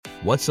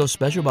What's so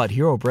special about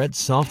Hero Bread's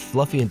soft,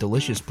 fluffy, and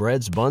delicious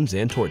breads, buns,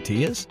 and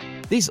tortillas?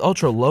 These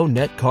ultra-low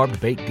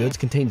net-carb baked goods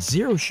contain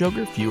zero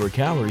sugar, fewer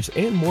calories,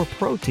 and more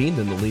protein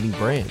than the leading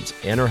brands,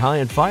 and are high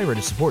in fiber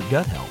to support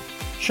gut health.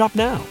 Shop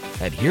now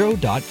at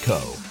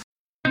hero.co.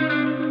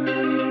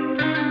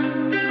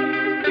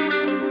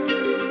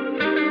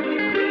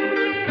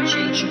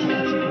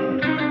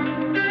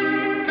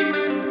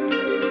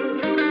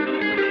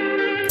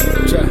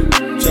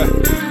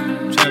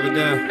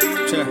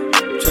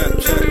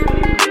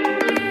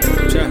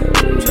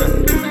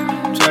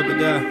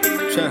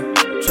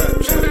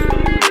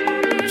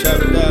 Chop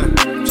it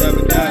down, chop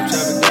it down,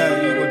 chop it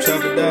down, you gon'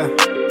 chop it down.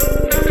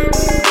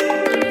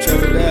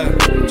 Chop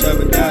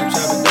it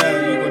down,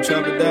 you gon'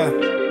 chop it down.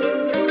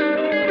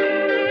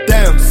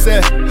 Damn,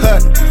 set,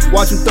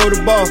 watch him throw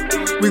the ball,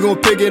 we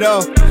gon' pick it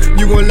off.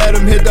 You gon' let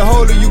him hit the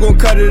hole or you gon'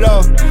 cut it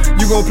off.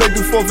 You gon' play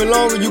through fourth and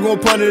long or you gon'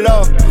 punt it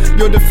off.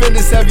 Your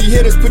defenders, heavy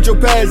hitters, put your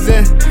pads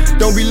in.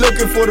 Don't be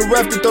looking for the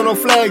ref to throw no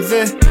flags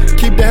in.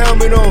 Keep the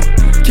helmet on,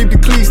 keep the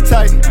cleats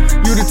tight.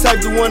 You the type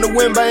to want to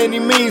win by any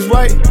means,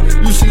 right?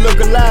 You should look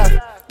alive.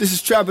 This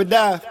is Trap or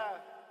Dive.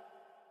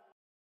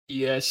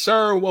 Yes,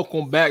 sir.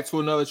 Welcome back to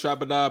another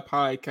Trap or Dive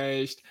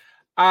podcast.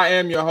 I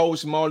am your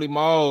host, Molly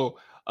Mall.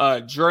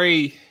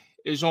 Dre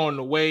is on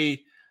the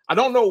way. I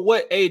don't know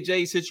what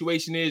AJ's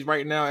situation is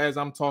right now as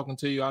I'm talking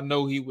to you. I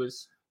know he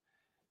was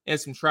in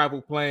some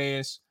travel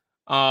plans.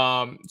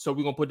 So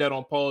we're going to put that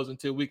on pause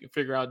until we can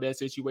figure out that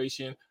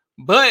situation.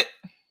 But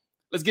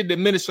let's get the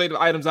administrative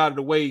items out of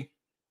the way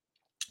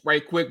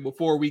right quick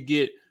before we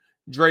get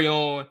Dre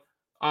on.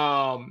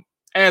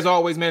 As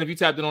always, man, if you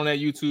tapped in on that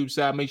YouTube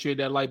side, make sure you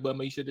hit that like button,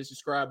 make sure to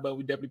subscribe button.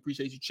 We definitely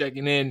appreciate you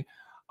checking in.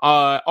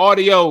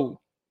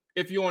 Audio,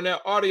 if you're on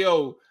that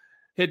audio,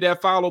 hit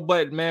that follow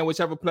button, man,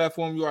 whichever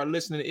platform you are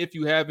listening. If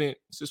you haven't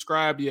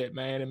subscribed yet,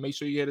 man, and make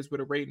sure you hit us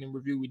with a rating and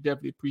review. We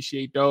definitely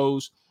appreciate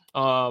those.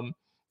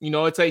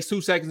 It takes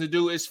 2 seconds to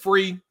do. It's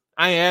free.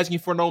 I ain't asking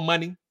for no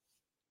money,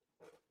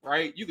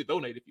 right? You can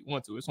donate if you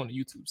want to. It's on the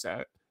YouTube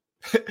side.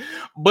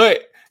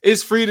 But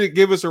it's free to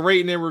give us a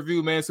rating and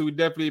review, man, so we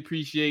definitely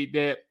appreciate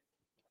that.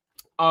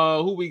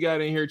 Who we got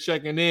in here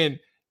checking in?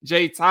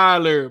 Jay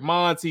Tyler,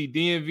 Monty,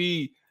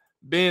 DMV,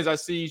 Benz, I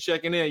see you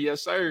checking in.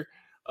 Yes, sir.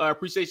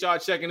 Appreciate y'all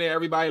checking in,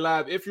 everybody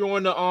live. If you're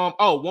on the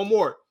one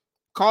more.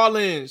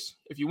 Call-ins.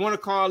 If you want to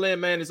call in,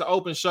 man, it's an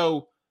open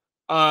show.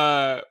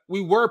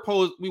 We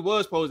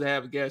was supposed to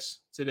have a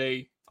guest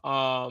today.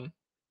 And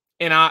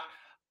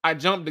I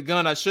jumped the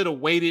gun. I should have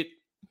waited.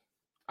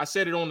 I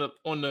said it on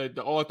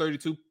the All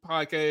 32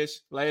 podcast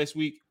last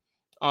week.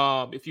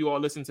 If you all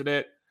listen to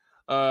that.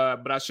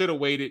 But I should have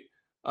waited.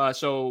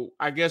 So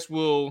I guess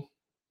we'll,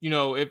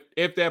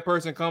 if that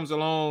person comes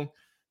along,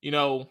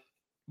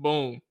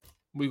 boom,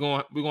 we're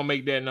gonna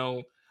make that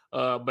known.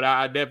 But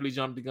I definitely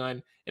jumped the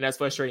gun, and that's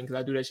frustrating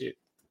because I do that shit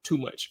too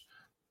much.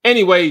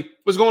 Anyway,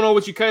 what's going on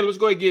with you, Caleb? Let's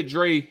go ahead and get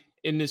Dre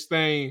in this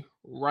thing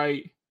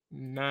right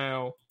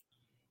now.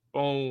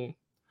 Boom.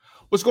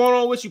 What's going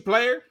on with you,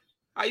 player?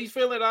 How you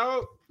feeling,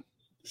 dog?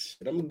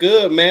 I'm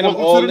good, man. Welcome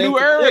I'm all to the in new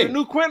for era, Quinn. the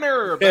new Quinn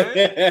era, man.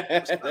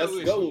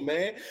 Let's go,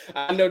 man.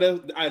 I know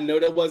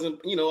that wasn't,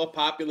 a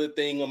popular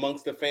thing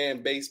amongst the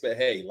fan base, but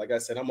hey, like I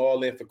said, I'm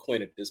all in for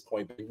Quinn at this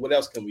point. What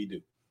else can we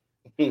do?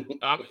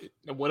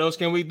 What else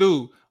can we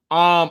do?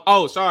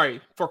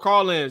 Sorry. For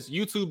call-ins,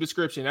 YouTube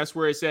description. That's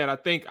where it's at. I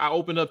think I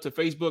opened up to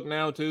Facebook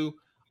now too.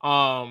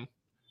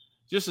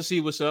 Just to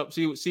see what's up.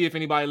 See if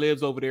anybody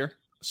lives over there.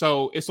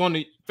 So it's on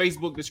the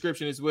Facebook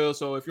description as well.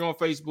 So if you're on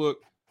Facebook,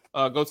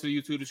 go to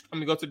the YouTube.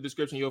 Go to the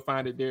description. You'll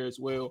find it there as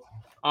well.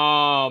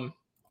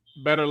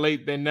 Better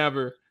late than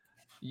never.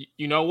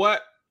 You know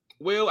what?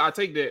 Will, I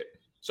take that.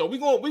 So we're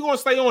gonna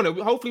stay on it.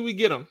 Hopefully we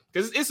get them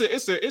because it's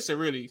a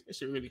really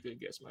good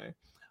guess, man.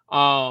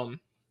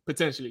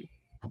 Potentially,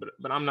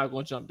 but I'm not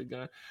gonna jump the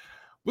gun.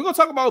 We're gonna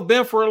talk about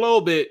Ben for a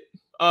little bit,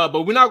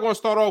 but we're not gonna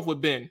start off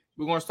with Ben.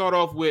 We're gonna start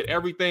off with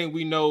everything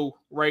we know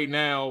right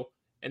now,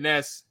 and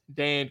that's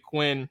Dan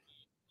Quinn.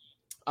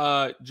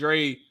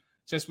 Dre,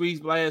 since we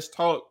last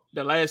talked,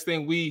 the last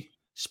thing we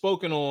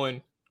spoken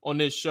on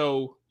this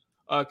show,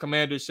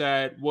 Commander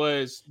side,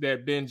 was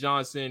that Ben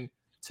Johnson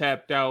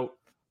tapped out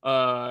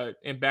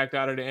and backed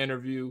out of the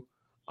interview.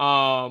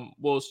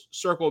 We'll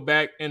circle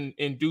back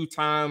in due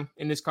time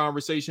in this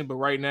conversation, but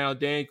right now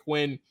Dan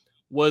Quinn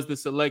was the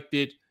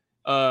selected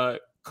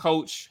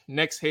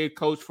next head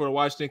coach for the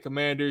Washington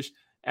Commanders.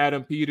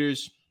 Adam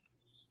Peters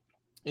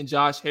and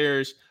Josh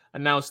Harris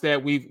announced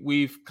that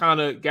we've kind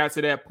of got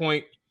to that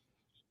point.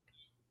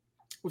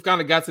 We've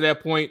kind of got to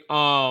that point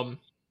over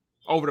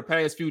the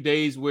past few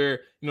days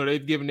where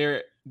they've given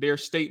their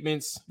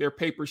statements, their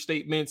paper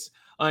statements,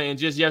 and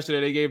just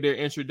yesterday they gave their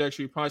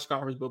introductory press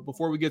conference. But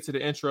before we get to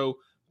the intro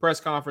press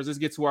conference, let's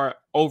get to our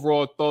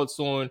overall thoughts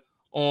on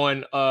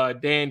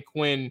Dan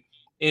Quinn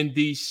in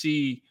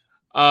DC.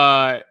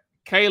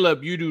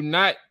 Caleb, you do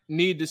not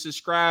need to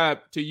subscribe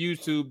to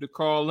YouTube to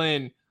call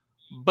in,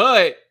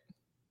 but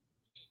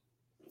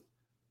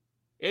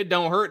it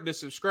don't hurt to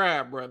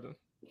subscribe, brother.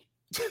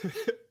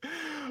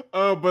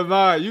 But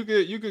nah, you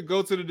could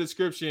go to the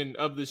description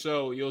of the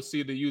show. You'll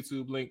see the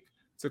YouTube link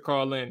to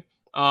call in.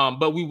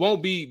 But we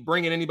won't be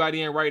bringing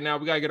anybody in right now.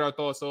 We gotta get our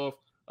thoughts off.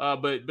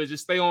 But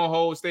just stay on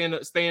hold, stay in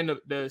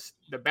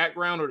the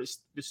background or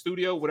the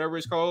studio, whatever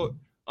it's called.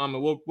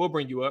 And we'll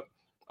bring you up.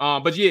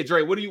 But yeah,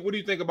 Dre, what do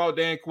you think about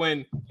Dan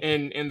Quinn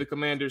and the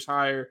Commanders'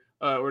 hire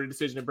or the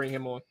decision to bring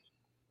him on?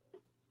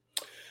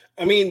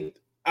 I mean,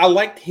 I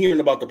liked hearing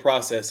about the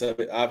process of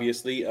it,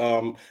 obviously.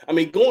 I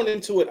mean, going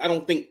into it, I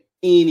don't think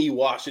any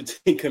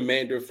Washington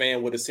Commander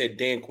fan would have said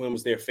Dan Quinn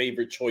was their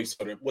favorite choice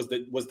or was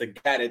the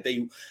guy that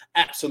they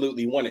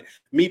absolutely wanted.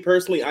 Me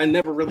personally, I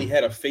never really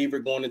had a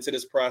favorite going into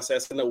this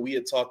process. I know we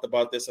had talked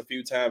about this a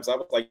few times. I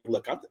was like,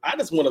 look, I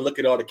just want to look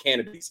at all the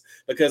candidates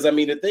because, I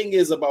mean, the thing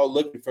is about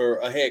looking for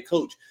a head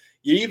coach.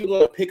 You're either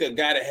going to pick a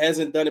guy that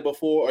hasn't done it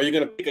before or you're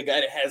going to pick a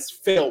guy that has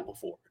failed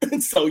before.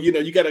 So, you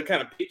got to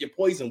kind of pick your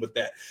poison with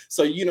that.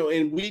 So,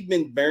 and we've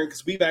been burned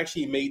because we've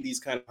actually made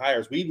these kind of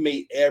hires. We've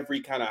made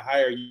every kind of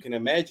hire you can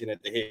imagine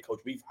at the head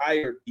coach. We've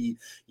hired the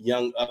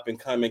young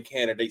up-and-coming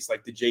candidates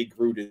like the Jay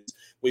Grudens.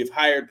 We've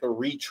hired the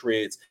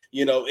retreads,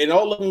 and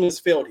all of them has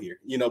failed here,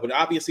 but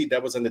obviously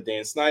that was under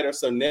Dan Snyder.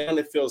 So now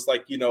it feels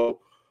like,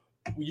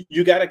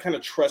 you got to kind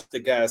of trust the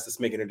guys that's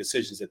making the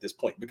decisions at this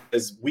point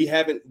because we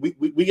got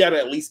to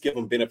at least give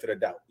them benefit of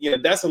doubt.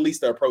 That's at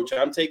least the approach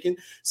I'm taking.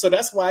 So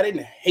that's why I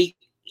didn't hate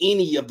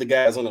any of the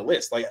guys on the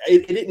list. Like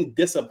it didn't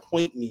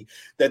disappoint me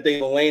that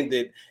they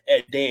landed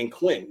at Dan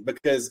Quinn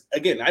because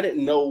again, I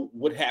didn't know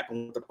what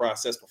happened with the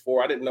process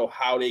before. I didn't know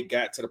how they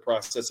got to the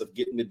process of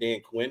getting to Dan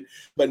Quinn,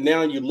 but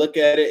now you look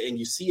at it and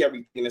you see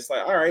everything. It's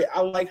like, all right,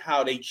 I like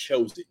how they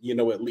chose it,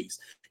 at least.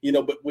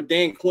 But with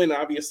Dan Quinn,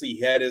 obviously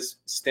he had his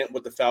stint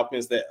with the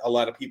Falcons that a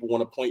lot of people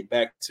want to point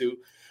back to.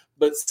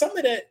 But some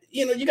of that,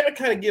 you got to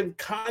kind of give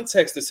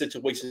context to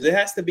situations. It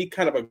has to be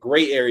kind of a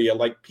gray area.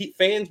 Like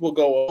fans will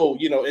go, oh,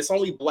 it's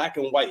only black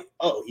and white.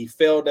 Oh, he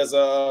failed as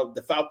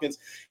the Falcons.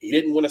 He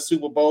didn't win a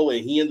Super Bowl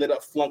and he ended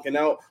up flunking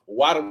out.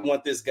 Why do we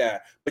want this guy?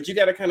 But you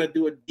got to kind of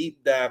do a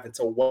deep dive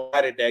into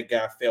why did that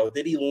guy fail?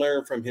 Did he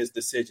learn from his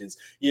decisions?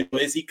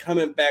 Is he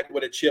coming back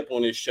with a chip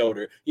on his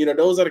shoulder?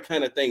 Those are the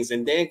kind of things.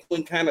 And Dan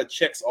Quinn kind of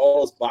checks all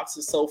those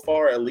boxes so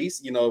far, at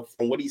least,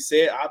 from what he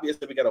said.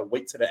 Obviously, we got to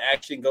wait till the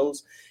action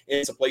goes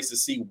into place to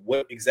see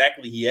what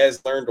exactly he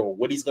has learned or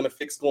what he's going to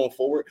fix going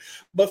forward.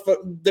 But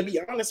to be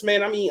honest,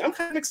 man, I mean, I'm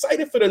kind of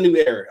excited for the new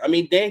era. I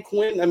mean, Dan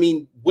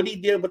Quinn, what he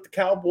did with the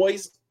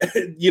Cowboys,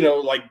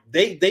 like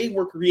they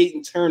were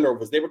creating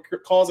turnovers. They were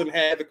causing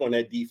havoc on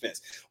that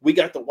defense. We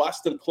got to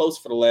watch them close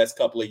for the last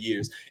couple of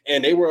years,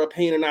 and they were a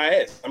pain in our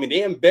ass. I mean,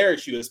 they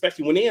embarrassed you,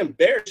 especially when they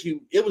embarrassed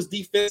you. It was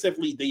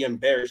defensively they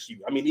embarrassed you.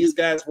 I mean, these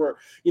guys were,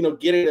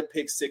 getting the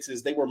pick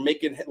sixes. They were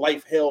making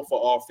life hell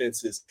for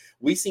offenses.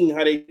 We seen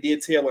how they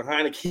did Taylor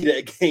Heineke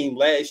that game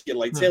last year.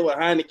 Like Taylor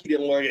Heineke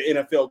didn't look like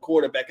an NFL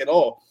quarterback at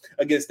all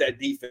against that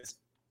defense.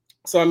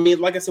 So, I mean,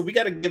 like I said, we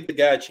got to give the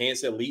guy a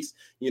chance at least.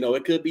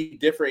 It could be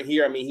different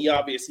here. I mean, he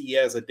obviously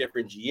has a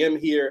different GM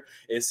here.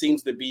 It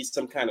seems to be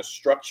some kind of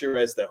structure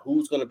as to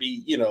who's going to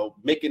be,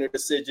 making the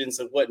decisions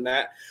and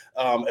whatnot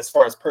as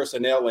far as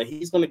personnel. And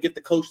he's going to get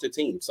to coach the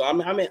team. So,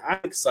 I'm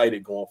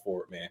excited going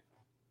forward, man.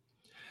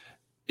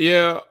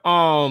 Yeah.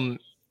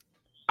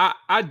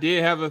 I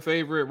did have a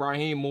favorite.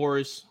 Raheem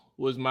Morris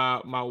was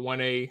my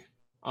 1A.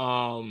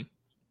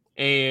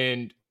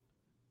 And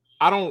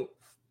I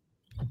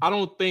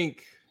don't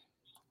think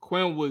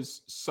Quinn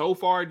was so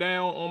far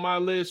down on my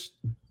list,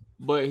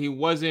 but he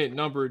wasn't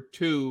number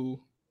 2,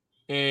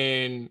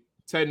 and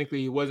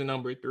technically he wasn't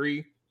number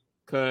 3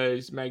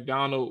 because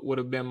McDonald would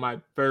have been my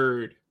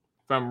 3rd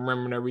if I'm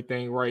remembering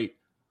everything right.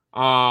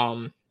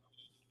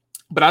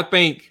 But I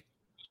think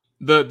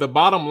the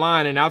bottom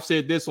line, and I've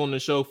said this on the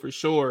show for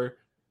sure,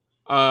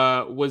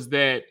 was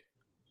that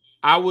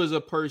I was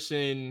a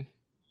person,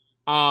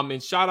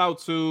 and shout out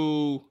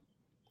to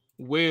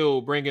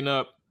Will bringing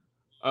up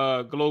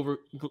Glover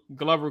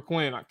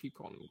Quinn. I keep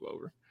calling him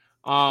Glover.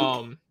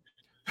 Oh,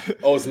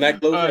 it's not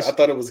Glover? I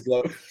thought it was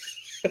Glover.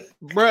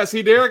 Bruh,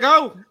 see, there it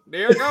go.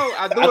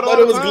 I thought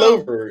it was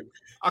Glover.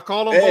 I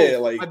call him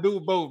both. Like, I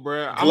do both,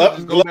 bro.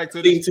 Glover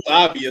seemed too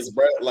obvious,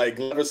 bro. Like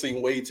Glover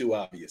seemed way too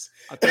obvious.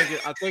 I think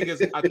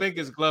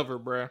it's Glover,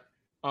 bro.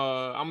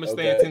 I'm gonna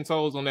stand 10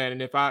 toes on that,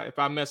 and if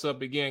I mess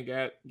up again,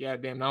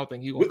 goddamn, I don't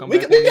think he's gonna come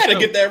back. We gotta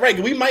get that right.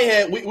 We might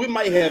have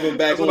him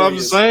back. That's what I'm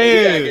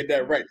saying. We gotta get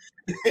that right.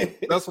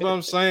 That's what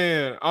I'm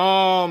saying.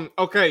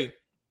 Okay,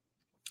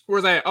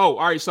 where's that? Oh,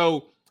 all right.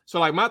 So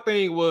like my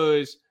thing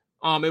was,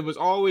 it was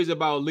always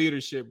about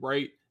leadership,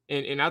 right?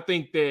 And I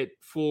think that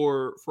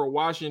for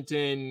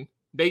Washington,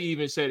 they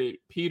even said it.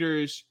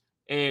 Peters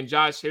and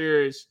Josh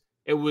Harris,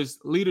 it was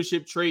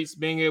leadership traits,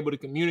 being able to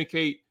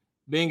communicate,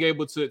 being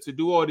able to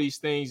do all these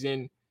things.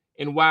 And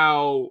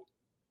while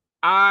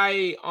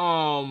I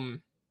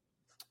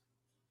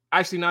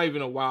actually not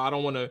even a while, I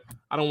don't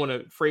want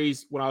to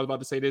phrase what I was about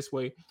to say this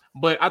way,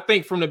 but I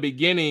think from the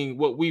beginning,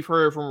 what we've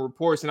heard from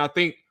reports, and I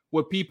think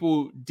what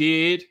people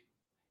did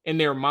in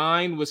their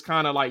mind was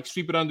kind of like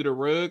sweep it under the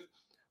rug,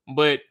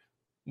 but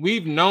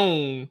we've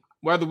known,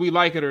 whether we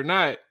like it or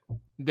not,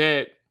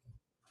 that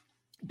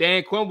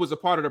Dan Quinn was a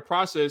part of the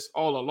process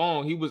all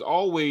along. He was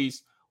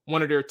always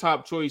one of their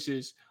top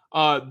choices.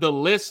 The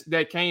list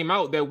that came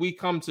out that we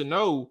come to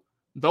know,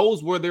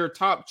 those were their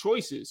top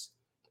choices.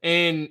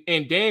 And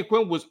Dan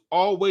Quinn was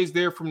always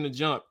there from the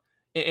jump.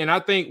 And I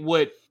think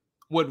what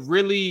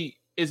really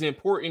is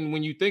important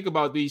when you think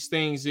about these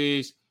things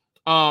is,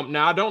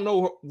 now I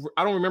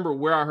don't remember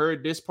where I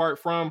heard this part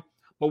from,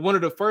 but one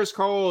of the first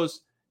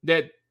calls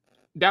that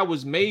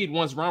was made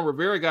once Ron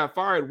Rivera got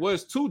fired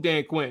was to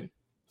Dan Quinn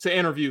to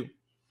interview,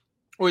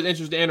 or his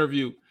interest to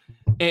interview.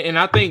 And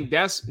I think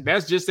that's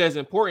just as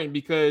important,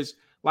 because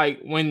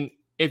like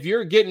if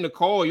you're getting the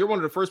call, you're one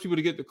of the first people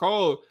to get the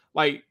call,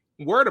 like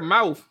word of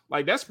mouth,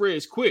 like that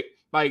spreads quick.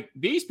 Like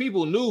these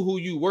people knew who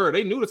you were.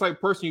 They knew the type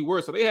of person you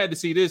were. So they had to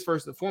see this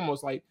first and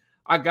foremost. Like,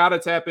 I got to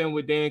tap in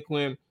with Dan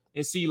Quinn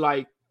and see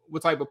like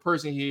what type of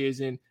person he is.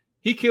 And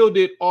he killed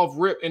it off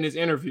rip in his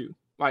interview,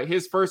 like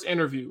his first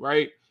interview.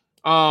 Right.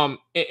 And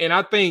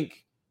I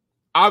think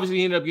obviously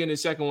he ended up getting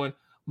his second one,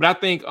 but I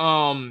think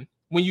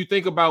when you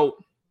think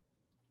about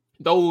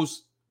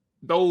those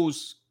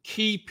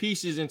key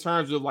pieces in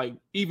terms of like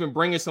even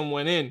bringing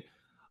someone in,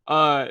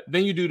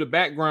 then you do the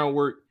background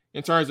work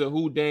in terms of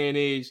who Dan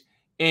is.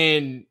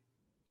 And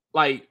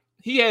like,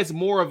 he has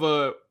more of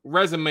a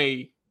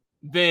resume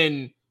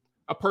than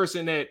a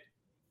person that,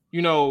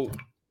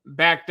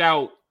 backed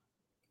out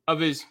of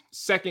his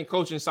second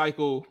coaching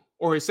cycle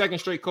or his second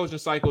straight coaching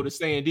cycle to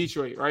stay in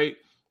Detroit. Right.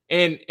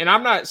 And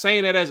I'm not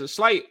saying that as a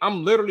slight.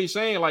 I'm literally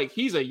saying like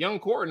he's a young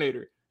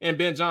coordinator in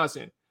Ben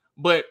Johnson,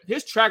 but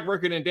his track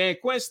record in Dan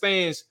Quinn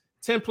stands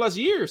 10 plus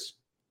years.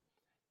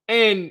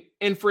 And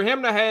for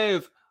him to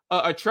have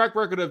a track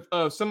record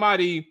of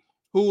somebody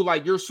who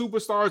like your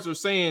superstars are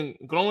saying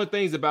glowing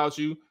things about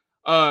you,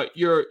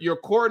 your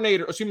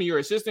coordinator, your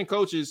assistant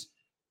coaches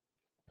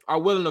are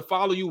willing to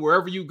follow you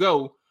wherever you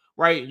go,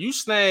 right? You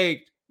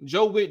snagged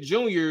Joe Whitt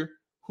Jr.,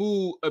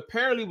 who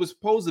apparently was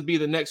supposed to be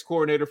the next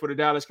coordinator for the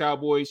Dallas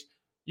Cowboys.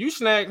 You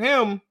snagged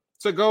him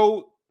to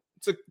go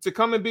to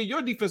come and be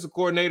your defensive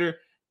coordinator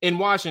in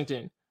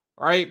Washington,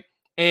 right?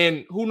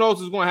 And who knows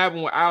what's going to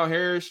happen with Al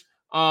Harris.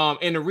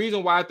 And the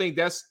reason why I think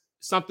that's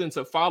something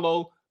to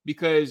follow,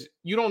 because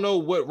you don't know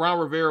what Ron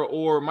Rivera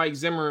or Mike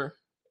Zimmer,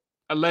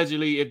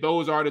 allegedly, if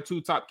those are the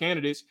two top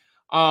candidates,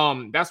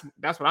 that's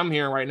what I'm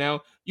hearing right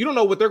now. You don't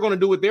know what they're going to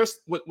do with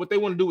what they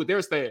want to do with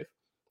their staff.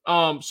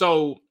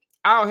 So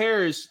Al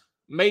Harris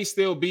may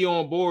still be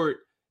on board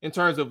in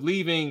terms of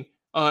leaving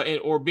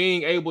or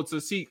being able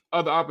to seek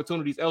other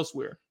opportunities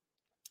elsewhere.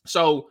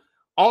 So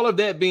all of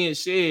that being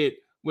said,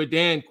 with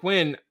Dan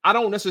Quinn, I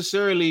don't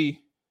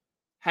necessarily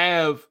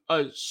have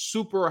a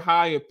super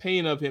high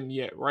opinion of him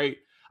yet, right?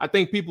 I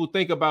think people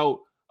think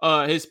about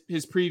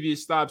his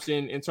previous stops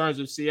in terms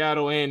of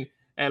Seattle and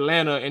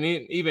Atlanta and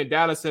even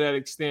Dallas to that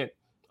extent.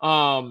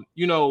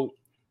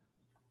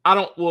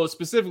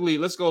 Specifically,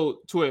 let's go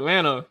to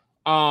Atlanta.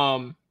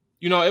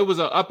 It was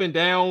an up and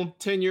down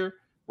tenure,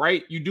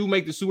 right? You do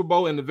make the Super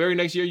Bowl, and the very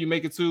next year you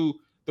make it to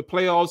the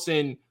playoffs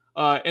in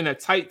a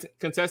tight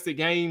contested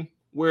game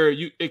where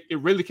it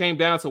really came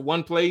down to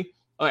one play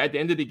at the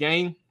end of the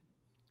game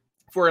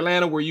for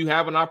Atlanta, where you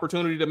have an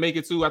opportunity to make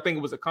it to, I think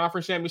it was a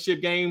conference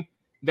championship game,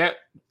 that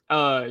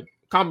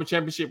conference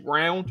championship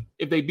round,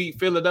 if they beat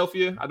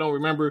Philadelphia. I don't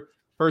remember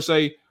per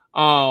se.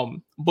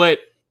 But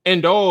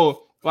in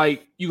all,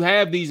 like, you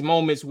have these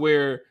moments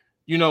where,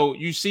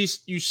 you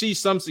see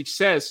some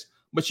success,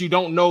 but you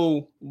don't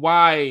know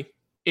why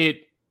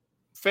it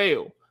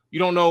failed. You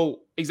don't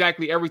know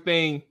exactly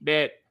everything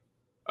that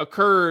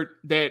occurred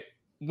that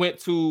went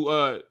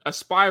to a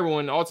spiral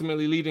and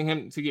ultimately leading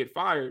him to get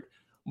fired.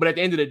 But at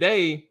the end of the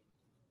day,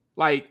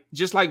 like,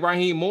 just like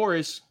Raheem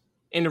Morris,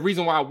 and the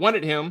reason why I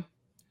wanted him,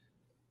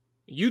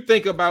 you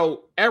think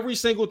about every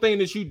single thing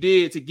that you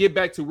did to get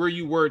back to where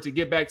you were, to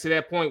get back to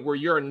that point where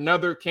you're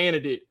another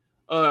candidate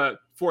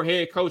for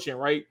head coaching,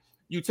 right?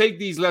 You take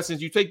these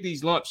lessons, you take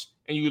these lumps,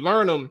 and you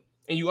learn them,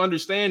 and you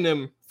understand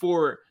them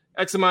for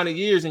X amount of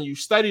years, and you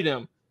study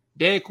them.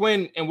 Dan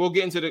Quinn, and we'll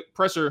get into the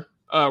presser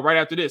right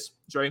after this,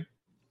 Dre.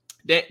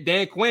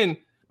 Dan Quinn,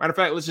 matter of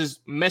fact, let's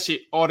just mesh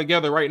it all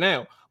together right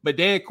now. But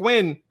Dan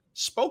Quinn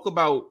spoke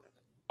about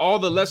all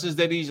the lessons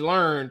that he's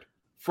learned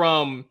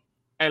from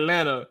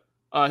Atlanta.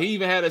 He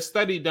even had a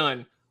study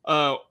done.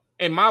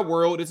 In my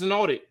world, it's an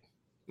audit.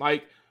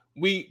 Like,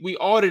 we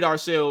audit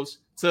ourselves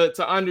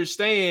to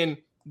understand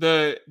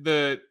the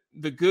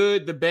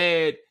good, the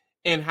bad,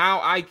 and how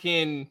I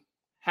can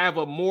have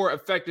a more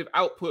effective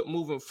output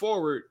moving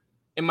forward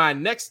in my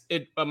next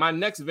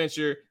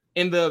venture,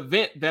 in the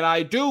event that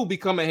I do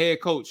become a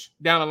head coach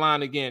down the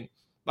line again.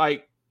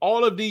 Like,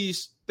 all of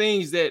these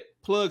things that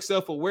plug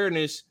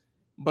self-awareness,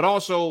 but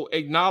also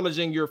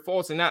acknowledging your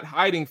faults and not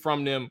hiding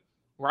from them,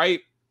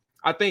 right?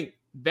 I think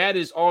that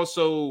is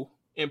also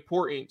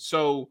important.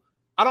 So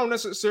I don't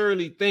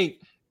necessarily think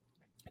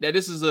that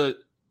this is a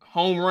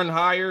home run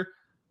hire.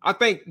 I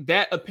think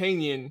that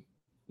opinion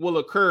will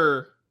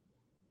occur,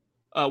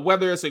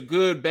 whether it's a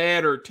good,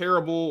 bad, or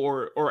terrible,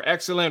 or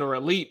excellent, or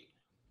elite.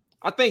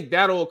 I think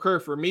that'll occur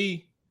for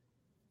me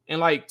in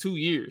like 2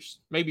 years,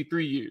 maybe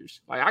 3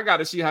 years. Like, I got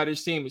to see how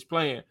this team is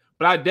playing.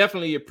 But I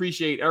definitely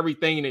appreciate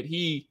everything that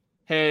he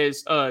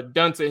has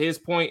done to his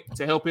point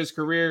to help his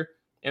career.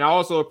 And I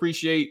also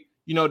appreciate,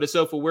 the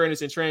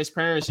self-awareness and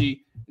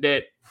transparency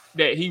that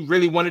he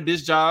really wanted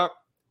this job,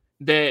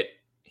 that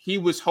he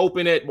was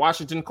hoping that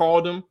Washington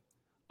called him,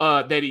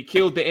 that he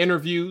killed the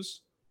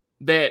interviews,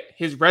 that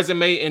his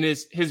resume and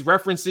his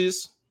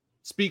references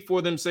speak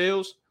for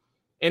themselves,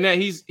 and that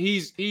he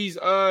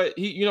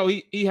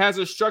has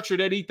a structure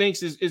that he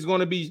thinks is going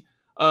to be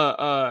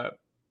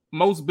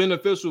most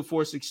beneficial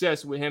for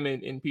success with him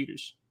and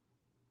Peters.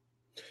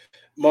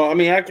 Well, I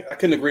mean, I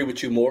couldn't agree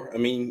with you more. I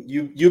mean,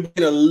 you've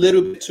been a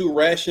little bit too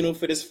rational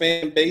for this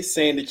fan base,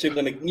 saying that you're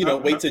going to,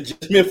 wait to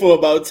judgment for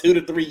about 2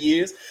 to 3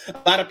 years.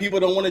 A lot of people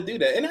don't want to do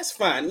that, and that's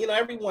fine.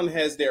 Everyone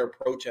has their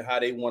approach and how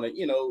they want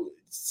to,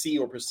 see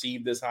or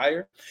perceive this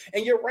hire.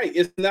 And you're right;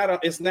 it's not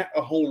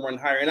a home run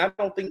hire, and I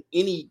don't think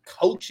any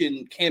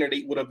coaching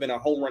candidate would have been a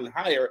home run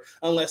hire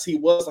unless he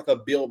was like a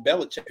Bill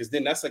Belichick, because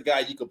then that's a guy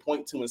you could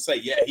point to and say,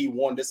 yeah, he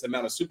won this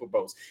amount of Super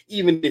Bowls,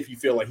 even if you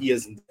feel like he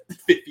isn't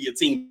fit for your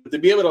team. But to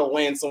be able to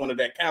land someone of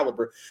that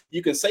caliber,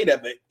 you can say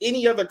that. But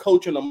any other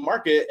coach in the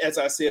market, as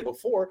I said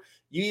before,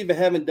 you either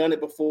haven't done it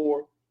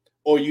before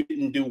or you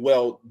didn't do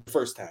well the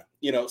first time,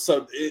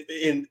 So,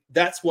 and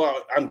that's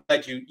why I'm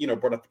glad you,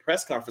 brought up the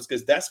press conference,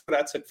 because that's what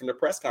I took from the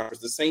press conference.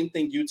 The same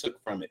thing you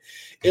took from it.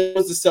 It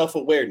was the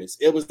self-awareness.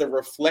 It was the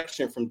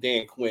reflection from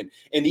Dan Quinn.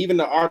 And even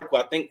the article,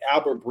 I think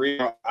Albert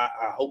Breer, I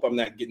hope I'm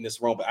not getting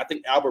this wrong, but I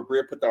think Albert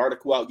Breer put the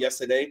article out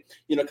yesterday,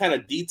 kind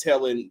of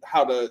detailing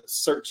how the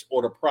search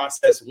or the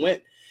process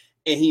went.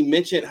 And he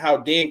mentioned how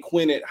Dan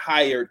Quinn had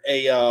hired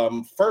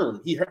a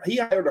firm. He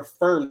hired a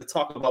firm to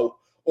talk about,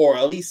 or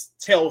at least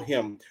tell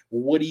him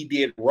what he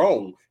did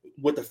wrong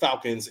with the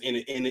Falcons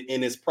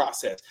in his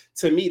process.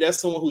 To me,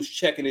 that's someone who's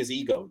checking his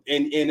ego.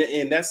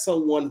 And that's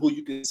someone who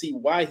you can see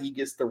why he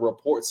gets the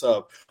reports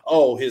of,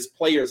 his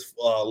players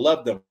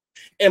love them.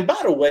 And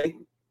by the way,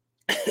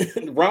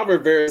 Ron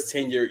Rivera's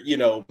tenure,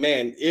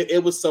 man,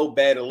 it was so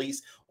bad, at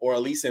least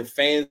in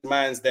fans'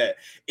 minds, that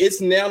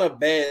it's not a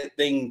bad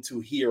thing to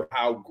hear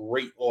how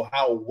great or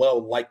how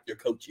well liked your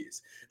coach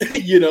is,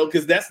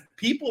 because that's,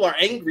 people are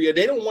angry or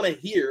they don't want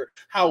to hear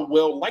how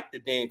well liked the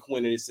Dan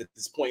Quinn is at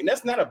this point. And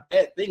that's not a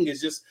bad thing.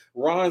 It's just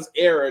Ron's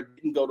era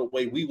didn't go the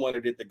way we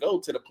wanted it to go,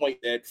 to the point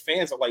that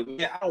fans are like,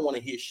 man, I don't want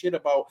to hear shit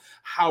about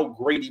how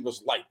great he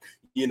was liked.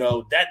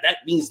 That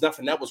means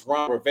nothing. That was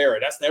Ron Rivera.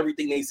 That's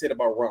everything they said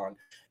about Ron.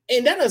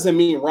 And that doesn't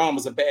mean Ron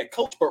was a bad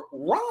coach, but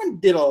Ron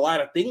did a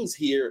lot of things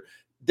here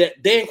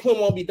that Dan Quinn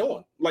won't be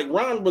doing. Like,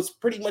 Ron was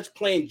pretty much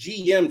playing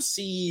GM,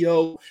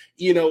 CEO,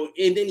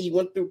 and then he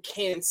went through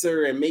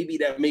cancer, and maybe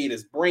that made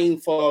his brain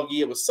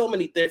foggy. It was so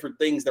many different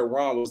things that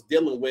Ron was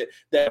dealing with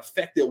that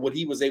affected what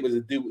he was able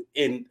to do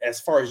in as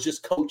far as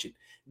just coaching.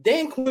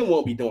 Dan Quinn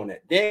won't be doing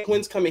that. Dan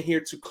Quinn's coming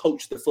here to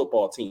coach the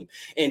football team.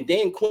 And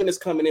Dan Quinn is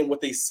coming in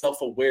with a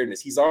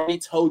self-awareness. He's already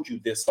told you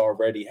this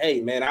already.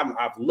 Hey, man,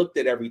 I've looked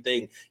at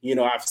everything.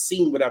 I've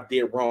seen what I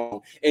did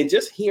wrong. And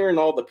just hearing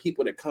all the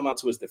people that come out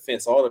to his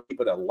defense, all the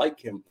people that like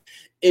him,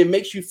 it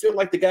makes you feel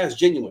like the guy's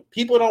genuine.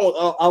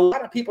 A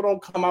lot of people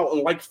don't come out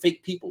and like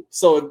fake people.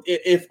 So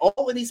if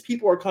all of these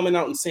people are coming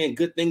out and saying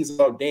good things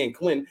about Dan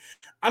Quinn,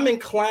 I'm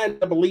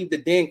inclined to believe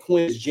that Dan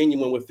Quinn is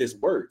genuine with his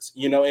words,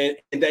 and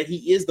that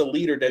he is the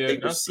leader that they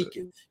were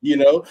seeking,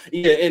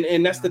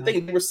 and that's the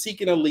thing. They were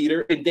seeking a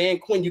leader, and Dan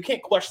Quinn, you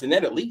can't question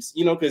that, at least,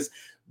 because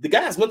the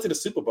guys went to the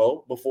Super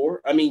Bowl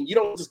before. I mean, you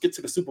don't just get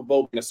to the Super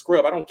Bowl in a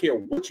scrub. I don't care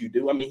what you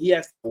do. I mean, he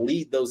has to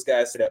lead those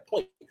guys to that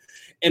point.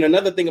 And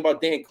another thing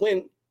about Dan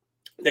Quinn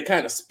that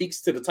kind of speaks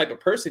to the type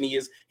of person he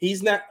is,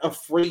 he's not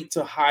afraid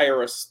to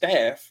hire a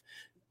staff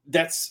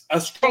that's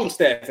a strong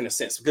staff, in a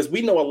sense, because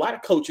we know a lot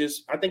of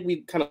coaches. I think we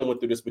kind of went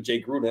through this with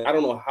Jay Gruden. I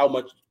don't know how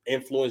much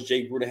influence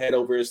Jay Gruden had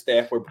over his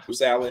staff or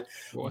Bruce Allen,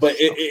 but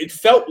it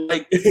felt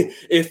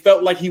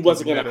like he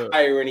wasn't going to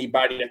hire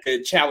anybody that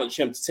could challenge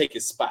him to take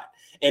his spot.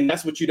 And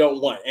that's what you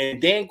don't want.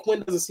 And Dan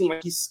Quinn doesn't seem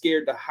like he's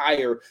scared to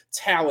hire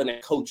talent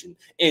at coaching.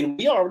 And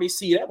we already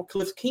see that with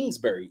Cliff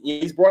Kingsbury.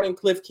 He's brought in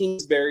Cliff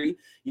Kingsbury.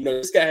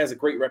 This guy has a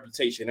great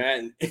reputation.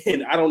 And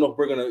I don't know if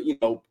we're going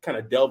to, kind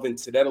of delve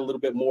into that a little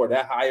bit more,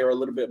 that hire a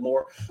little bit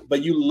more.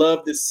 But you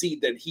love to see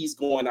that he's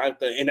going out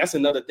there. And that's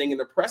another thing in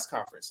the press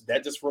conference.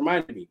 That just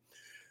reminded me.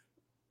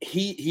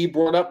 He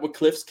brought up with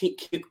Cliff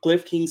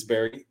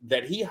Kingsbury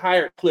that he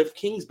hired Cliff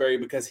Kingsbury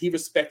because he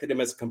respected him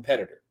as a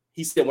competitor.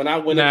 He said, when I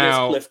went against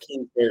Cliff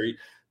Kingsbury,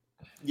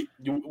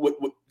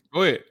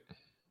 go ahead.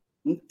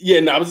 Yeah,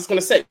 no, I was just going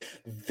to say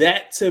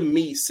that to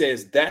me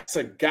says that's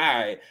a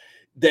guy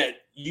that,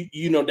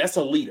 that's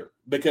a leader,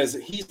 because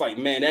he's like,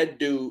 man, that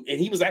dude, and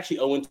he was actually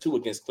 0-2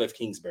 against Cliff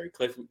Kingsbury.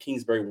 Cliff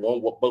Kingsbury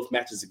won both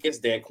matches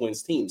against Dan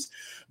Quinn's teams.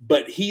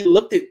 But he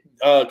looked at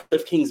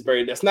Cliff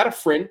Kingsbury. That's not a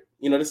friend.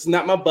 This is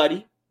not my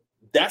buddy.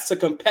 That's a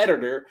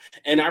competitor.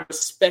 And I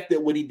respected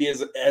what he did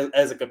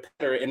as a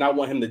competitor, and I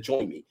want him to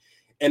join me.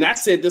 And I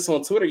said this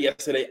on Twitter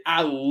yesterday.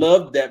 I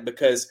love that,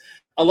 because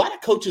a lot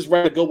of coaches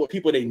rather go with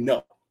people they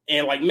know.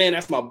 and like, man,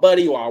 that's my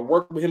buddy, or I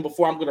worked with him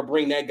before, I'm going to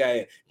bring that guy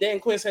in.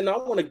 Dan Quinn said, no,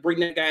 I want to bring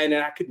that guy in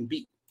that I couldn't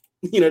beat.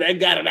 You know, that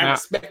guy that I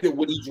respected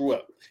when he grew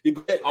up.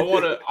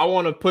 I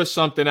want to push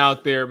something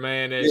out there,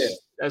 man.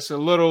 That's a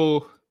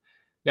little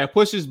that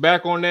pushes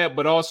back on that,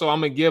 but also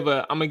I'm gonna give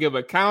a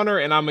counter,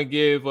 and I'm gonna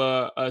give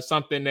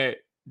something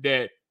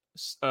that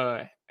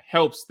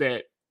helps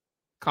that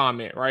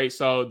comment, right?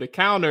 So the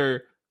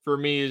counter for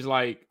me is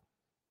like,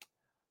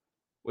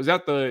 was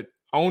that the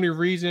only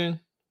reason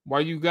why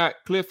you got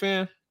Cliff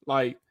in?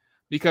 Like,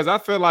 because I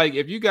feel like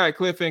if you got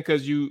Cliff in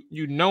because you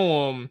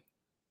know him,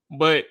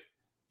 but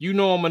you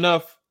know him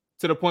enough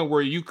to the point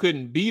where you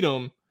couldn't beat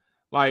him,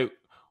 like,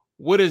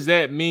 what does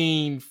that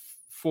mean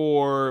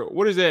for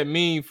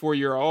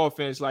your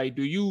offense? Like,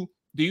 do you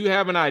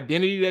have an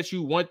identity that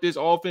you want this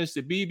offense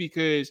to be?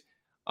 Because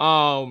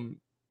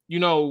you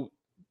know,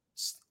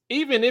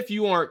 even if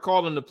you aren't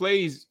calling the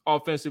plays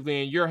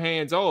offensively and your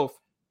hands off,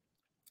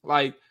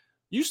 like,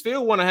 you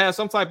still want to have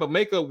some type of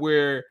makeup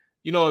where,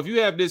 you know, if you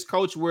have this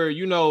coach where,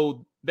 you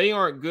know, they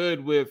aren't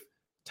good with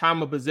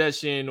time of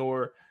possession,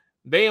 or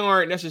they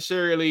aren't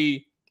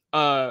necessarily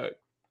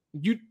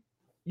you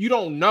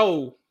don't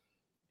know,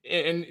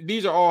 and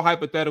these are all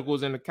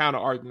hypotheticals and the counter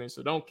arguments,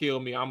 so don't kill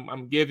me.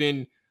 I'm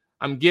giving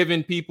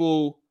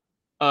people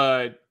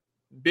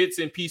bits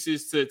and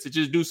pieces to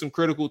just do some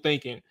critical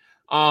thinking.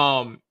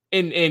 And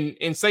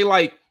say,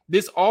 like,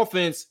 this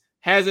offense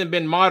hasn't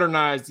been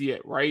modernized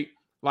yet, right?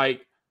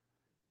 Like,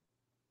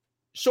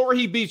 sure,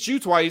 he beats you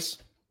twice,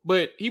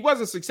 but he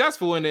wasn't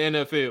successful in the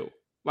NFL.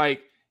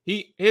 Like,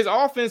 his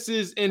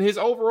offenses and his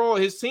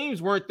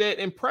teams weren't that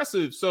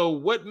impressive. So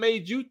what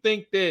made you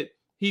think that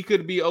he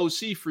could be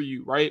OC for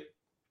you, right?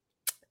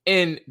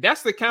 And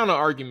that's the counter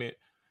argument.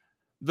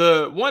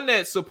 The one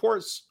that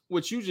supports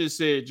what you just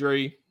said,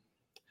 Dre,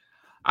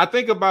 I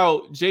think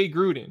about Jay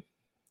Gruden,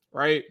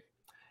 right?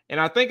 And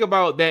I think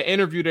about that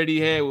interview that he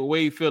had with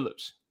Wade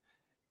Phillips.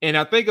 And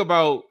I think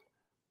about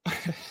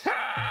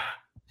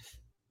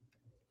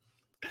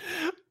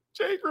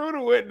Jay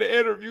Gruden went in the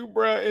interview,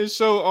 bro, and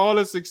showed all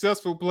the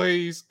successful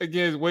plays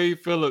against Wade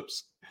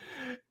Phillips.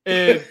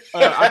 And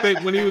I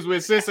think when he was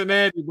with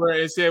Cincinnati, bro,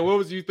 and said, what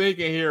was you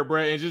thinking here,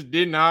 bro? And just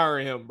didn't hire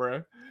him,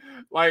 bro.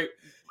 Like,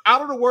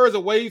 out of the words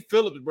of Wade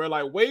Phillips, bro,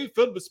 like, Wade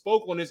Phillips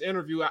spoke on this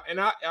interview, and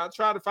I'll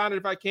try to find it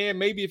if I can.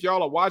 Maybe if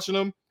y'all are watching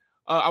them,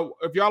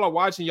 if y'all are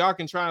watching, y'all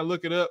can try and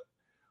look it up.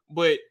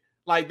 But,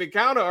 like, the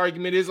counter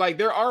argument is, like,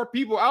 there are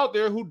people out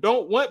there who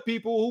don't want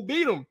people who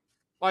beat them.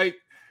 Like,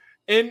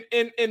 and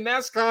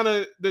that's kind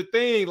of the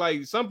thing.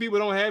 Like, some people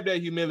don't have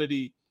that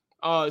humility.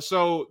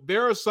 So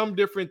there are some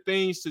different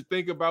things to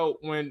think about.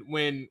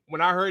 When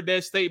I heard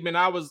that statement,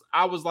 I was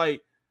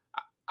like,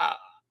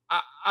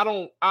 I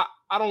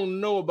don't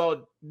know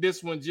about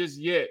this one just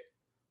yet.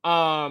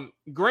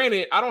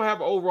 Granted, I don't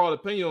have an overall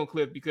opinion on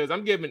Cliff because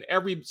I'm giving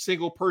every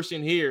single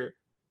person here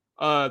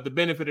the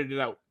benefit of the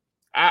doubt.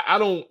 I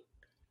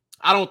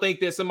don't think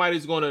that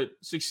somebody's going to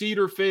succeed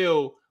or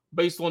fail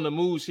based on the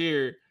moves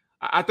here.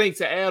 I think,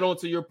 to add on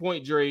to your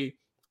point, Dre,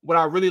 what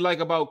I really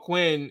like about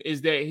Quinn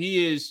is that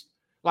he is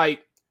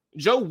like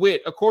Joe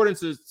Whitt, according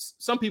to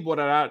some people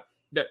that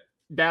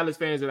Dallas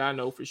fans that I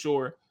know for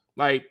sure,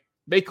 like,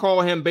 they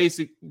call him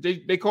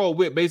they call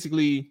Whitt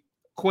basically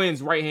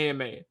Quinn's right-hand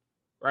man,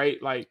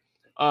 right? Like,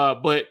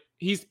 but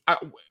he's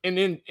and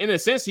in a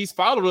sense, he's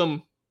followed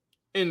him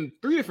in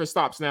 3 different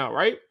stops now,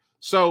 right?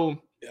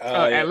 So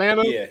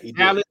Atlanta,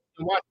 Dallas,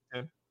 and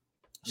Washington.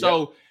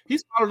 So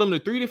he's followed them to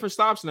 3 different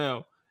stops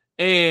now.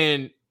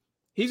 And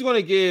he's going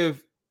to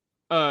give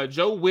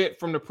Joe Whitt,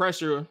 from the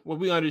pressure, what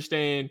we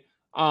understand,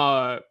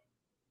 the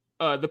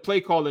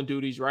play calling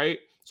duties, right?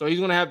 So he's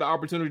going to have the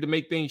opportunity to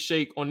make things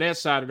shake on that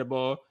side of the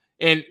ball.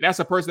 And that's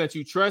a person that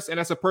you trust, and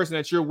that's a person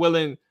that you're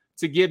willing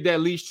to give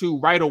that leash to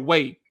right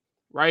away,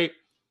 right?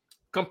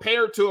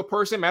 Compared to a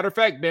person, matter of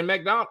fact,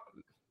 Mike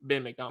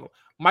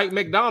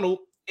McDonald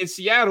in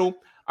Seattle,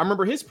 I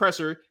remember his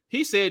presser,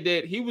 he said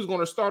that he was going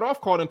to start off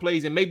calling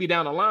plays, and maybe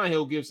down the line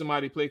he'll give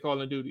somebody play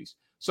calling duties.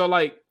 So,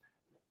 like,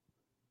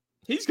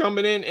 he's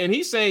coming in and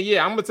he's saying,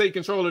 yeah, I'm going to take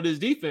control of this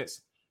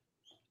defense.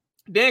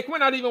 Dan Quinn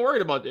not even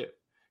worried about that.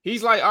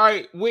 He's like, all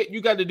right, Whit,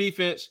 you got the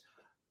defense.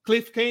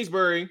 Cliff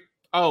Kingsbury.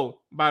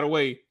 Oh, by the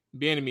way,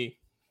 Benemy,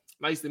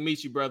 nice to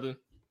meet you, brother.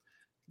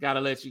 Got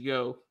to let you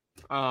go.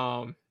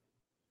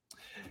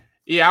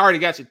 Yeah, I already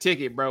got your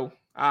ticket, bro.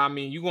 I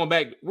mean, you going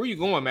back? Where you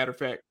going, matter of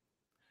fact?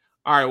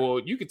 All right, well,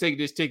 you can take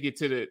this ticket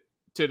to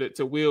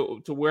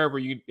wherever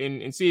you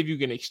and see if you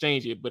can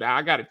exchange it. But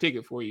I got a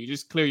ticket for you.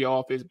 Just clear your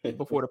office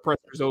before the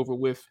presser's over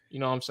with. You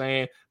know what I'm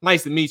saying?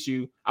 Nice to meet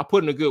you. I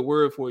put in a good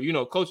word for you. You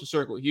know, coaching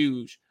circle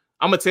huge.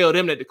 I'm gonna tell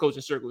them that the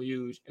coaching circle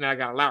huge, and I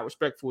got a lot of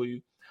respect for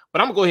you. But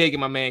I'm gonna go ahead and get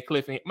my man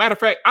Cliff in. Matter of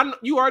fact,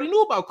 you already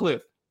knew about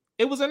Cliff.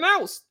 It was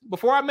announced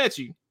before I met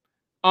you.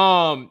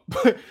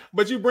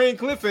 But you bring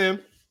Cliff in,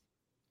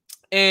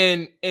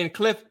 and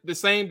Cliff, the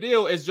same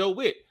deal as Joe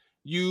Whitt.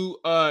 You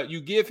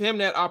give him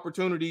that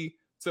opportunity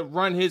to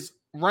run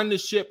the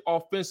ship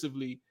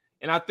offensively.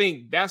 And I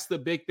think that's the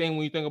big thing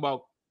when you think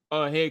about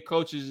head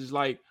coaches is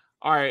like,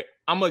 all right,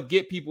 I'm going to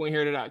get people in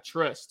here that I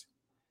trust.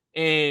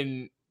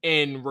 And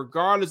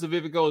regardless of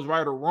if it goes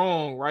right or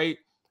wrong, right,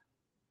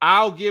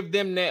 I'll give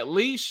them that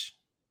leash.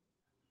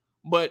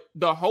 But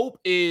the hope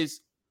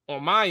is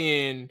on my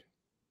end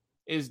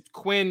is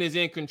Quinn is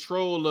in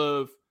control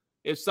of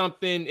if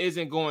something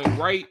isn't going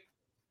right,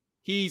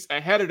 he's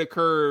ahead of the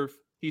curve,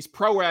 he's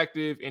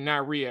proactive and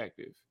not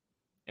reactive.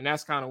 And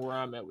that's kind of where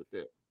I'm at with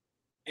it.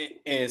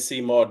 And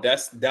see, Maul,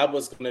 that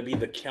was going to be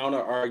the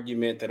counter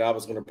argument that I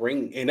was going to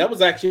bring, and that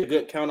was actually a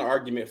good counter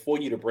argument for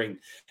you to bring,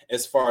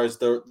 as far as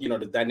the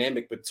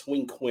dynamic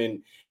between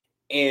Quinn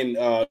and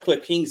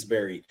Cliff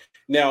Kingsbury.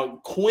 Now,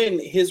 Quinn,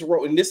 his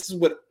role, and this is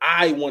what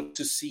I want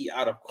to see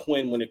out of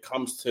Quinn when it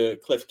comes to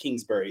Cliff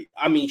Kingsbury.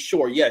 I mean,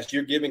 sure, yes,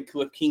 you're giving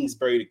Cliff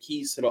Kingsbury the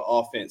keys to the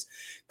offense.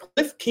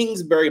 Cliff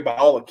Kingsbury, by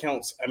all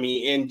accounts, I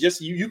mean, and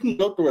just you can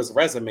go through his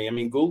resume. I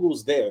mean,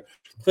 Google's there.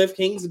 Cliff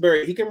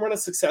Kingsbury, he can run a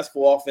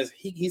successful offense.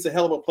 He's a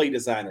hell of a play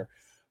designer.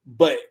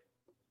 But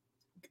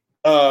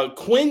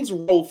Quinn's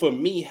role for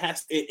me and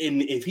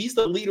if he's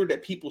the leader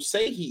that people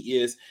say he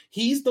is,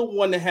 he's the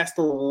one that has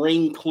to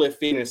rein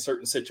Cliff in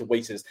certain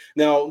situations.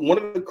 Now, one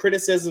of the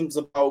criticisms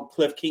about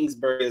Cliff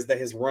Kingsbury is that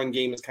his run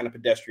game is kind of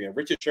pedestrian.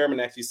 Richard Sherman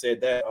actually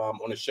said that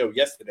on the show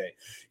yesterday.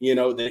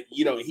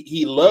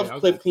 He loved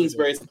Cliff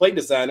Kingsbury as a play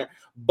designer,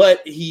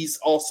 but he's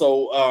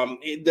also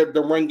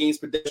the run game's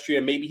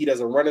pedestrian. Maybe he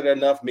doesn't run it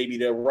enough. Maybe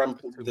the run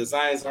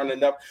designs aren't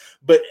enough.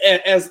 But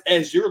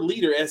as your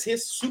leader, as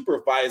his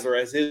supervisor,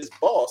 as his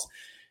boss,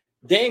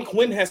 Dan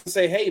Quinn has to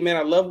say, hey, man,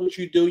 I love what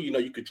you do.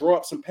 You could draw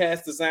up some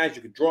pass designs.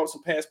 You could draw up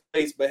some pass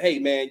plays. But, hey,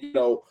 man,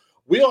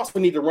 we also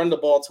need to run the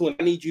ball, too, and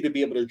I need you to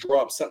be able to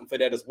draw up something for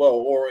that as well.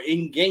 Or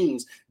in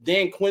games,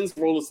 Dan Quinn's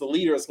role as the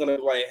leader is going to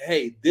be like,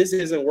 hey, this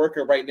isn't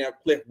working right now,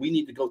 Cliff. We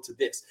need to go to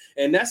this.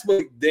 And that's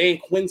what Dan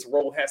Quinn's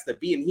role has to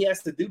be. And he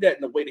has to do that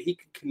in a way that he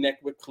can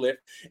connect with Cliff,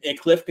 and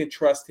Cliff can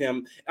trust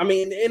him. I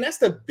mean, and that's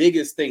the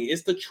biggest thing.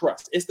 It's the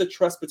trust. It's the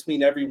trust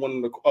between everyone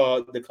in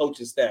the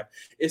coaching staff.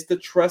 It's the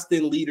trust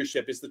in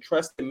leadership. It's the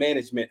trust in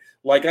management.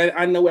 Like,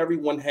 I know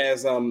everyone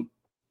has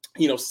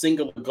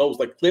singular goals.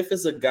 Like Cliff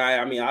is a guy,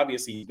 I mean,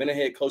 obviously he's been a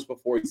head coach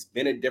before. He's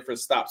been at different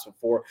stops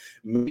before.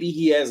 Maybe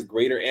he has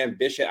greater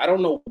ambition. I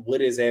don't know what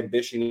his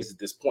ambition is at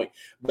this point,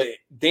 but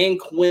Dan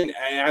Quinn,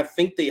 I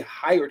think they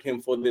hired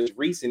him for this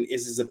reason,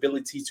 is his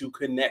ability to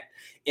connect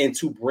and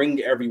to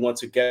bring everyone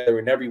together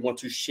and everyone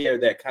to share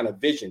that kind of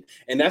vision.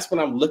 And that's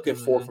what I'm looking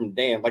for from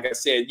Dan. Like I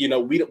said,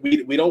 we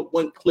don't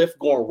want Cliff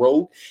going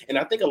rogue. And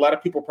I think a lot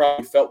of people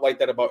probably felt like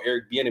that about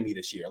Eric Bieniemy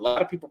this year. A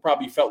lot of people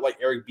probably felt like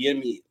Eric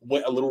Bieniemy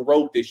went a little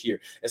rogue this year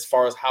as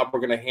far as how we're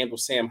going to handle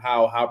Sam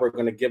Howell, how we're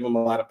going to give him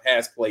a lot of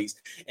pass plays,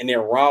 and then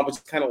Ron was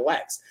kind of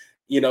lax.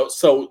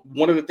 So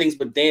one of the things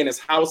with Dan is,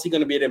 how is he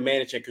going to be able to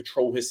manage and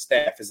control his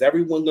staff? Is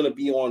everyone going to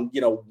be on,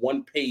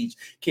 one page?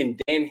 Can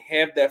Dan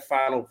have that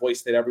final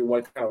voice that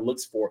everyone kind of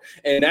looks for?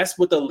 And that's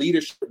what the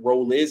leadership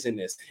role is in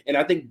this. And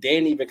I think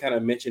Dan even kind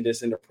of mentioned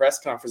this in the press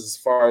conference as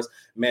far as,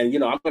 man,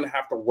 I'm going to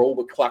have to roll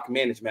with clock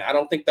management. I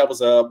don't think that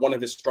was one of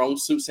his strong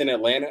suits in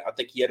Atlanta. I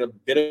think he had a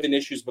bit of an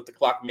issues with the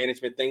clock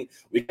management thing.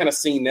 We kind of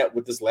seen that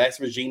with this last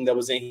regime that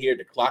was in here.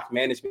 The clock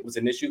management was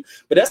an issue.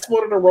 But that's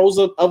one of the roles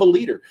of a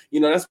leader.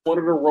 That's one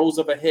of the roles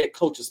of a head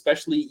coach,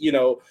 especially,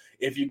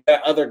 if you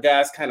got other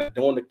guys kind of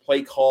doing the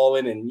play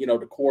calling and,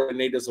 the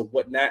coordinators or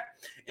whatnot,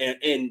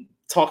 and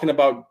talking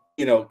about,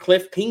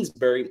 Cliff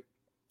Kingsbury.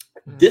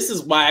 This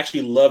is why I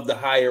actually love the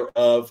hire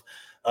of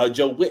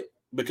Joe Whitt,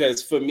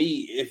 because for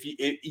me, if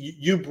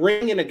you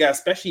bring in a guy,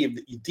 especially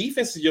if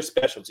defense is your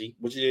specialty,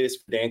 which it is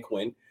for Dan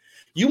Quinn,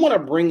 you want to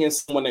bring in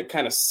someone that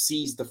kind of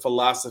sees the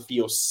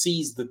philosophy or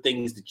sees the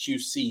things that you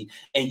see,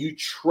 and you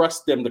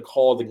trust them to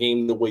call the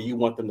game the way you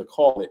want them to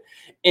call it.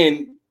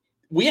 And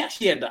we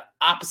actually had the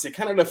opposite,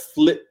 kind of the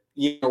flip,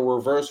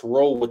 reverse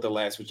role with the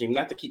last regime.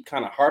 Not to keep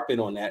kind of harping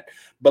on that,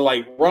 but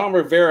like Ron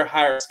Rivera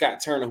hired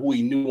Scott Turner, who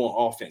he knew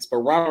on offense. But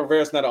Ron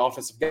Rivera's not an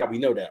offensive guy. We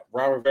know that.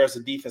 Ron Rivera's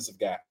a defensive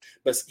guy.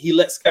 But he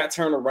let Scott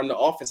Turner run the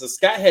offense. And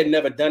Scott had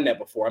never done that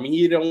before. I mean,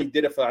 he had only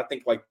did it for, I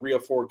think, like 3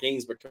 or 4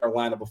 games with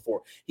Carolina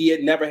before. He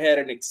had never had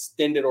an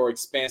extended or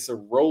expansive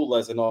role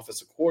as an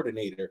offensive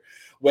coordinator.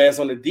 Whereas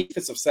on the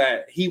defensive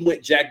side, he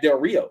went Jack Del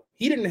Rio.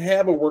 He didn't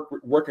have a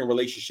working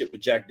relationship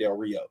with Jack Del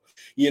Rio.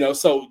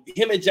 So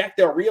him and Jack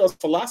Del Rio's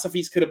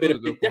philosophies could have been a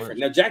bit different.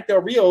 Now, Jack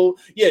Del Rio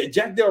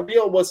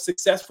was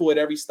successful at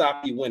every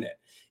stop he went at,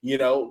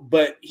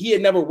 but he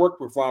had never worked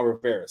with Ron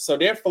Rivera. So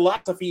their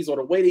philosophies or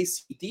the way they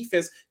see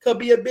defense could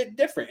be a bit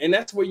different. And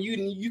that's where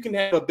you can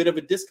have a bit of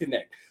a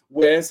disconnect.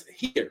 Whereas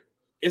here,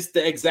 it's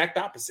the exact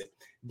opposite.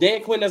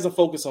 Dan Quinn doesn't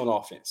focus on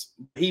offense.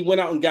 He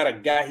went out and got a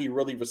guy he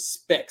really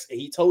respects, and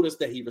he told us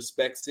that he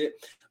respects it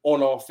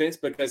on offense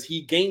because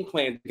he game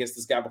planned against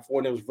this guy before,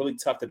 and it was really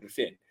tough to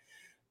defend.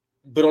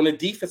 But on the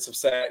defensive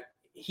side,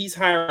 he's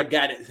hiring a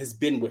guy that has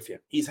been with him.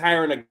 He's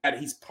hiring a guy that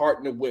he's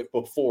partnered with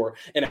before,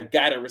 and a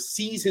guy that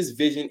sees his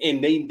vision,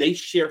 and they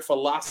share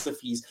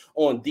philosophies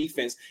on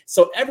defense.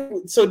 So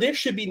there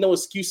should be no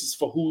excuses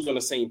for who's on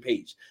the same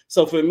page.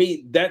 So for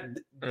me,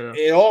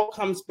 it all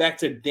comes back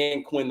to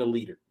Dan Quinn, the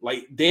leader.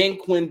 Like Dan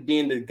Quinn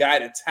being the guy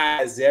that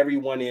ties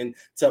everyone in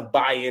to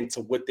buy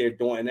into what they're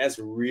doing. And that's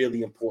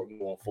really important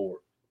going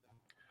forward.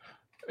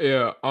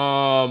 Yeah.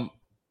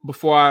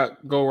 Before I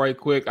go right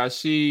quick, I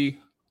see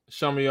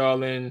some of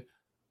y'all in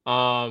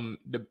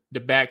the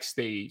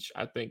backstage.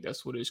 I think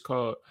that's what it's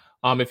called.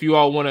 If you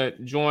all want to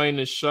join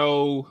the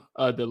show,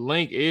 the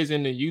link is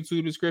in the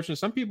YouTube description.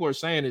 Some people are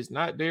saying it's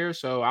not there,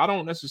 so I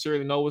don't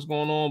necessarily know what's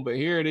going on, but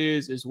here it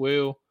is as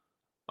well.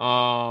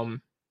 But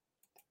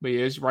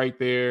yeah, it's right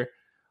there.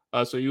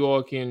 So you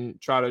all can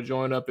try to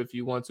join up if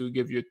you want to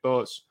give your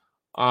thoughts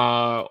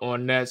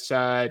on that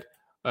side.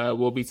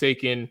 We'll be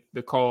taking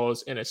the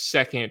calls in a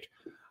second.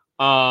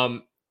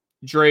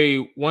 Dre,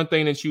 one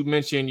thing that you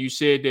mentioned, you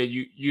said that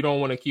you don't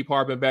want to keep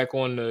harping back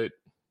on the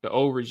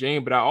old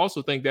regime, but I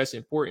also think that's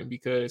important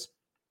because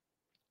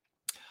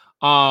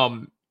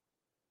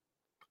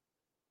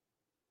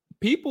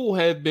people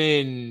have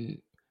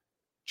been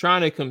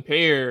trying to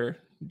compare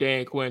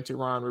Dan Quinn to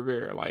Ron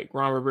Rivera, like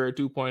Ron Rivera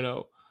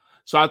 2.0.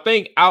 So I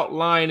think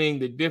outlining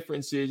the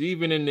differences,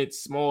 even in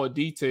its small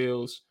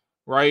details,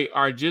 right,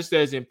 are just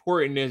as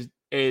important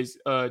as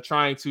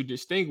trying to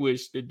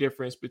distinguish the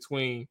difference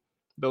between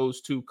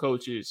those two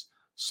coaches.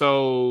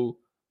 So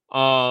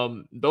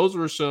those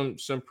were some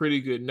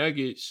pretty good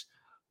nuggets.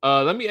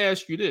 Let me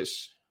ask you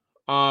this.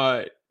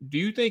 Do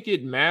you think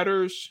it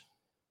matters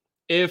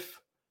if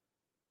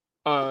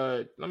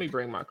let me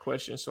bring my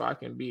question so I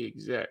can be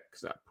exact,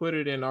 because I put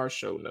it in our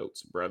show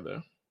notes,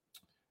 brother.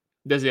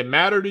 Does it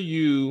matter to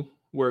you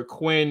where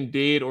Quinn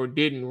did or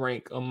didn't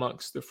rank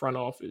amongst the front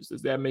office?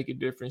 Does that make a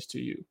difference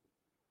to you?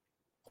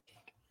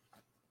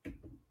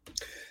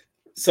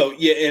 So,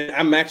 yeah, and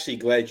I'm actually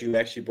glad you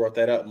actually brought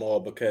that up, Maul,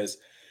 because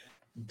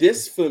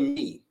this for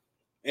me,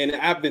 and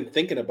I've been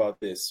thinking about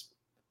this,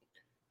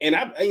 and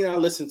I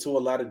listen to a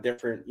lot of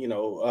different,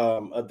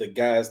 of the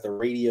guys, the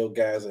radio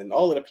guys, and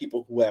all of the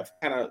people who have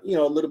kind of,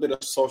 a little bit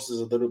of sources,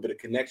 a little bit of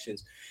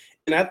connections.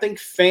 And I think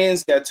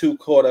fans got too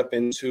caught up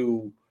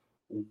into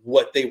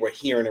what they were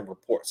hearing in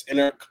reports.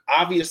 And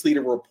obviously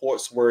the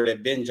reports were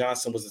that Ben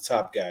Johnson was the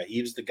top guy.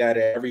 He was the guy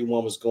that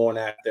everyone was going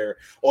after,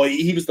 or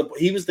he was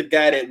the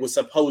guy that was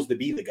supposed to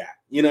be the guy,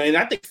 and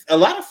I think a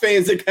lot of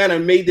fans had kind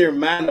of made their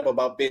mind up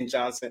about Ben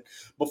Johnson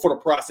before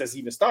the process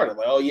even started.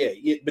 Like, oh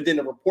yeah, but then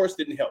the reports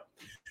didn't help.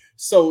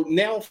 So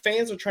now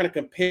fans are trying to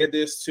compare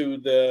this to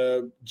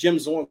the Jim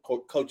Zorn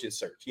coaching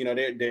search.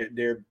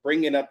 They're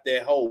bringing up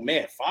that whole,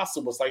 man,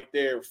 Fossil was like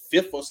their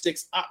fifth or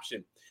sixth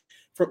option.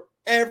 From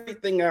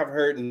everything I've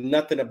heard,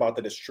 nothing about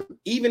that is true.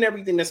 Even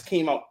everything that's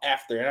came out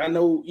after. And I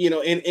know,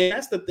 and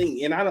that's the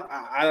thing. And I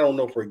don't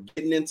know if we're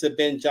getting into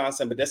Ben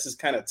Johnson, but this is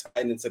kind of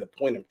tied into the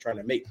point I'm trying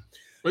to make.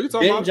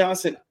 Ben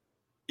Johnson,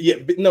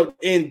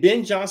 and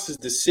Ben Johnson's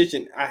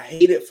decision, I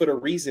hate it for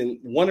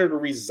one of the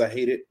reasons I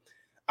hate it.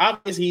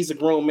 Obviously, he's a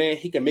grown man.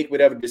 He can make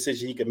whatever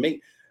decision he can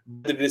make.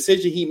 The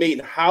decision he made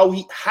and how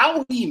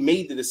he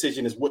made the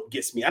decision is what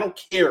gets me. I don't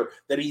care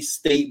that he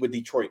stayed with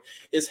Detroit.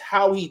 It's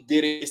how he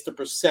did it. It's the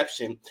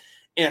perception.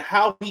 And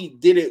how he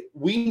did it,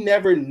 we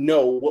never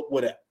know what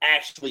would have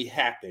actually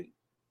happened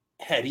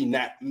had he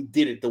not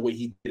did it the way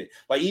he did it.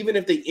 Like, even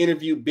if they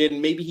interview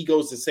Ben, maybe he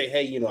goes to say,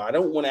 hey, I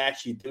don't want to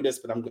actually do this,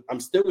 but I'm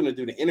still going to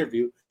do the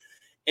interview.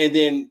 And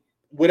then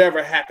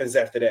whatever happens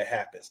after that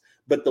happens.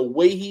 But the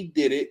way he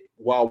did it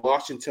while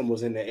Washington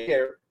was in the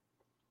air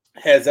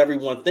has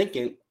everyone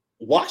thinking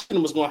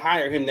Washington was going to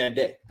hire him that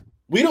day.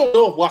 We don't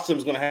know if Washington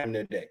was going to hire him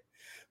that day.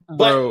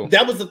 But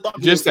that was the thought.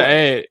 Just to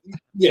add,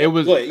 it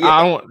was.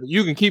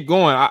 You can keep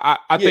going.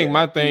 I think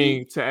my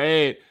thing to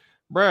add,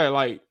 bro,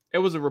 like, it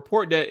was a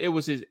report that it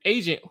was his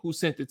agent who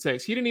sent the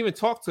text. He didn't even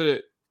talk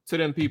to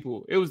them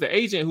people. It was the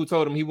agent who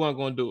told him he wasn't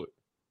going to do it.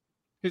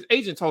 His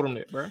agent told him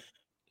that, bro.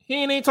 He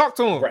ain't even talk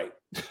to him.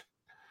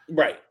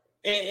 Right.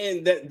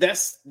 And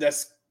that's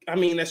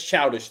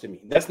childish to me.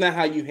 That's not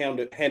how you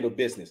handle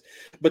business.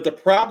 But the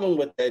problem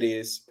with that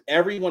is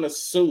everyone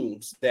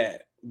assumes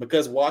that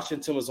because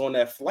Washington was on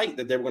that flight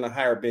that they were going to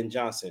hire Ben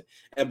Johnson.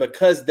 And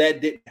because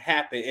that didn't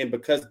happen, and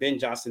because Ben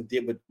Johnson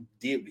did what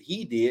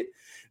he did,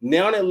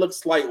 now it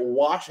looks like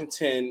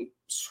Washington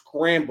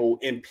scrambled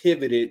and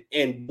pivoted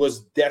and was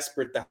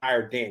desperate to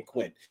hire Dan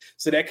Quinn.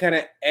 So that kind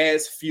of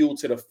adds fuel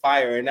to the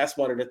fire. And that's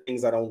one of the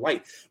things I don't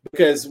like,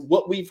 because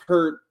what we've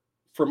heard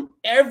from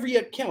every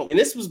account, and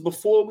this was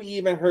before we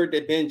even heard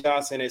that Ben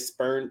Johnson had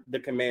spurned the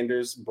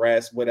Commanders,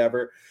 brass,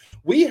 whatever.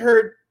 We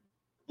heard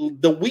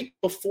the week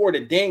before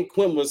that Dan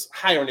Quinn was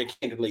high on the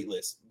candidate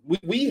list.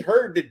 We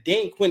heard the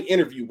Dan Quinn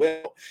interview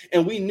well,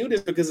 and we knew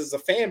this because as a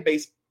fan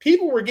base,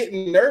 people were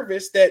getting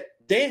nervous that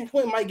Dan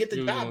Quinn might get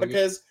the job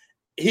because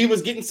he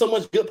was getting so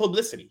much good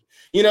publicity,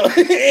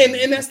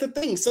 and that's the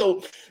thing.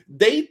 So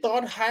they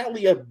thought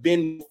highly of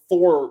Ben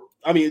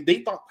they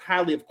thought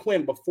highly of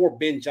Quinn before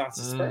Ben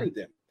Johnson spurned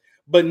them.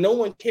 But no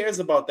one cares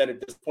about that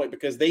at this point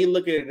because they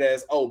look at it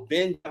as, oh,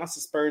 Ben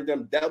Johnson spurned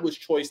them. That was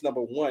choice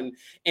number one.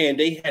 And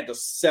they had to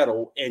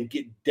settle and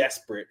get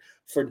desperate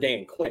for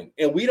Dan Quinn.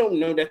 And we don't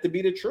know that to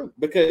be the truth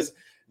because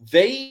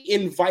they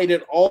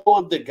invited all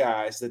of the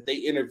guys that they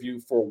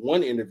interviewed for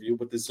one interview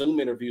with the Zoom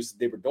interviews that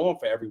they were doing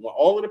for everyone.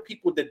 All of the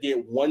people that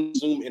did one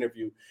Zoom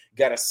interview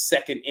got a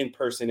second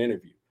in-person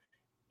interview.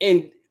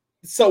 And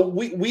so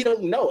we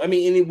don't know. I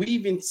mean, and we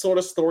even saw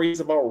the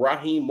stories about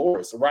Raheem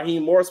Morris.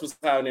 Raheem Morris was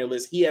high on their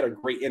list. He had a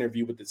great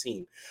interview with the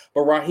team.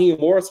 But Raheem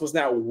Morris was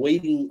not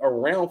waiting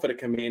around for the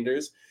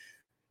Commanders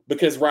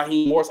because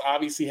Raheem Morris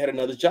obviously had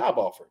another job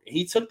offer.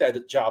 He took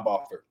that job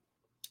offer.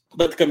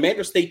 But the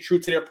Commanders stayed true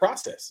to their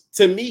process.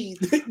 To me,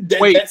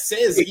 that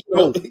says,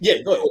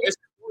 yeah, go ahead.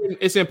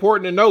 It's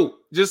important to note,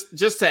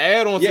 just to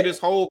add on to this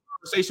whole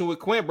conversation with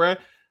Quinn, bro.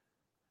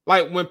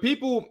 Like when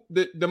people,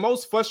 the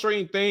most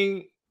frustrating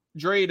thing,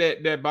 Dre,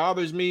 that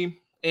bothers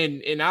me,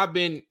 and I've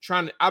been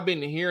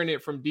hearing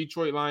it from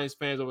Detroit Lions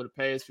fans over the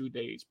past few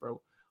days, bro.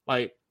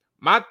 Like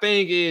my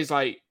thing is,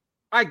 like,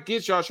 I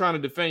get y'all trying to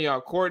defend y'all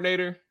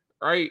coordinator,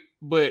 right?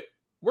 But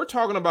we're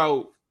talking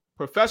about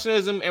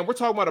professionalism, and we're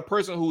talking about a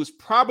person who is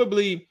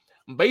probably,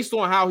 based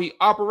on how he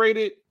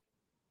operated,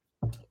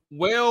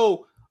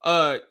 well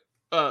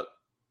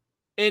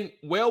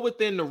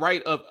within the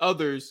right of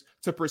others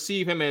to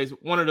perceive him as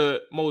one of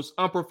the most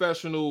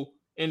unprofessional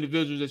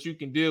individuals that you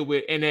can deal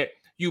with, and that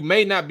you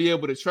may not be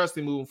able to trust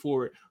him moving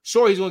forward.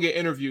 Sure, he's going to get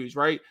interviews,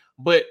 right?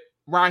 But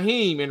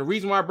Raheem, and the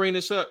reason why I bring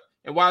this up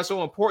and why it's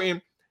so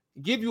important,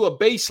 give you a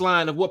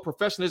baseline of what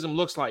professionalism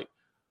looks like.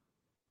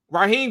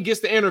 Raheem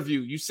gets the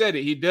interview. You said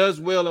it. He does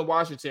well in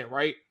Washington,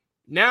 right?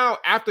 Now,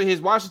 after his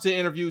Washington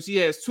interviews, he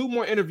has 2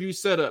 more interviews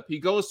set up. He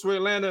goes to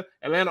Atlanta.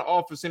 Atlanta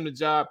offers him the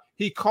job.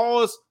 He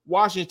calls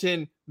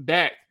Washington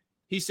back.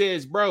 He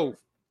says, bro,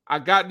 I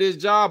got this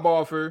job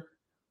offer.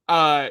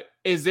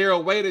 Is there a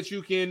way that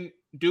you can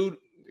do?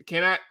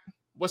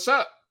 What's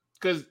up?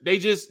 Because they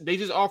just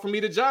offered me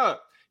the job.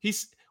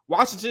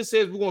 Washington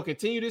says we're going to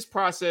continue this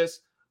process,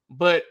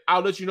 but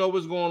I'll let you know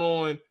what's going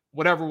on,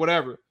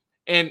 whatever.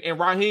 And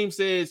Raheem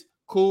says,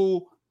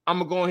 cool, I'm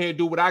going to go ahead and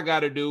do what I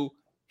got to do.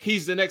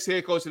 He's the next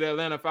head coach of the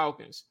Atlanta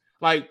Falcons.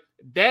 Like,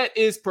 that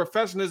is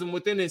professionalism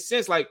within this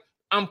sense. Like,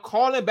 I'm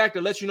calling back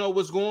to let you know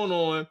what's going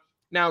on.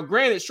 Now,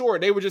 granted, sure,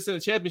 they were just in a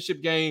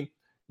championship game.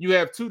 You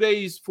have 2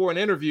 days for an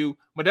interview,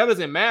 but that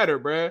doesn't matter,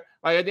 bro.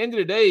 Like, at the end of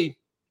the day,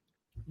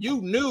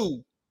 you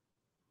knew.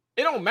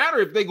 It don't matter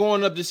if they're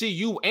going up to see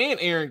you and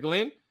Aaron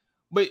Glenn,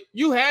 but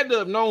you had to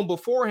have known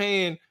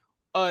beforehand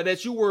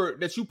that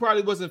you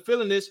probably wasn't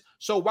feeling this.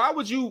 So why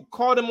would you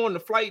call them on the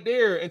flight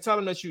there and tell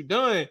them that you're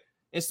done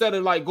instead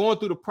of like going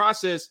through the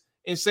process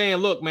and saying,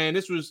 look, man,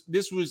 this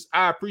was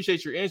I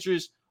appreciate your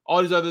interest.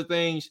 All these other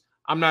things,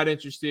 I'm not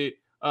interested.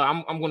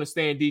 I'm going to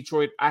stay in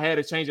Detroit. I had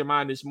a change of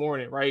mind this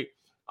morning, right?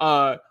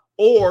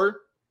 Or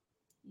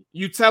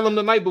you tell them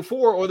the night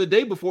before or the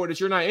day before that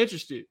you're not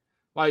interested.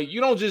 Like you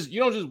don't just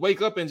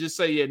wake up and just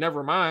say, yeah,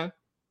 never mind.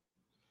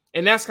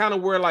 And that's kind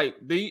of where like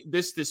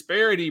this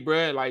disparity,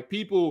 bro. Like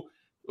people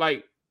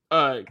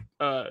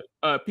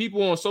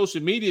people on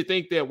social media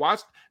think that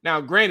watch. Now,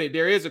 granted,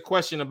 there is a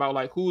question about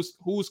like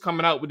who's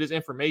coming out with this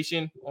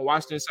information on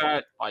Washington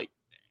side, like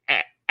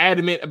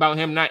adamant about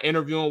him not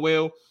interviewing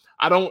well.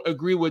 I don't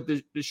agree with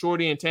the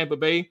shorty in Tampa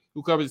Bay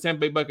who covers the Tampa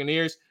Bay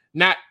Buccaneers.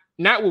 Not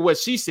with what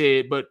she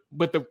said, but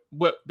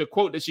the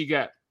quote that she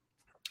got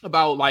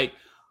about like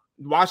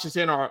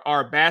Washington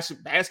are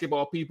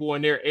basketball people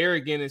and they're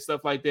arrogant and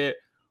stuff like that.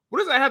 What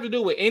does that have to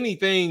do with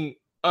anything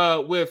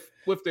with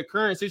the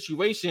current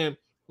situation?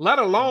 Let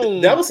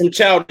alone that was some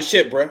childish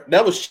shit, bro.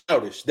 That was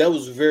childish. That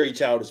was very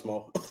childish,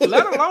 Mo.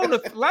 let alone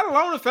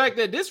the fact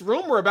that this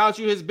rumor about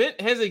you has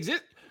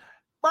existed,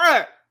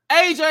 bro.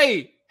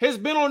 AJ has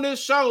been on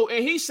this show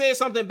and he said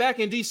something back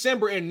in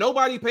December and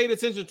nobody paid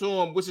attention to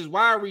him, which is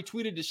why I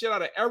retweeted the shit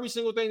out of every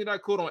single thing that I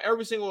could on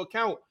every single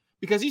account,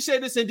 because he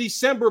said this in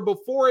December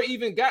before it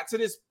even got to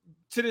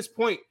this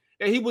point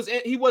that he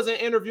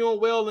wasn't interviewing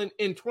well in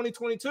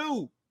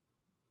 2022.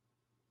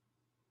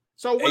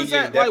 So what is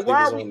that like?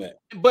 Why are we?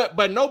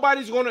 But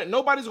nobody's gonna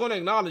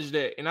acknowledge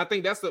that, and I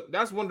think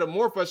that's one of the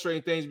more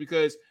frustrating things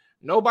because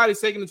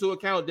nobody's taking into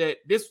account that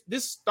this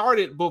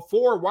started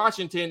before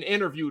Washington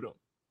interviewed him.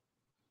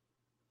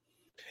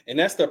 And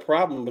that's the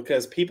problem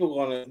because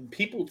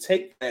people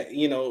take that,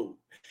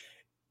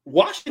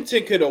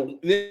 Washington could have,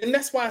 and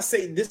that's why I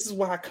say this is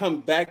why I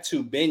come back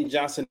to Ben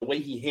Johnson, the way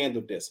he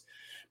handled this.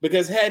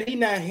 Because had he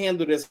not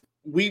handled this,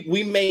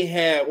 we may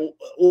have,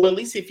 or at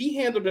least if he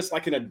handled this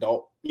like an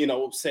adult,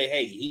 say,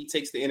 hey, he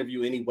takes the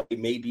interview anyway,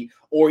 maybe,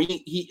 or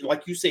he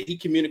like you said, he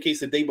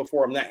communicates the day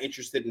before, I'm not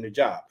interested in the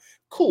job.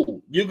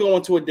 Cool, you go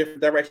into a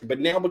different direction. But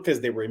now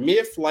because they were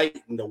mid-flight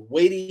and the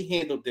way they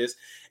handled this,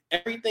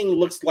 everything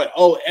looks like,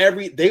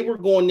 they were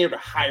going there to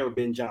hire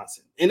Ben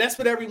Johnson. And that's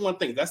what everyone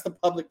thinks. That's the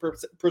public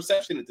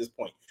perception at this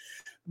point.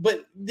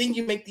 But then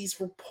you make these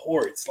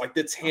reports like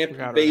the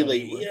Tampa Bay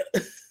lady.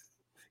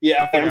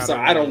 Yeah, I'm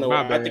sorry. I don't know.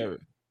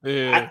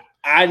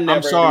 I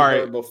never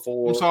heard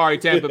before. I'm sorry,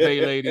 Tampa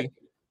Bay lady.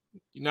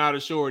 You're not a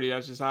shorty.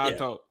 That's just how I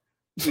talk.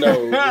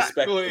 No,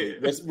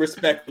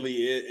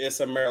 respectfully, it's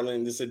a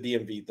Maryland, it's a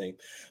DMV thing.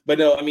 But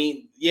no, I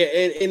mean, yeah,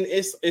 and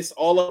it's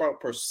all about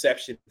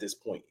perception at this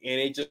point, and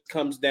it just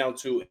comes down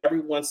to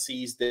everyone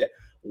sees that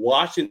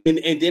Washington,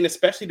 and then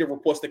especially the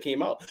reports that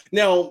came out.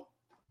 Now,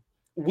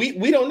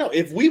 we don't know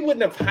if we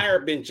wouldn't have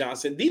hired Ben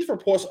Johnson. These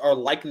reports are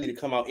likely to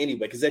come out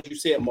anyway, because as you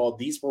said, Maul,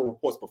 these were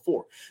reports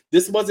before.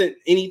 This wasn't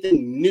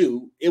anything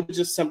new. It was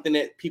just something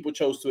that people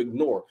chose to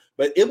ignore.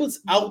 But it was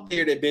out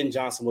there that Ben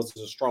Johnson was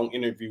a strong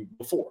interview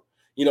before.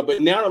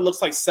 But now it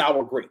looks like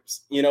sour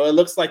grapes. It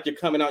looks like you're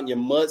coming out and you're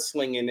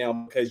mudslinging now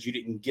because you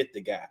didn't get the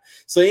guy.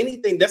 So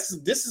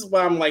this is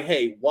why I'm like,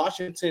 hey,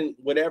 Washington,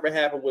 whatever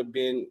happened with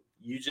Ben,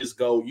 you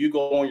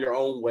go on your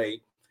own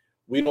way.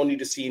 We don't need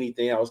to see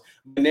anything else.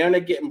 But now they're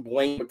getting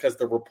blamed because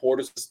the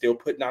reporters are still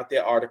putting out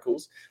their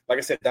articles. Like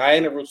I said,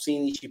 Diana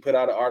Rossini, she put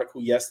out an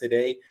article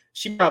yesterday.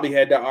 She probably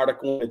had that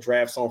article in the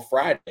drafts on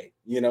Friday.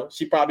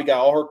 She probably got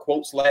all her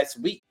quotes last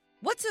week.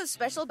 What's so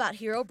special about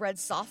Hero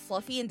Bread's soft,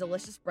 fluffy, and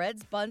delicious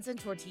breads, buns, and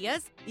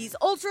tortillas? These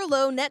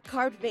ultra-low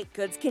net-carb baked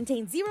goods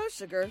contain zero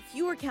sugar,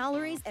 fewer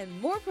calories,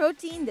 and more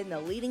protein than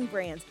the leading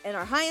brands, and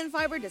are high in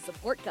fiber to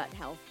support gut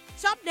health.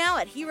 Shop now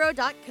at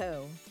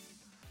hero.co.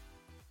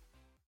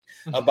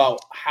 About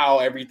how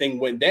everything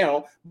went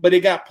down, but it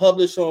got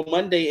published on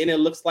Monday, and it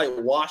looks like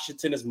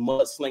Washington is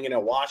mudslinging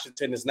and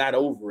Washington is not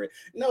over it.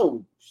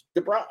 No,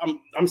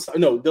 I'm sorry,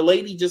 no, the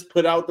lady just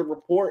put out the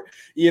report,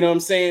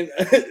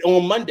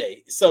 on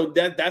Monday. So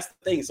that's the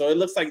thing. So it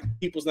looks like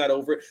people's not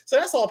over it. So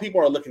that's all people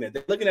are looking at.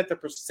 They're looking at the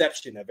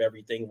perception of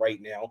everything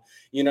right now.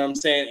 You know what I'm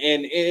saying?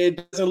 And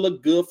it doesn't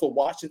look good for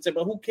Washington,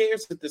 but who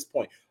cares at this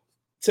point?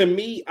 To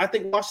me, I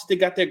think Washington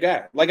got their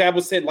guy. Like I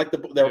was saying, like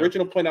the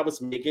original point I was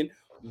making,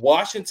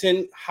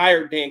 Washington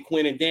hired Dan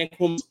Quinn, and Dan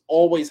Quinn was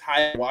always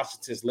high on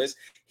Washington's list.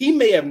 He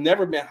may have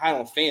never been high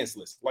on fans'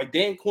 list. Like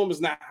Dan Quinn was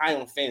not high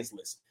on fans'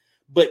 list,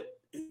 but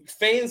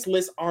fans'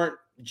 lists aren't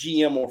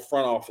GM or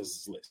front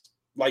office's list.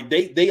 Like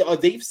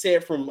they've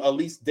said from at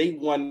least day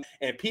one,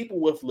 and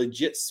people with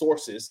legit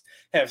sources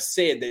have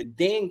said that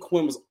Dan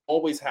Quinn was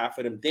always high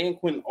for them. Dan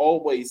Quinn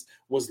always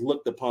was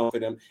looked upon for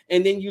them.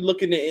 And then you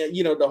look in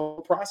the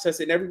whole process,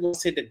 and everyone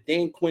said that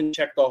Dan Quinn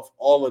checked off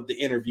all of the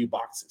interview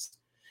boxes.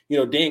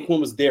 Dan Quinn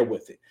was there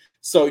with it.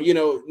 So,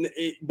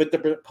 but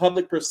the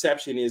public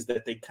perception is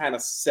that they kind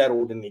of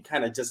settled and they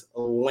kind of just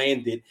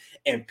landed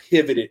and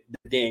pivoted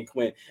to Dan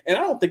Quinn. And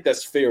I don't think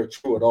that's fair or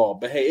true at all.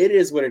 But, hey, it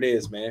is what it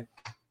is, man.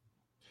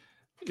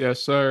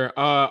 Yes, sir.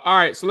 All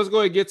right, so let's go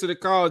ahead and get to the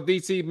call.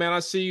 DT, man,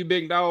 I see you,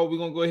 big dog. We're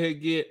going to go ahead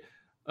and get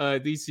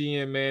DT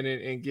in, man,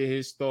 and get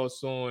his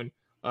thoughts on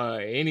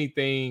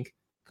anything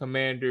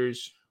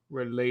Commanders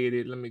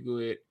related. Let me go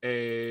ahead and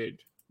add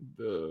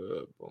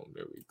the boom.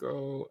 There we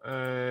go.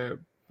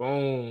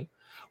 Boom.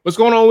 What's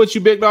going on with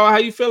you, big dog? How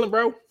you feeling,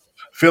 bro?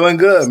 Feeling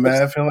good,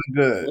 man. Feeling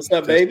good. What's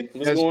up, baby?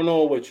 What's going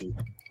on with you?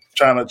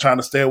 Trying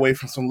to stay away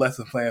from some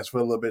lesson plans for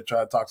a little bit.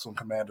 Try to talk some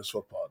Commanders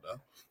football, though.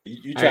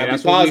 You try to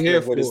be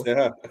positive with us,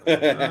 huh?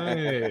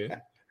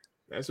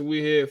 That's what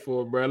we're here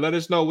for, bro. Let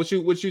us know what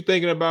you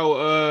thinking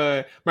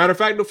about. Matter of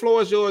fact, the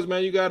floor is yours,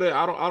 man. You gotta.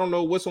 I don't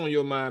know what's on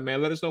your mind,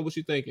 man. Let us know what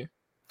you're thinking.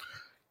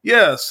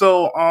 Yeah.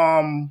 So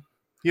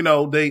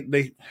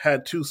they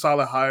had two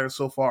solid hires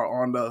so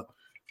far on the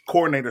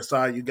coordinator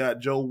side. You got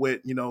Joe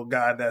Whitt, a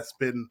guy that's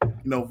been,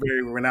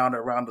 very renowned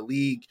around the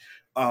league,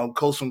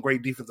 coached some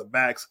great defensive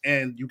backs.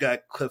 And you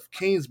got Cliff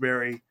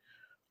Kingsbury,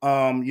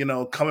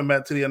 coming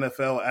back to the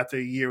NFL after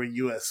a year in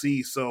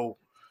USC. So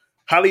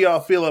how do y'all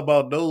feel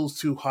about those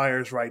two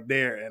hires right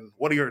there? And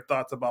what are your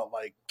thoughts about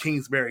like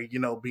Kingsbury,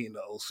 being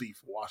the OC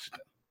for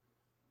Washington?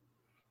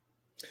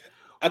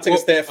 I'll take a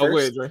stab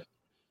first.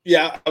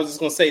 Yeah, I was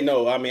just going to say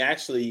no. I mean,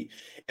 actually,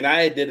 and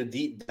I did a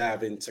deep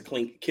dive into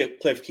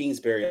Cliff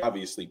Kingsbury,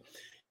 obviously.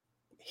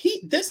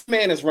 This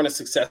man has run a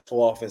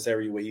successful offense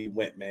everywhere he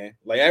went, man.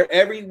 Like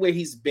everywhere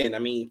he's been. I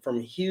mean, from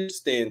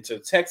Houston to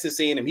Texas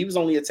A&M. He was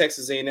only at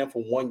Texas A&M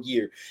for 1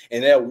 year.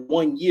 And that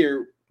 1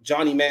 year,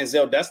 Johnny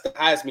Manziel, that's the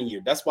Heisman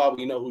year. That's why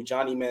we know who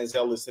Johnny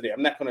Manziel is today.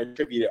 I'm not going to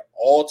attribute it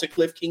all to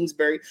Cliff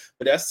Kingsbury,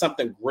 but that's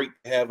something great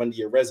to have under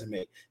your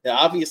resume. Now,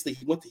 obviously,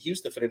 he went to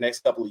Houston for the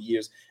next couple of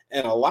years,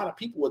 and a lot of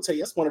people will tell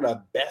you that's one of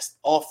the best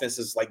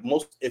offenses, like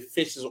most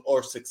efficient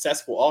or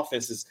successful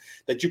offenses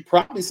that you've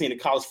probably seen in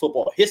college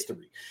football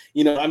history.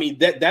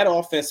 That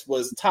offense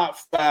was top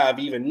 5,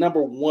 even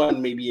number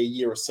 1, maybe a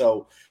year or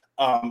so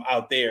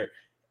out there.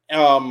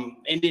 And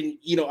then,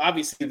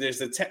 obviously there's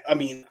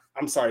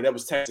that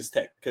was Texas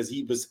Tech because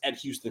he was at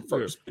Houston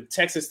first. Yeah. But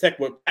Texas Tech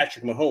with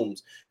Patrick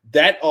Mahomes,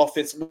 that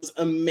offense was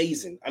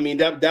amazing. I mean,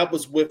 that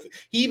was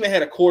he even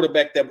had a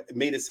quarterback that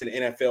made it to the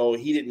NFL.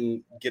 He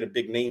didn't get a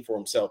big name for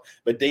himself,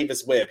 but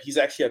Davis Webb, he's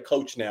actually a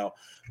coach now.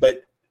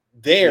 But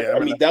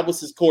that was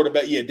his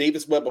quarterback. Yeah,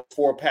 Davis Webb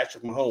before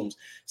Patrick Mahomes.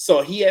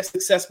 So he had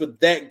success with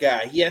that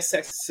guy. He had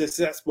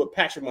success with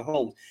Patrick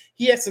Mahomes.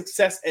 He had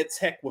success at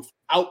Tech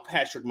without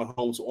Patrick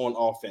Mahomes on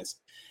offense.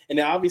 And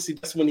then obviously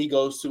that's when he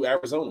goes to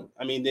Arizona.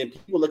 I mean, then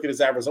people look at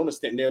his Arizona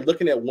stint and they're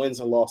looking at wins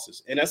and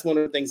losses. And that's one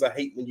of the things I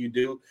hate when you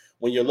do,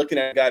 when you're looking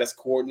at a guy that's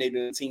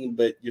coordinating a team,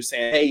 but you're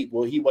saying, hey,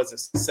 well, he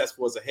wasn't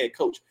successful as a head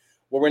coach.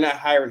 Well, we're not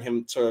hiring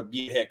him to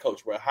be a head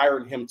coach. We're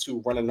hiring him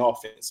to run an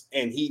offense,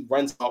 and he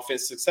runs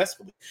offense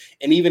successfully.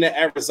 And even at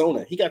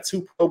Arizona, he got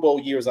 2 Pro Bowl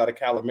years out of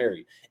Kyler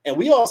Murray. And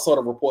we all saw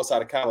the reports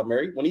out of Kyler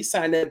Murray. When he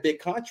signed that big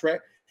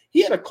contract,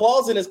 he had a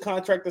clause in his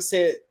contract that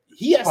said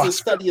he has to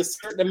study a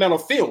certain amount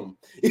of film.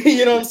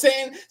 You know what I'm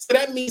saying? So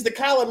that means that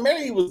Kyler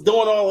Murray was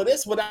doing all of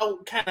this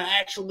without kind of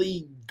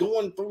actually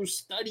going through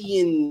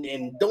studying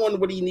and doing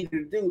what he needed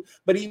to do.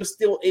 But he was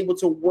still able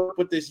to work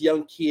with this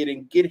young kid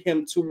and get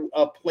him to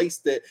a place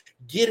that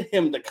get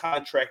him the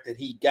contract that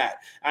he got.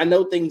 I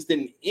know things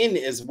didn't end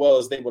as well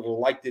as they would have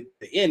liked it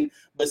to end,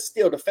 but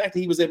still the fact that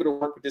he was able to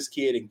work with this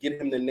kid and get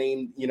him the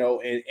name, you know,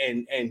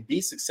 and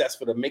be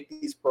successful to make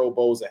these Pro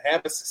Bowls and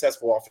have a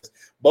successful offense.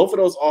 Both of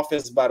those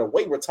offenses, by the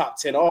way, were top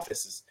 10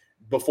 offenses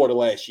before the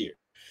last year.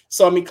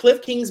 So, I mean,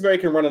 Cliff Kingsbury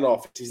can run an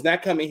offense. He's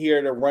not coming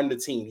here to run the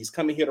team. He's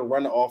coming here to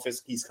run the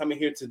offense. He's coming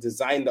here to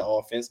design the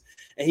offense.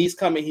 And he's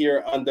coming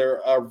here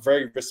under a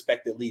very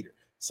respected leader.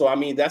 So, I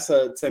mean,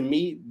 to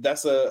me,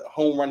 that's a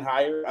home run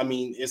hire. I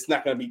mean, it's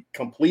not going to be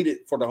completed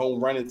for the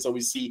home run until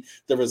we see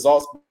the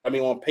results. I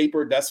mean, on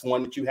paper, that's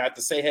one that you have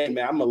to say, hey,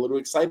 man, I'm a little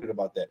excited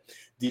about that.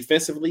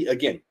 Defensively,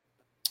 again,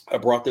 I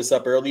brought this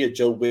up earlier,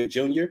 Joe Whitt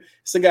Jr.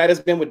 It's a guy that's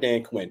been with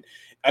Dan Quinn.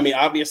 I mean,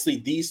 obviously,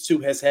 these two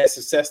has had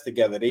success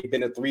together. They've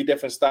been at 3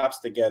 different stops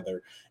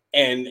together,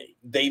 and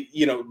they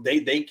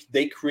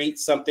create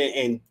something.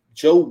 And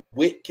Joe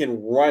Whitt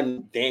can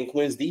run Dan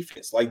Quinn's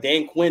defense. Like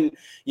Dan Quinn,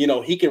 you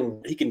know, he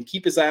can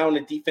keep his eye on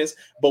the defense.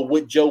 But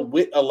what Joe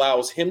Whitt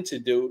allows him to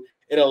do,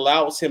 it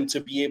allows him to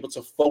be able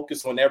to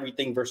focus on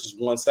everything versus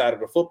one side of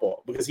the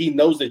football, because he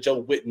knows that Joe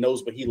Whitt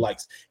knows what he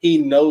likes. He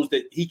knows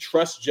that he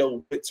trusts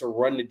Joe Whitt to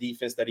run the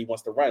defense that he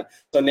wants to run.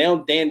 So now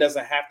Dan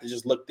doesn't have to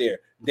just look there.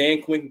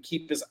 Dan Quinn can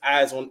keep his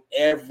eyes on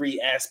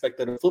every aspect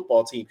of the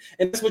football team.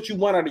 And that's what you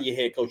want out of your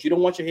head coach. You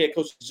don't want your head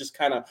coach to just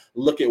kind of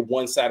look at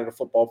one side of the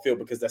football field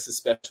because that's his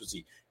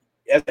specialty.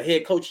 As a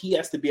head coach, he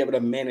has to be able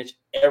to manage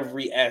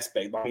every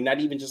aspect. I mean,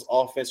 not even just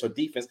offense or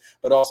defense,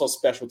 but also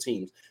special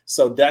teams.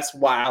 So that's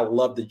why I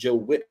love the Joe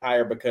Whitt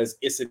hire, because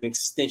it's an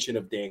extension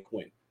of Dan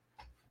Quinn.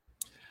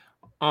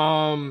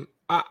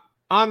 I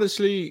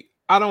honestly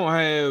don't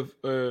have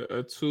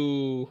a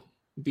too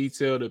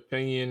detailed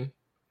opinion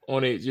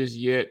on it just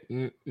yet.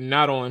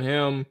 Not on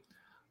him.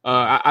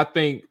 I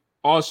think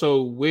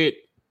also Whitt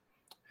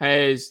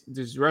has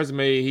this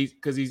resume. He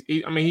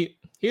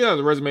has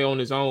a resume on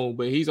his own,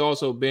 but he's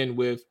also been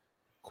with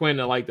Quinn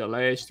in like the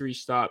last 3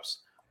 stops.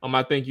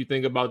 I think you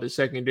think about the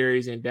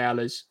secondaries in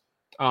Dallas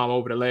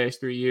over the last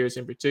 3 years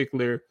in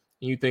particular,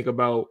 and you think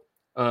about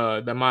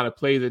the amount of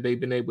plays that they've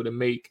been able to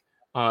make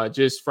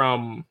just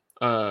from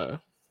a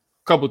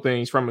couple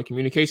things, from a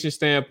communication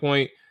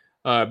standpoint,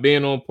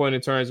 being on point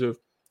in terms of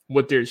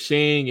what they're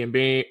seeing and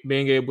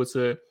being able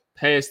to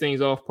pass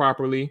things off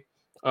properly,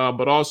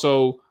 but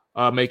also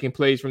making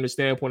plays from the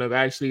standpoint of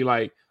actually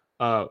like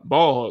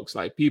ball hawks,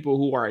 like people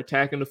who are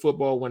attacking the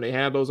football when they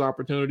have those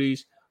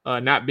opportunities,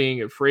 not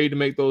being afraid to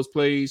make those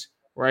plays,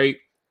 right?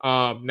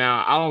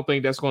 Now, I don't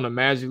think that's going to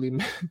magically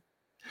make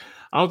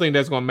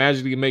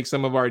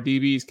some of our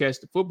DBs catch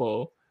the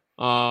football,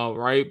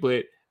 right?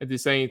 But at the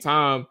same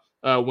time,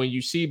 when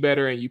you see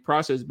better and you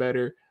process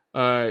better,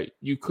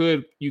 you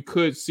could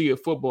see a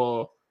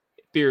football,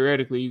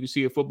 theoretically, you can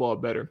see a football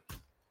better.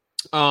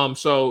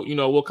 So, you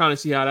know, we'll kind of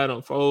see how that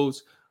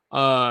unfolds.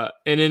 And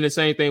then the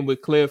same thing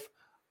with Cliff.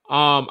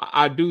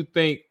 I do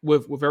think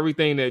with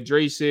everything that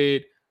Dre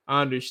said,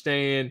 I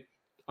understand.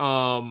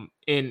 And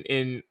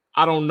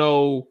I don't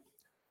know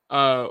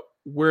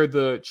where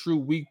the true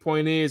weak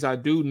point is. I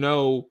do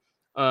know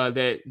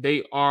that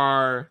they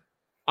are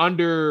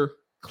under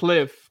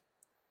Cliff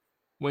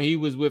when he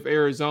was with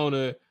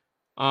Arizona.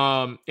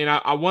 And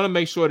I want to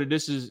make sure that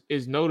this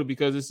is noted,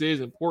 because this is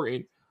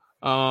important.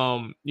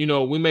 You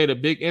know, we made a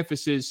big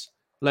emphasis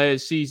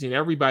last season,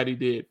 everybody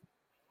did,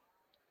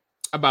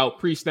 about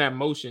pre-snap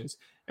motions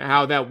and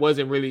how that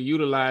wasn't really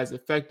utilized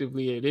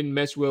effectively. It didn't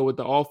mesh well with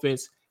the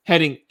offense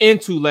heading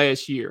into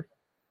last year,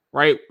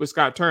 right? With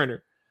Scott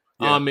Turner.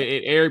 Yeah. And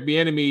Eric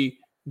Bieniemy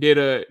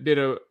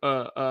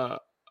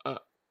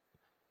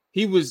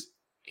he was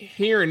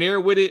here and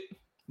there with it,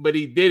 but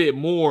he did it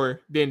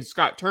more than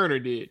Scott Turner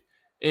did.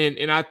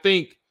 And I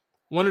think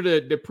one of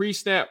the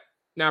pre-snap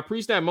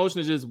motion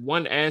is just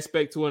one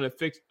aspect to an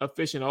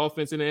efficient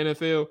offense in the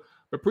NFL,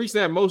 but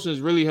pre-snap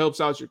motions really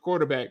helps out your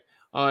quarterback.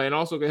 And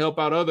also can help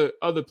out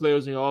other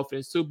players in your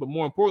offense too, but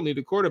more importantly,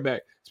 the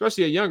quarterback,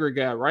 especially a younger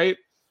guy, right?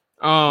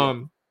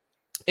 And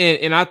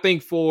I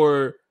think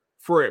for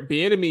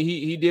Bieniemy,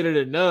 he did it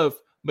enough.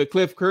 But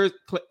Cliff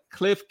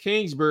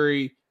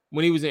Kingsbury,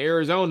 when he was in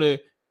Arizona,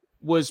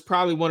 was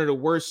probably one of the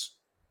worst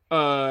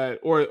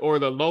or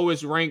the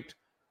lowest ranked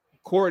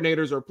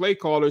coordinators or play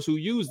callers who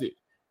used it.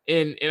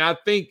 And I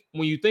think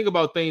when you think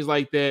about things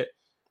like that,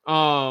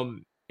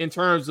 in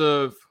terms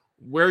of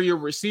where your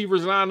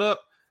receivers line up,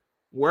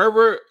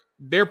 wherever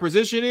their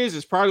position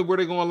is probably where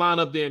they're going to line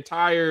up the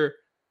entire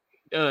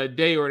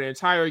day or the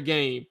entire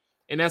game.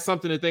 And that's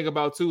something to think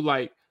about too.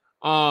 Like,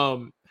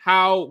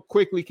 how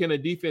quickly can a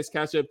defense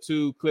catch up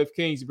to Cliff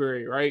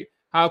Kingsbury, right?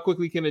 How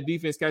quickly can a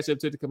defense catch up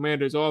to the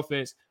Commanders'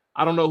 offense?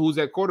 I don't know who's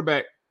at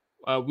quarterback.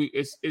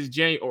 It's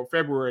January or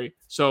February.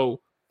 So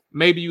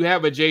maybe you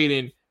have a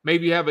Jaden,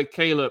 maybe you have a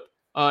Caleb,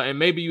 and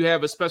maybe you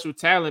have a special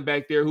talent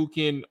back there who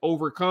can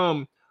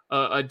overcome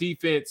a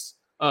defense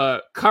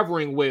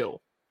covering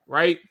well,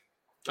 right?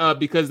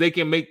 Because they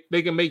can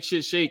make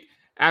shit shake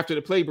after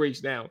the play breaks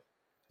down.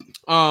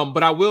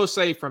 But I will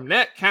say from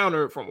that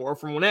counter,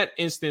 from that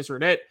instance or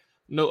that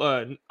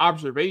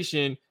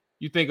observation,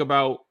 you think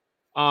about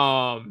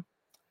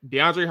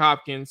DeAndre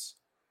Hopkins,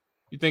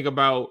 you think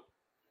about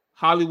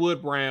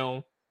Hollywood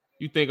Brown,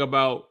 you think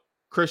about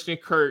Christian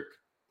Kirk,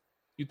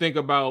 you think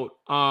about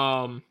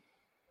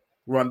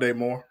Rondé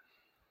Moore.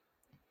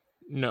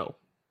 No.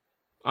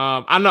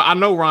 I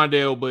know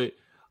Rondale, but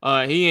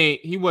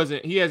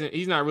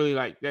he's not really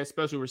like that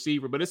special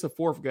receiver, but it's a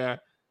fourth guy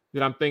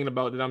that I'm thinking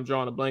about that I'm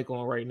drawing a blank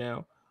on right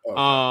now.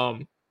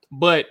 Okay.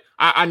 But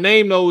I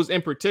name those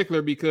in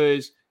particular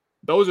because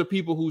those are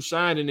people who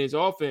shined in his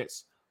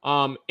offense.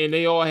 And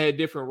they all had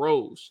different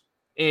roles.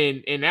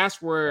 And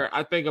that's where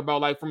I think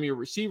about, like, from your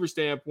receiver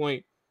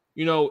standpoint,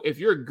 you know, if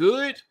you're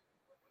good,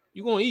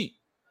 you're going to eat.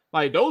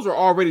 Like, those are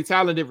already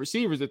talented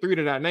receivers, the three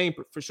that I named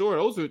for sure.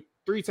 Those are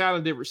three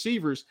talented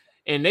receivers,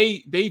 and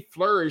they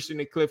flourished in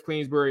the Cliff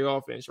Kingsbury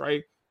offense,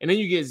 right? And then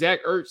you get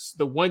Zach Ertz.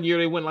 The 1 year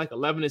they went like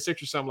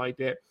 11-6 or something like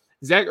that.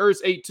 Zach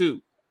Ertz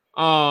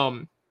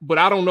 8-2. But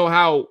I don't know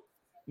how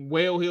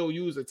well he'll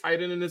use a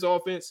tight end in this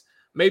offense.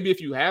 Maybe if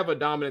you have a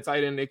dominant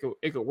tight end, it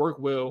could work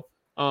well.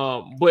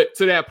 But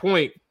to that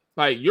point,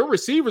 like, your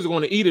receivers are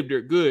going to eat if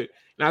they're good.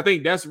 And I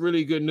think that's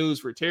really good news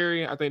for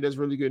Terry. I think that's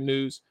really good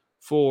news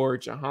for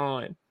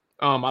Jahan.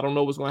 I don't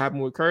know what's going to happen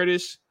with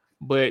Curtis,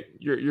 but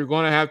you're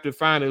going to have to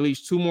find at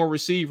least two more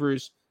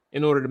receivers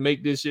in order to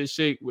make this shit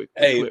shake with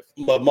Cliff.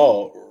 But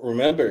Mo,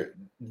 remember,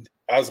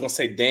 I was going to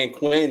say Dan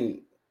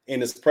Quinn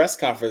in his press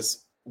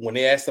conference, when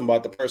they asked him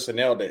about the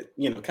personnel that,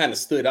 you know, kind of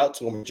stood out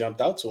to him and jumped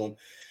out to him,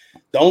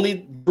 the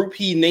only group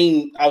he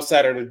named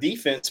outside of the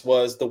defense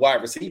was the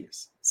wide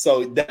receivers.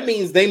 So that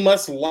means they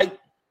must like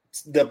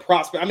the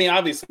prospect. I mean,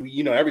 obviously,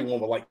 you know, everyone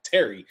would like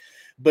Terry,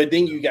 but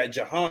then you got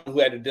Jahan, who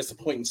had a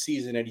disappointing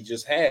season that he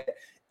just had,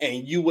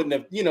 and you wouldn't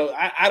have, you know,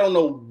 I don't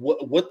know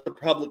what the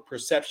public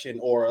perception,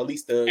 or at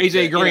least the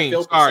AJ Green.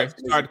 Sorry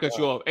to cut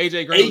you off.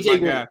 AJ Green was my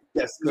guy.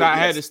 Yes, I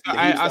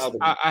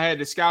had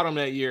to scout him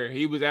that year.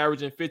 He was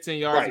averaging 15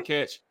 yards a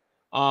catch.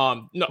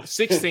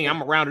 16. I'm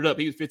gonna round it up.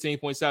 He was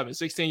 15.7,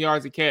 16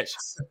 yards a catch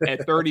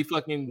at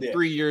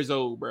 3 years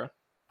old, bro.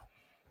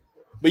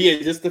 But yeah,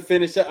 just to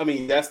finish up, I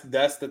mean, that's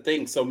the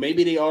thing. So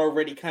maybe they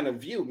already kind of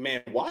view,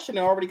 man,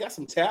 Washington already got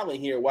some talent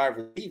here at wide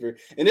receiver,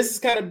 and this is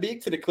kind of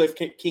big for the Cliff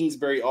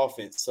Kingsbury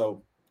offense.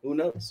 So who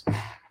knows?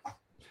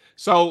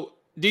 So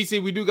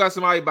DC, we do got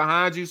somebody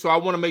behind you, so I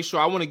want to make sure,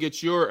 I want to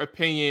get your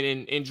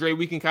opinion, and Dre,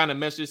 we can kind of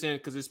mesh this in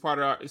because it's part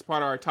of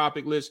our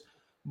topic list.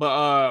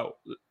 But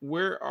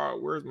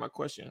where's my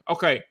question?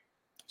 Okay,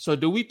 so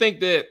do we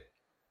think that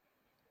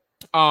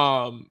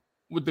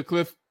with the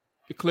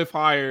Cliff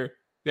hire,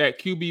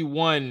 that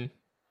QB1,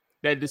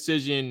 that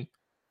decision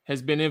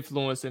has been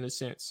influenced in a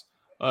sense?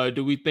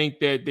 Do we think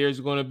that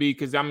there's going to be,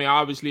 because I mean,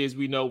 obviously, as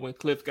we know, when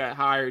Cliff got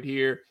hired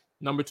here,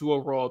 number 2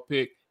 overall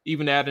pick,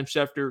 even Adam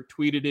Schefter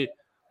tweeted it,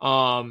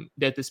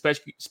 that the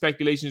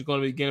speculation is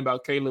going to begin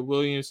about Caleb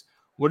Williams.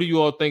 What do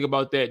you all think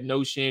about that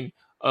notion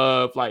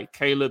of like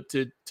Caleb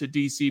to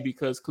DC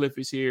because Cliff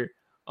is here?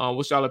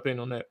 What's y'all opinion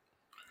on that?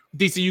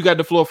 DC, you got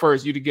the floor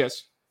first. You the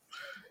guest.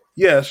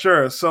 Yeah,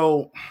 sure.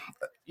 So,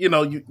 you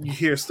know, you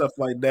hear stuff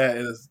like that,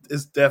 and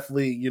it's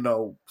definitely, you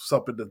know,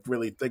 something to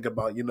really think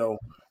about. You know,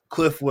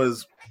 Cliff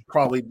was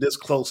probably this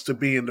close to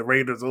being the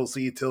Raiders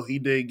OC till he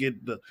did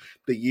get the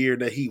year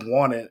that he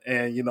wanted.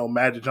 And, you know,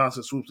 Magic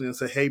Johnson swoops in and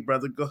said, hey,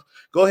 brother,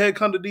 go ahead,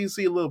 come to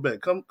DC a little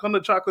bit. Come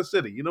to Chocolate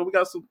City. You know, we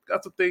got some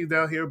things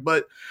down here.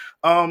 But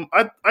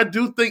I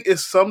do think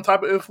it's some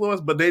type of influence,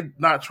 but they're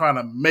not trying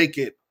to make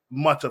it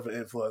much of an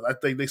influence. I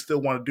think they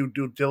still want to do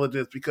due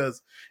diligence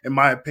because, in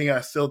my opinion,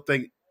 I still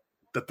think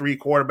the 3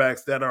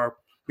 quarterbacks that are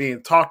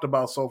being talked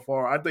about so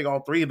far, I think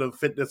all 3 of them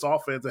fit this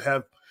offense and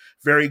have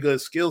very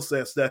good skill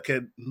sets that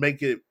can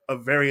make it a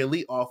very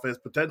elite offense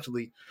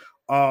potentially.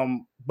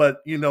 But,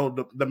 you know,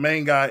 the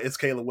main guy is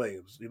Caleb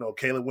Williams. You know,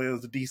 Caleb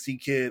Williams, the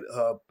DC kid,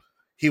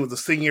 he was a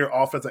senior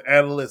offensive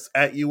analyst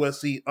at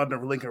USC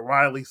under Lincoln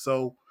Riley.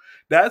 So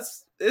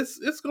it's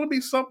going to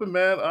be something,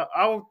 man.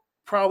 I would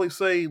probably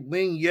say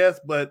lean yes,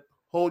 but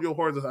hold your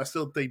horses. I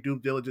still think due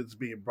diligence is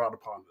being brought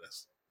upon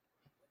this.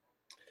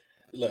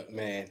 Look,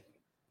 man,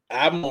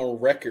 I'm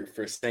on record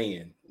for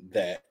saying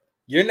that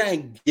you're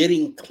not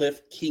getting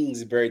Cliff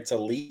Kingsbury to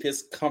leave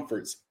his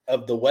comforts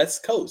of the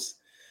West Coast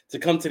to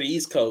come to the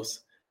East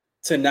Coast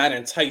to not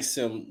entice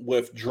him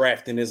with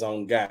drafting his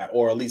own guy,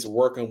 or at least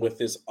working with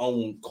his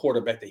own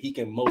quarterback that he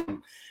can mold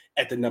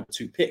at the number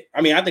 2 pick.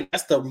 I mean, I think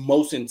that's the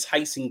most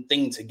enticing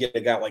thing to get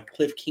a guy like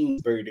Cliff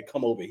Kingsbury to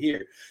come over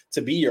here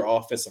to be your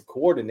offensive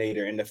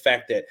coordinator. And the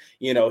fact that,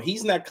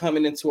 he's not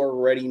coming into a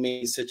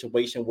ready-made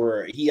situation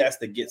where he has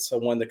to get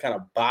someone to kind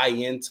of buy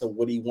into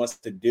what he wants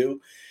to do.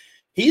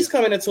 He's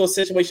coming into a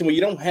situation where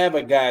you don't have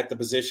a guy at the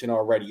position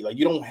already. Like,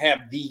 you don't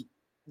have the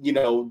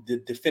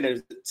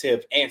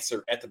definitive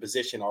answer at the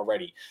position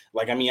already.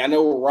 Like, I mean, I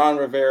know Ron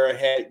Rivera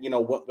had,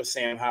 went with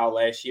Sam Howell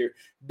last year.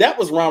 That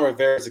was Ron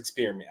Rivera's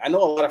experiment. I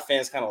know a lot of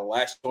fans kind of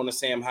latched on to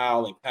Sam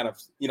Howell and kind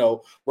of,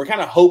 we're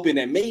kind of hoping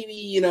that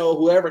maybe,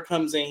 whoever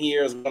comes in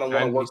here is going to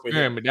want to work with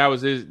him. But that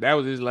was his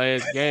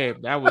last game.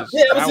 That was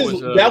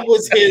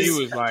his.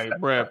 He was like,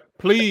 bruh,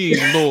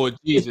 please, Lord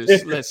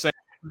Jesus, let's say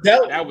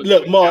that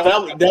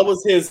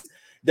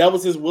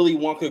was his Willy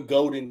Wonka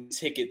golden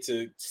ticket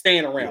to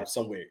staying around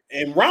somewhere.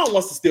 And Ron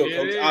wants to still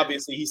coach.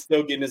 Obviously, he's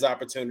still getting his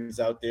opportunities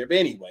out there. But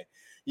anyway,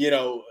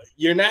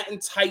 you're not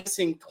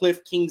enticing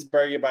Cliff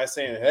Kingsbury by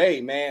saying,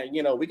 hey, man,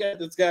 we got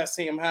this guy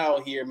Sam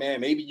Howell here,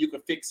 man. Maybe you can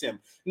fix him.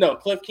 No,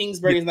 Cliff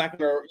Kingsbury is not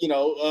going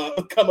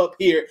to, come up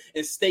here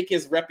and stake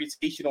his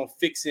reputation on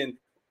fixing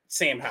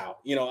Sam Howell,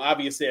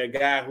 obviously a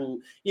guy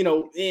who,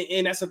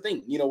 and that's the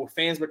thing,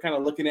 fans were kind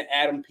of looking at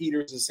Adam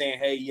Peters and saying,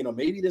 hey,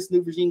 maybe this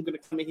new regime is going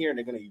to come in here and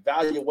they're going to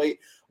evaluate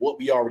what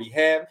we already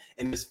have.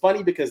 And it's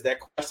funny because that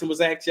question was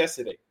asked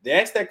yesterday. They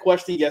asked that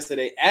question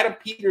yesterday. Adam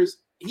Peters,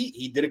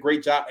 he did a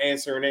great job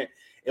answering it.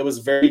 It was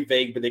very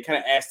vague, but they kind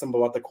of asked him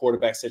about the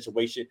quarterback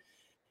situation.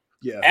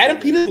 Yeah, Adam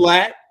Peters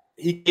lied.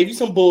 He gave you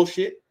some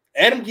bullshit.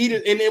 Adam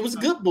Peters, and it was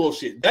good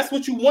bullshit. That's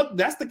what you want.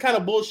 That's the kind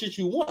of bullshit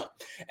you want.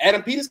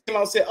 Adam Peters came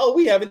out and said,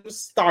 we haven't even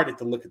started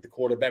to look at the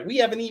quarterback. We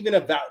haven't even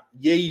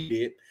Yeah, you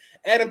did.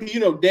 Adam,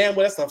 damn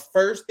well, that's the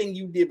first thing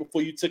you did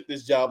before you took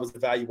this job was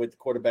evaluate the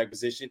quarterback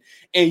position.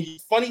 And the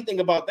funny thing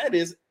about that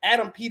is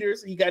Adam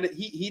Peters, he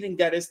didn't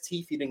got his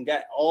teeth. He didn't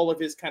got all of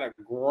his kind of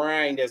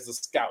grind as a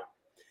scout.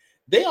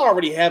 They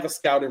already have a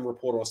scouting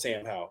report on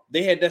Sam Howell.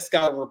 They had that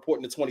scouting report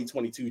in the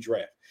 2022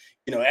 draft.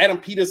 Adam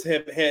Peters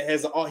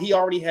he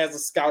already has a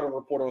scouting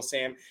report on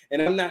Sam,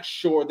 and I'm not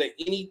sure that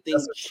anything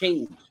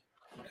changed.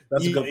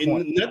 That's a good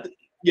point.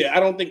 I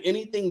don't think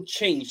anything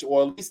changed,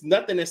 or at least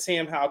nothing that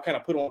Sam Howell kind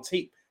of put on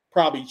tape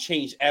probably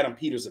changed Adam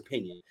Peters'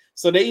 opinion.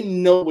 So they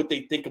know what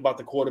they think about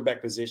the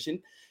quarterback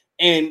position,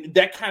 and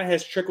that kind of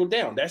has trickled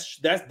down. That's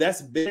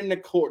been in the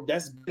court.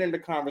 That's been in the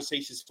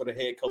conversations for the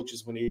head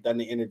coaches when they've done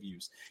the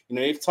interviews.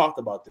 They've talked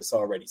about this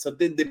already. So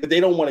they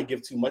don't want to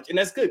give too much, and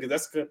that's good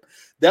because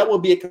that will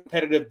be a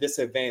competitive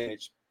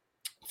disadvantage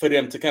for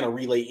them to kind of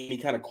relay any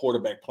kind of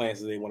quarterback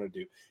plans that they want to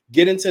do.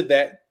 Get into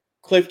that.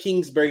 Cliff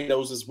Kingsbury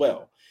knows as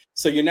well.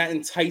 So you're not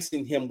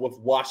enticing him with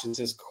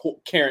Washington's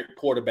current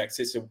quarterback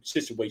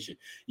situation.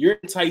 You're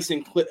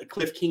enticing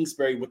Cliff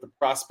Kingsbury with the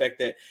prospect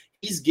that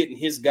he's getting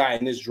his guy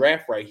in this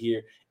draft right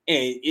here,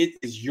 and it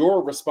is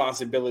your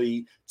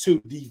responsibility to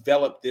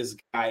develop this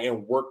guy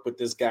and work with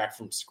this guy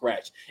from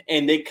scratch.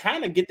 And they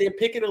kind of get their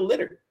pick of the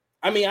litter.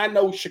 I mean, I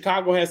know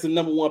Chicago has the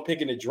number 1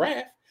 pick in the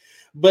draft,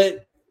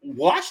 but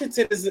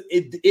Washington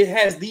it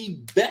has the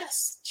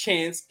best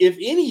chance, if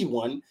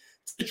anyone,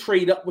 to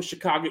trade up with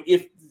Chicago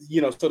if,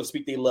 so to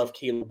speak, they love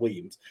Caleb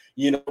Williams,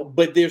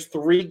 but there's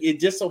 3, it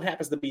just so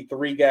happens to be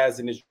 3 guys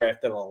in this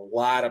draft that a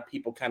lot of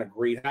people kind of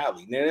grade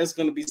highly. Now there's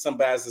going to be some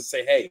guys that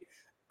say, hey,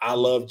 I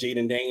love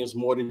Jaden Daniels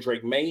more than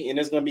Drake May. And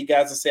there's going to be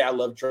guys that say, I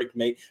love Drake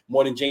May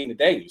more than Jaden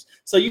Daniels.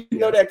 So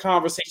that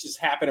conversation is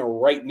happening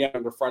right now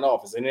in the front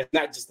office. And it's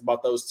not just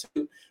about those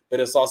 2, but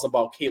it's also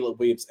about Caleb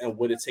Williams and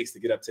what it takes to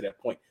get up to that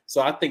point.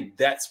 So I think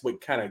that's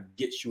what kind of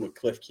gets you with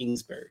Cliff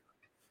Kingsbury.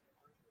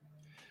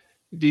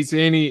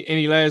 DC,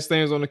 any last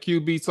things on the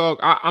QB talk?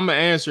 I'm gonna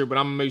answer, but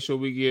I'm gonna make sure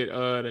we get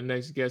the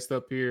next guest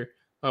up here.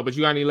 But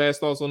you got any last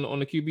thoughts on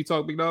the QB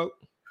talk, big dog?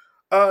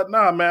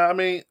 Nah, man. I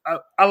mean,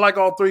 I like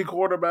all 3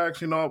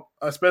 quarterbacks.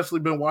 I especially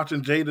been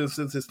watching Jaden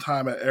since his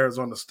time at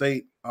Arizona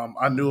State.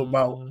 I knew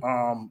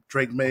about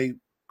Drake May. Of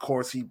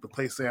course, he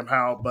replaced Sam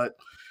Howell, but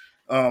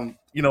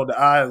the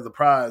eye of the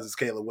prize is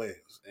Caleb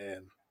Williams,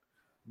 and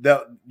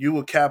that you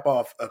will cap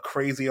off a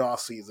crazy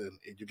offseason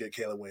if you get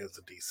Caleb Williams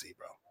to DC,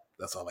 bro.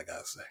 That's all I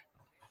gotta say.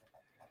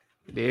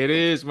 There it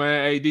is,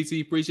 man. Hey,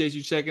 DT, appreciate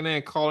you checking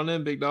in, calling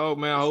in, big dog,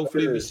 man.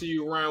 Hopefully we see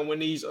you around when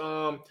these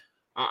like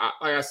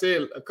I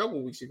said a couple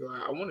of weeks ago,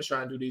 I want to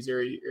try and do these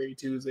every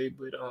Tuesday,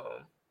 but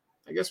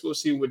I guess we'll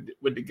see what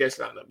the guest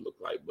lineup look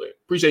like. But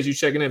appreciate you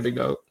checking in, big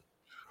dog.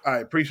 All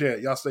right, appreciate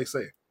it. Y'all stay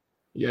safe.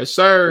 Yes,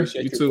 sir.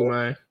 You too,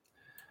 man.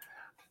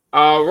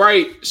 All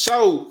right.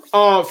 So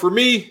for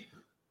me,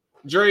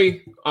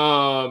 Dre,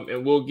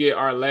 and we'll get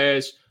our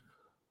last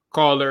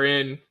caller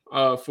in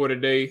for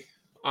today.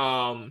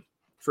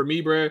 For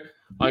me, bro,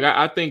 like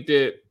I think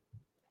that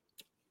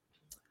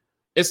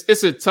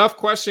it's a tough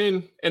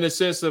question in the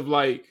sense of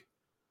like,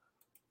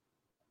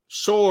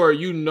 sure,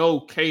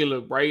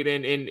 Caleb, right?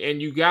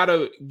 And you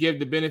gotta give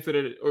the benefit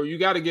of it, or you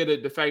gotta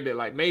get the fact that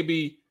like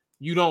maybe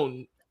you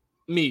don't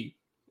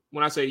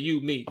when I say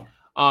me,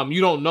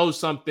 you don't know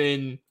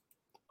something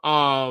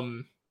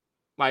like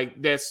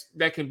like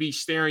that can be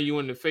staring you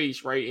in the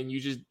face, right? And you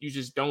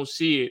just don't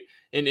see it.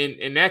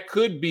 And that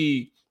could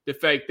be the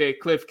fact that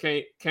Cliff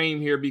came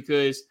here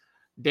because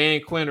Dan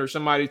Quinn or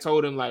somebody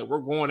told him, like, we're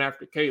going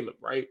after Caleb,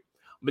 right?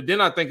 But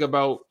then I think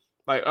about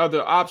like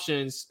other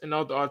options and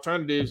other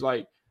alternatives.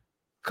 Like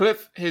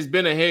Cliff has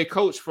been a head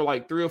coach for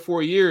like 3 or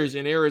 4 years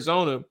in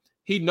Arizona.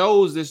 He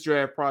knows this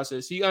draft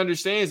process. He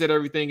understands that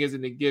everything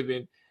isn't a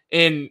given.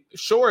 And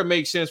sure, it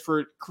makes sense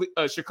for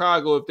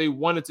Chicago if they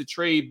wanted to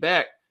trade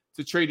back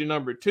to trade to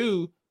number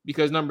 2,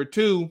 because number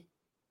 2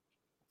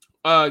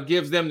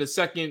 gives them the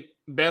second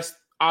best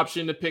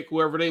option to pick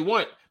whoever they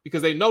want,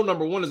 because they know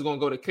number 1 is going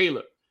to go to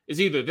Caleb. It's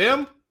either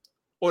them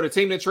or the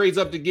team that trades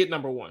up to get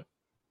number 1.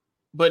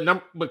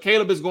 But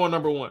Caleb is going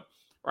number 1,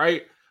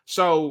 right?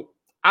 So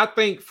I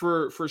think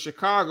for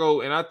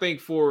Chicago, and I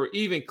think for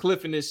even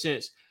Cliff in this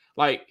sense,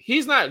 like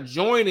he's not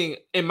joining,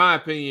 in my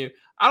opinion.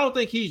 I don't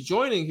think he's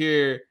joining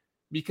here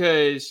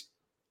because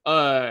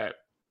there's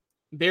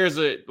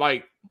a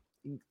like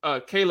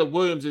Caleb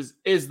Williams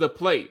is the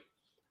play.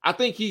 I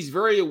think he's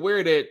very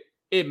aware that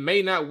it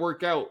may not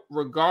work out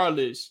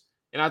regardless.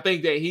 And I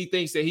think that he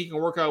thinks that he can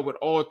work out with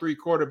all 3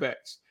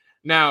 quarterbacks.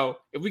 Now,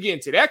 if we get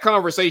into that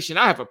conversation,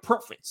 I have a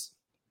preference,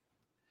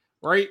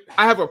 right?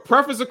 I have a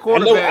preference of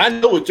quarterback. I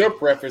know what your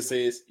preference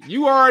is.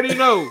 You already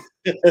know.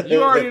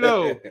 You already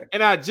know.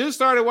 And I just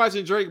started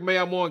watching Drake May.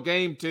 I'm on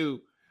game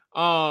 2.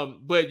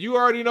 But you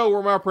already know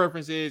where my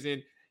preference is.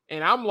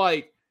 And I'm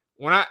like,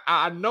 when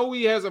I know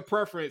he has a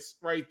preference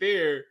right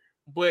there,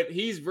 but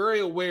he's very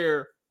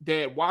aware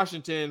that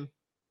Washington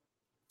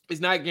is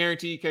not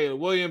guaranteed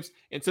Caleb Williams.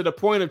 And to the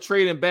point of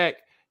trading back,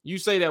 you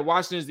say that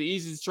Washington is the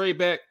easiest trade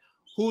back.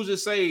 Who's to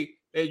say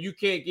that you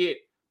can't get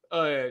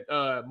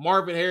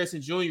Marvin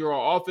Harrison Jr.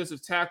 or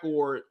offensive tackle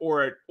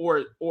or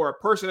a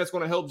person that's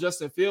going to help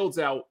Justin Fields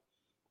out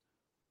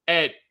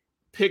at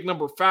pick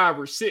number 5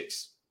 or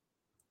 6,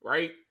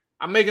 right?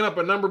 I'm making up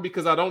a number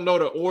because I don't know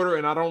the order,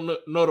 and I don't know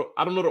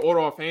the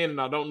order offhand,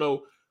 and I don't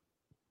know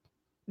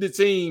the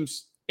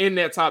teams in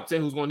that top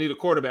 10 who's going to need a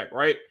quarterback,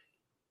 right?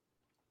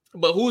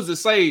 But who's to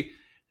say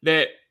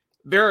that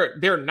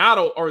they're not,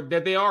 or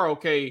that they are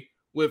okay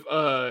with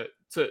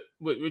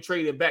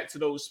trading back to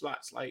those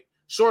spots? Like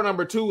short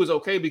number 2 is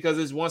okay because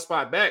it's 1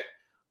 spot back,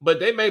 but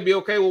they may be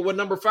okay with what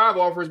number 5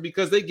 offers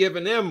because they're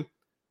giving them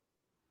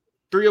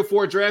 3 or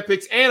 4 draft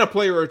picks and a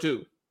player or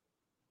 2.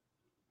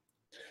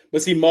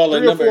 But see, Marlon,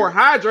 3 or 4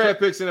 high draft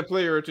picks and a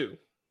player or 2.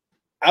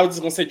 I was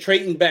just going to say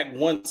trading back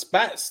 1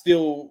 spot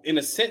still, in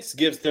a sense,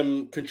 gives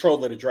them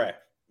control of the draft.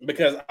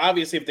 Because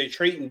obviously if they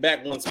trading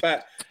back 1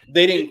 spot,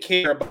 they didn't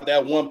care about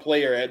that 1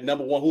 player at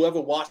number 1.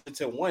 Whoever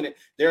Washington wanted,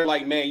 they're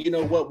like, man, you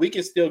know what? We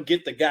can still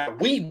get the guy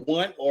we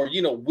want, or,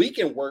 you know, we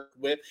can work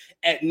with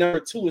at number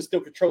 2 and still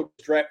control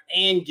the draft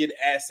and get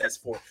assets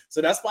for it.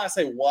 So that's why I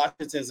say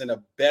Washington's in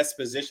the best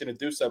position to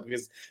do so,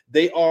 because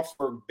they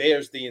offer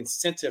Bears the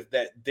incentive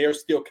that they're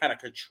still kind of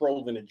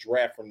controlling the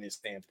draft from this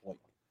standpoint.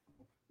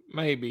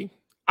 Maybe.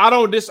 I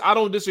don't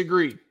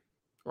disagree,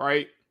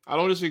 right? I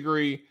don't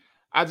disagree.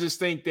 I just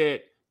think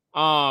that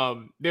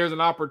there's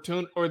an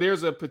opportunity, or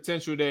there's a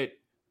potential that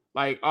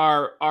like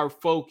our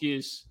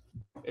focus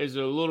is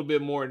a little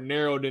bit more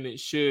narrow than it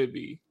should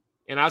be.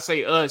 And I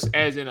say us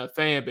as in a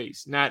fan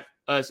base, not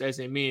us as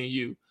in me and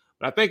you.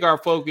 But I think our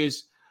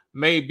focus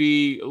may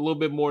be a little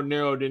bit more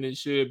narrow than it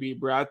should be,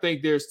 bro. I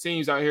think there's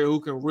teams out here who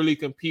can really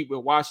compete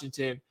with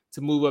Washington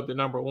to move up to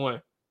number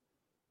 1.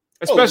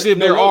 Especially if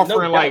they're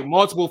offering like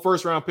multiple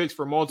first-round picks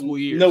for multiple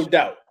years. No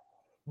doubt.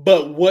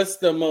 But what's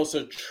the most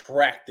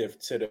attractive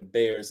to the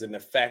Bears in the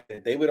fact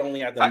that they would only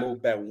have to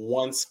move back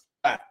 1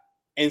 spot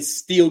and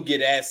still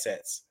get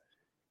assets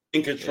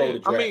and control the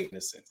draft in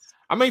a sense?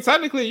 I mean,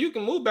 technically, you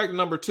can move back to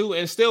number 2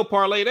 and still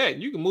parlay that.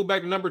 You can move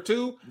back to number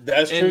 2.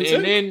 That's true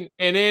too.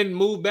 And then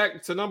move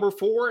back to number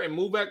 4 and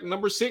move back to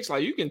number 6.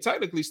 Like, you can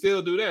technically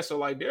still do that. So,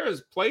 like,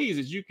 there's plays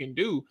that you can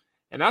do.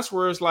 And that's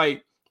where it's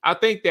like, I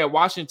think that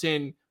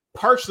Washington,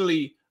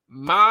 personally,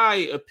 my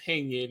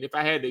opinion, if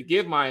I had to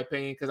give my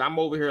opinion, because I'm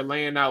over here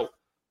laying out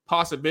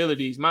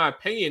possibilities, my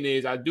opinion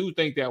is I do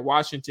think that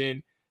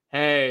Washington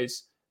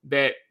has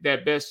that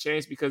best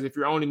chance, because if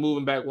you're only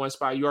moving back 1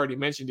 spot, you already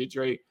mentioned it,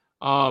 Drake,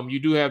 you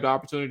do have the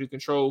opportunity to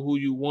control who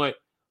you want,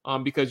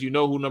 because you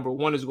know who number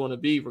 1 is going to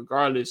be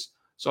regardless.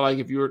 So like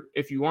if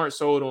you aren't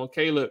sold on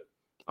Caleb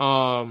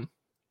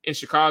in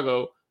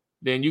Chicago,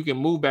 then you can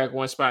move back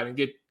 1 spot and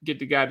get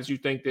the guy that you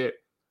think that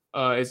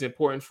is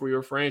important for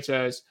your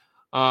franchise.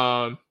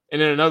 And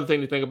then another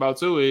thing to think about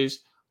too is,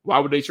 why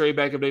would they trade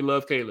back if they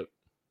love Caleb?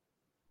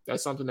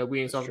 That's something that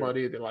we ain't talking about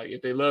either. Like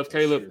if they love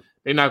Caleb,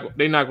 they're not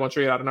going to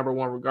trade out of number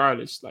 1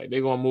 regardless. Like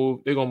they're going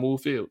to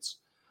move Fields.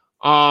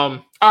 All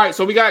right,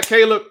 so we got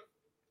Caleb,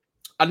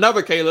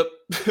 another Caleb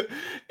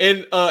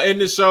in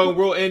the show.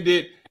 We'll end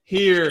it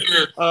here.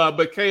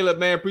 But Caleb,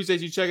 man, appreciate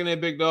you checking in,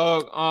 big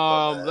dog.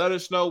 Let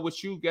us know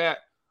what you got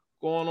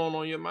going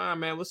on your mind,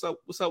 man. What's up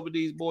with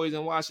these boys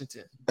in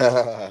Washington?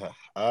 The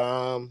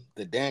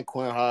Dan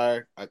Quinn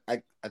hire,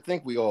 I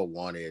think we all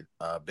wanted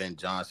Ben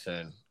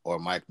Johnson or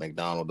Mike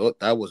McDonald.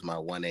 That was my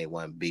 1A,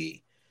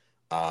 1B.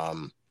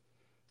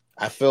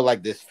 I feel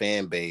like this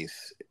fan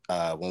base,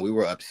 when we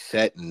were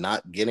upset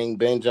not getting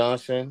Ben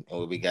Johnson and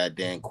when we got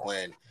Dan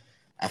Quinn,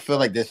 I feel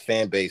like this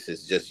fan base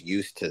is just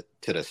used to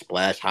the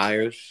splash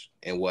hires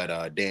and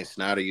what Dan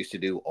Snyder used to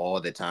do all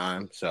the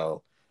time.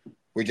 So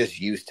we're just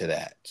used to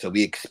that. So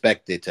we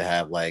expected to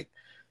have like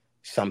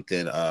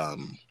something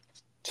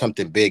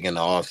big in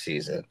the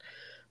offseason.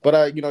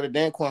 But the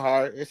Dan Quinn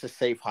hire, it's a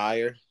safe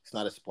hire. It's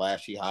not a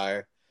splashy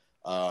hire.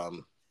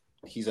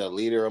 He's a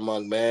leader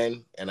among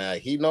men, and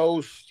he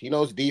knows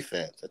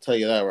defense. I tell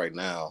you that right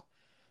now.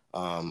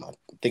 I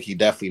think he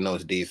definitely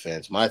knows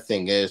defense. My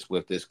thing is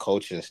with this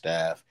coaching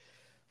staff,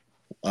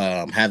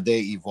 have they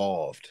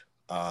evolved?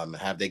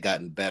 Have they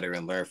gotten better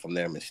and learned from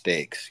their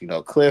mistakes?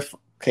 Cliff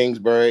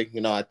Kingsbury,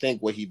 I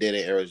think what he did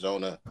in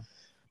Arizona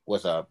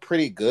was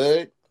pretty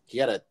good. He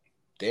had a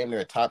damn near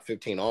a top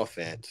 15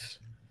 offense.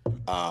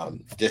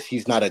 Just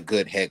he's not a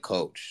good head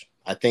coach.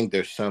 I think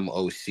there's some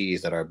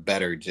OCs that are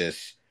better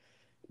just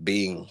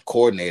being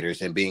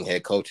coordinators and being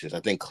head coaches.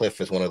 I think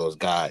Cliff is one of those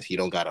guys. He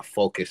don't got to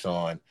focus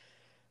on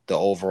the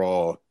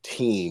overall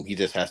team. He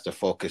just has to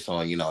focus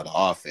on, the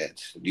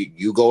offense.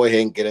 You go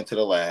ahead and get into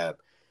the lab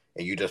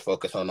and you just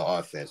focus on the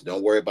offense.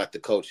 Don't worry about the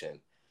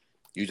coaching.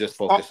 You just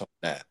focus on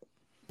that.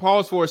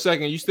 Pause for a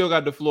second. You still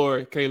got the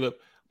floor, Caleb.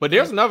 But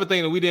there's another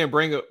thing that we didn't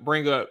bring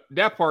up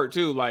that part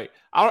too. Like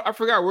I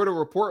forgot where the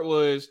report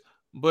was,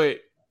 but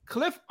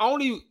Cliff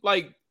only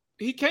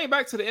he came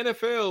back to the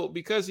NFL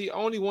because he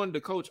only wanted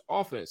to coach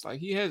offense.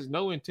 Like he has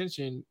no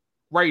intention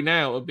right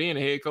now of being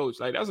a head coach.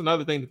 Like that's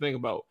another thing to think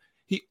about.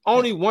 He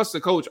only wants to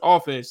coach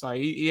offense.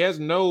 Like he has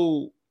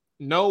no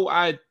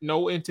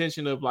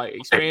intention of like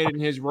expanding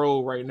his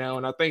role right now.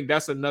 And I think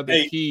that's another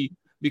key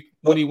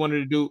what he wanted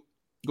to do.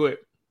 Go ahead.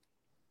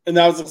 And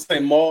I was going to say,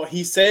 Maul,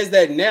 he says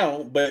that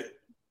now, but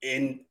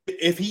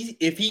if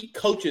he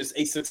coaches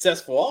a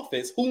successful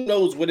offense, who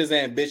knows what his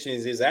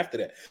ambitions is after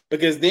that?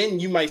 Because then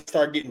you might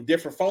start getting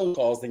different phone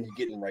calls than you're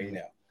getting right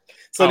now.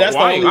 So that's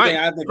the only thing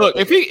I think. Look,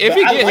 if he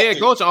get head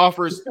coach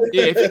offers,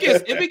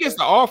 if he gets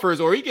the offers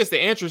or he gets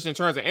the interest in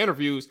terms of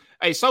interviews,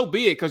 hey, so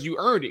be it, because you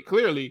earned it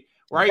clearly,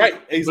 right?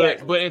 Right,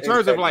 exactly. But in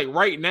terms of like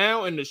right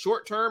now in the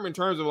short term, in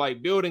terms of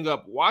like building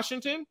up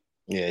Washington.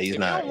 Yeah, he's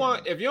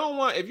if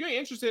you're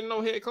interested in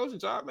no head coaching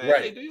job, man,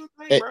 hey, do your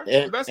thing, bro.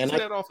 Invest in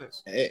that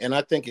offense. And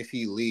I think if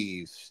he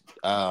leaves,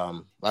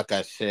 like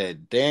I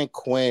said, Dan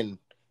Quinn,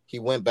 he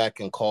went back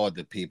and called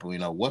the people,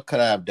 what could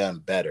I have done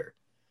better?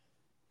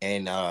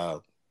 And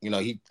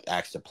he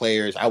asked the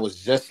players. I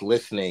was just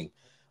listening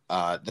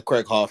the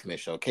Craig Hoffman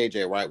show.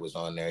 KJ Wright was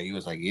on there. He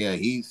was like, yeah,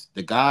 he's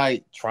the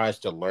guy tries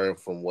to learn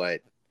from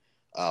what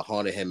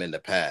haunted him in the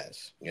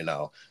past,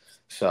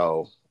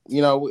 So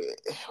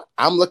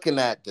I'm looking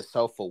at the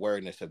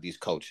self-awareness of these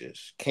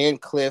coaches. Can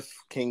Cliff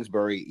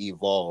Kingsbury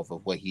evolve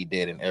of what he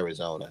did in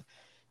Arizona?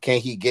 Can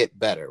he get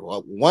better?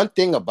 Well, one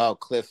thing about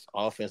Cliff's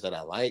offense that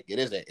I like, it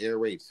is an air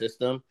raid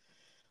system.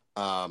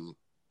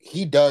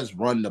 He does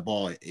run the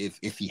ball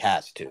if he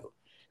has to.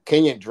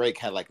 Kenyon Drake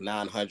had like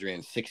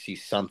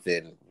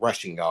 960-something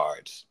rushing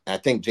yards. I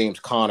think James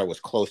Conner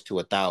was close to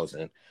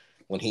 1,000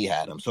 when he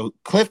had him. So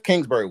Cliff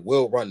Kingsbury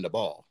will run the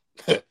ball.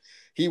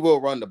 He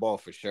will run the ball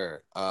for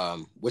sure.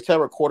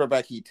 Whichever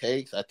quarterback he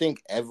takes, I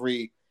think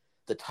the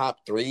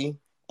top three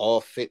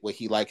all fit what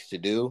he likes to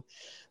do.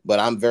 But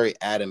I'm very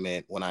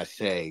adamant when I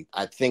say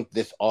I think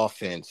this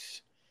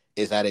offense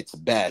is at its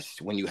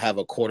best when you have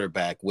a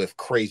quarterback with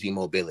crazy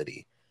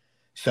mobility.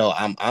 So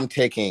I'm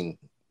taking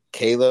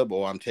Caleb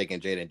or I'm taking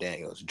Jaden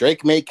Daniels.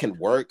 Drake May can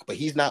work, but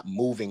he's not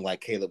moving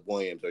like Caleb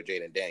Williams or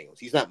Jaden Daniels.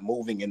 He's not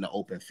moving in the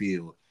open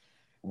field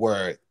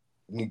where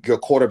your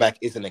quarterback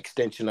is an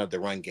extension of the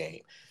run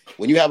game.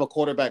 When you have a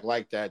quarterback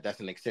like that, that's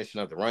an extension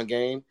of the run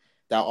game,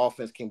 that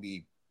offense can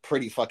be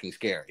pretty fucking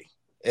scary.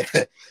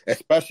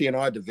 Especially in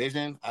our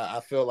division, I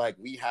feel like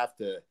we have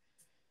to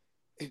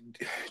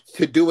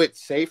do it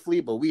safely,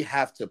 but we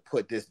have to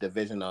put this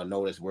division on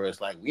notice where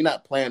it's like, we're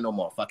not playing no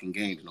more fucking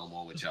games no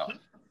more with y'all.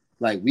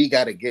 Like, we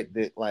got to get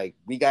this, like,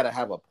 we got to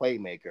have a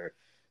playmaker.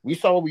 We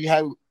saw what we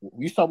had with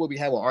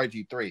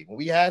RG3. When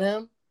we had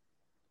him,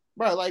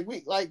 bro,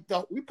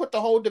 we put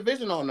the whole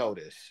division on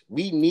notice.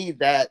 We need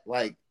that,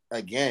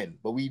 again,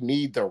 but we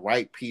need the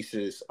right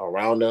pieces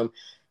around them.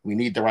 We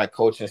need the right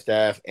coaching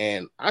staff,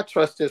 and I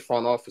trust this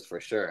front office for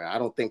sure. I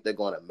don't think they're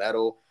going to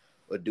meddle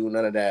or do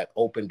none of that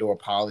open door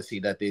policy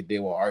that they did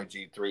with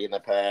RG3 in the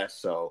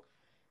past. So,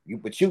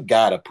 but you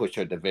gotta put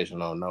your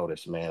division on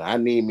notice, man. I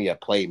need me a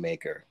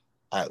playmaker.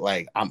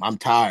 I'm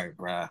tired,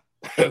 bro.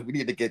 We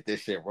need to get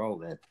this shit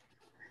rolling.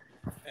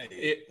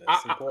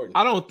 That's important.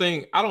 I don't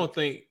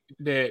think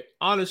that,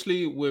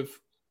 honestly,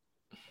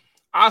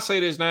 I say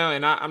this now,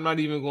 and I'm not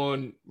even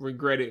going to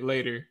regret it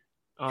later.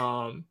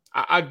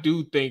 I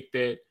do think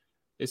that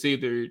it's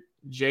either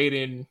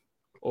Jaden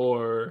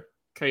or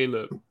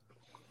Caleb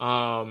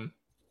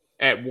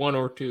at 1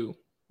 or 2,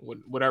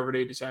 whatever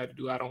they decide to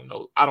do. I don't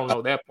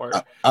know that part.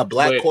 A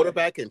black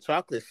quarterback in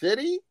Chocolate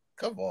City?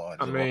 Come on.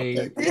 I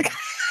mean, we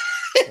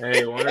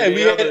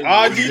had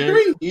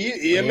RG3.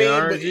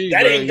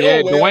 That ain't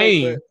going well.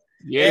 Dwayne.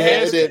 Yeah,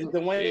 it it has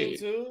Dwayne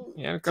too.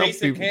 Yeah, a couple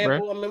Jason people,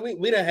 Campbell. bro. I mean,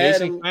 we done had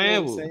Jason him. You know what I'm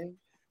Campbell. saying?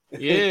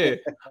 Yeah.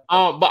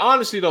 But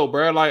honestly though,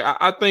 bro, like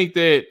I think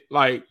that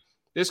like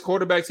this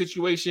quarterback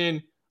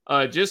situation,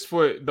 just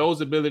for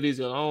those abilities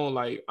alone,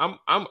 like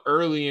I'm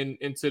early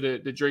into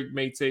the Drake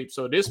May tape.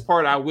 So this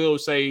part I will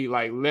say,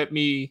 like, let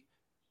me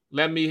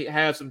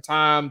have some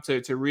time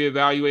to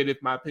reevaluate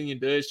if my opinion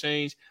does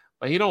change.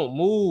 But he don't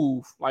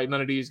move like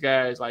none of these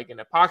guys. Like in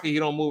the pocket, he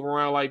don't move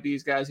around like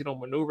these guys. He don't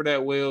maneuver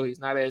that well. He's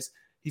not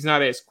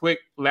as quick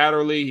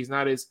laterally. He's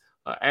not as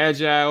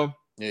agile.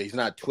 Yeah, he's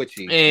not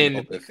twitchy And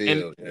off the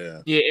field.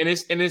 and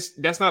it's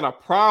that's not a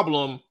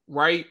problem,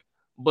 right?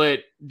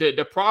 But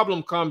the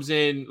problem comes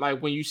in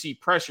like when you see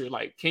pressure.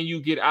 Like, can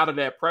you get out of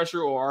that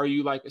pressure, or are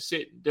you like a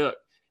sitting duck?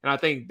 And I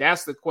think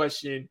that's the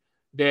question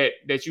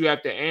that you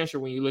have to answer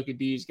when you look at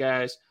these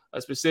guys,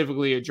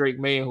 specifically a Drake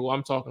May, who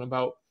I'm talking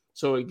about.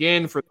 So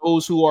again, for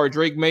those who are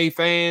Drake May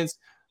fans,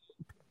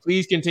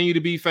 please continue to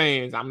be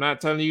fans. I'm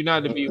not telling you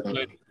not to be,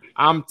 but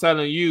I'm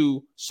telling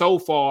you, so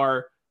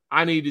far,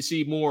 I need to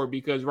see more,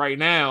 because right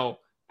now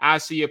I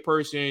see a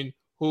person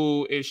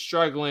who is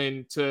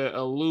struggling to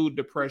elude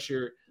the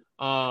pressure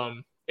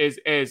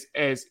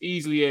as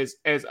easily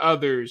as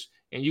others,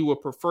 and you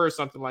would prefer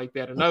something like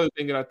that. Another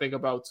thing that I think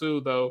about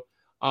too, though,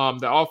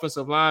 the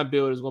offensive line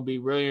build is going to be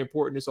really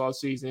important this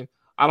offseason.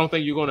 I don't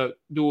think you're going to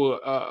do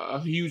a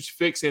huge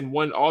fix in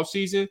one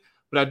offseason,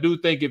 but I do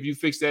think if you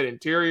fix that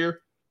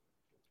interior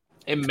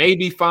and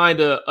maybe find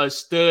a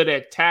stud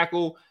at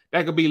tackle,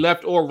 that could be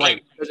left or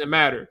right, doesn't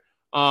matter.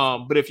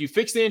 But if you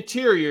fix the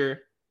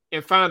interior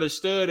and find a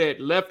stud at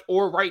left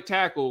or right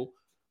tackle,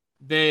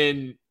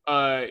 then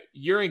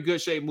you're in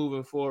good shape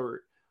moving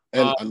forward.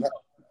 And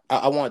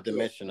I wanted to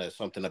mention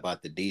something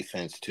about the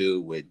defense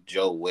too, with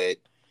Joe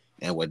Witt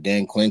and what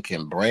Dan Quinn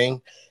can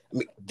bring. I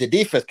mean, the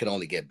defense can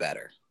only get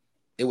better.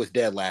 It was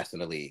dead last in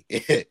the league.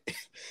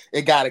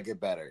 It got to get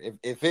better.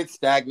 If it's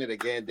stagnant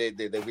again,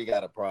 then we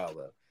got a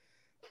problem.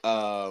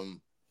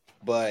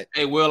 But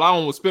hey, Will, I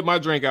almost spit my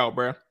drink out,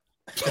 bro.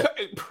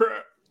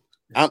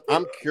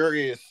 I'm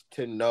curious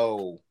to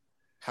know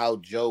how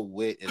Joe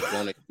Witt is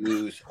going to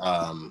use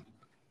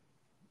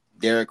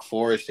Derek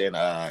Forrest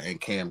and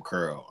Cam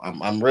Curl.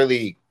 I'm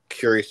really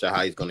curious to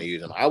how he's going to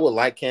use them. I would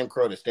like Cam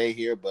Curl to stay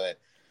here, but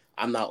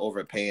I'm not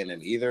overpaying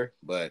him either.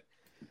 But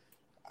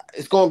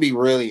it's going to be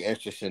really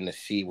interesting to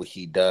see what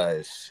he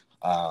does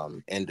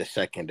in the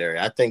secondary.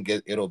 I think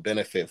it'll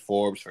benefit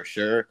Forbes for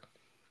sure.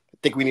 I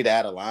think we need to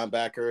add a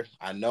linebacker.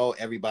 I know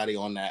everybody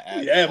on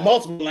that.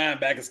 Multiple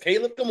linebackers.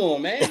 Caleb, come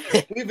on, man.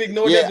 We've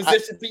ignored that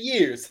position for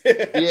years.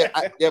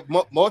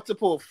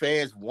 Multiple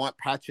fans want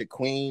Patrick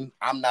Queen.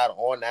 I'm not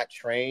on that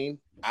train.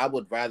 I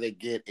would rather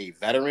get a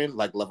veteran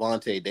like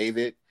Levante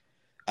David,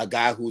 a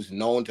guy who's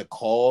known to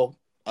call,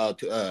 a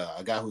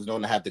guy who's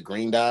known to have the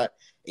green dot.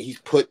 He's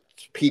put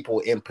people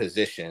in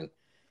position.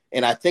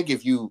 And I think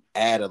if you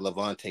add a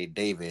Levante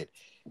David,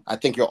 I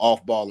think your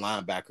off-ball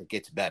linebacker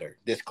gets better.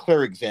 There's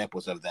clear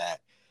examples of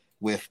that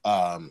with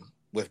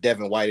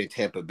Devin White in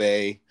Tampa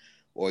Bay,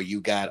 or you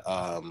got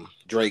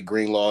Drake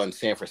Greenlaw in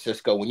San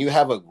Francisco. When you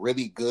have a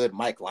really good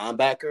Mike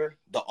linebacker,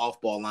 the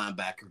off-ball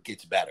linebacker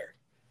gets better,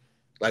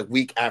 like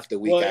week after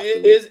week. Well,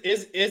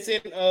 it's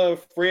in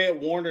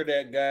Fred Warner,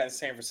 that guy in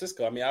San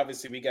Francisco. I mean,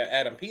 obviously we got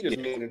Adam Peters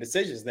making the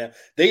decisions now.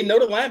 They know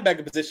the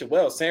linebacker position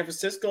well. San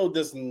Francisco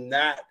does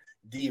not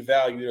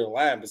devalue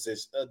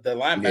the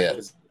linebacker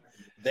position.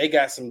 They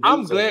got some.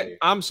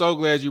 I'm so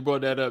glad you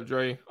brought that up,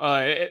 Dre.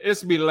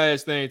 This will be the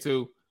last thing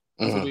too,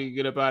 so we can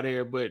get up out of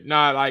here. But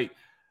like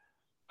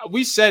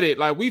we said it,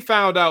 like we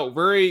found out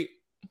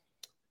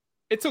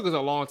it took us a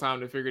long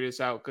time to figure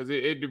this out, because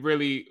it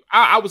really.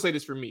 I would say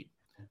this for me.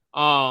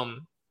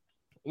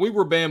 We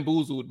were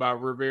bamboozled by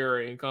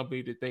Rivera and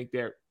company to think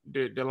that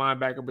the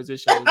linebacker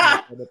position was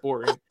not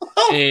important,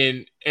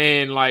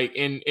 and like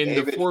in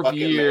the fourth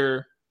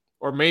year,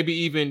 or maybe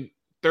even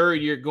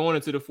third year, going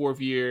into the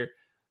fourth year.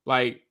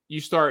 Like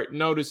you start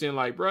noticing,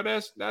 like, bro,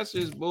 that's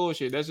just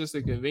bullshit. That's just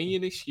a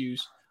convenient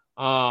excuse.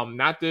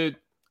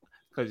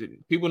 Because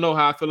people know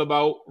how I feel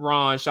about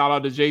Ron. Shout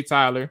out to Jay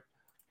Tyler.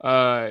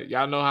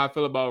 Y'all know how I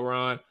feel about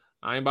Ron.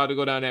 I ain't about to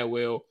go down that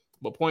well.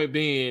 But point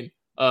being,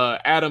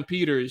 Adam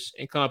Peters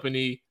and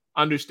company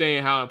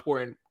understand how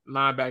important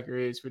linebacker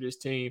is for this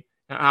team,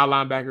 and how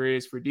linebacker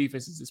is for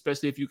defenses,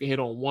 especially if you can hit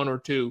on one or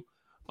two.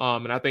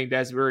 And I think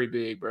that's very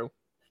big, bro.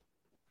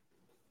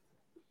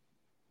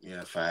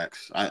 Yeah,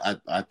 facts.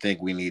 I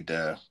think we need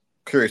to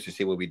curious to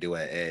see what we do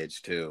at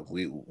edge too.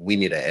 We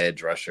need an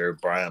edge rusher,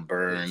 Brian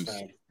Burns,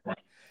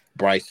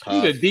 Bryce Huff.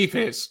 We need a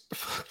defense.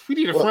 We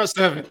need a front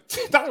seven.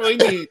 That's what we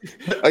need.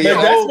 That's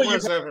what you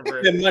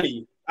spend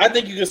money. I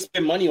think you can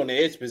spend money on the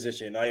edge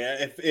position. Like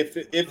if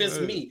it's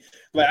me,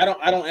 like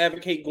I don't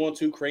advocate going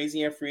too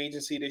crazy in free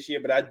agency this year,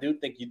 but I do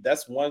think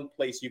that's one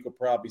place you could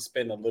probably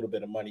spend a little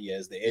bit of money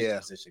as the edge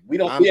position. We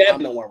have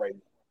no one right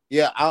now.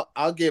 Yeah,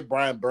 I'll give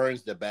Brian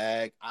Burns the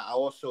bag. I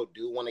also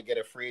do want to get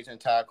a free agent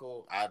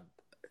tackle.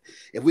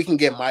 If we can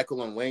get Michael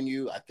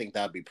Onwenu, I think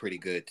that'd be pretty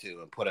good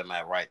too, and put him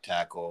at right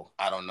tackle.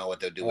 I don't know what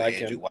they'll do with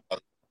Andrew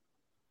Wild.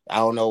 I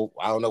don't know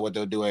what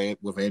they'll do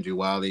with Andrew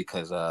Wiley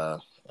because I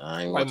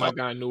ain't like my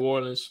guy in New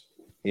Orleans.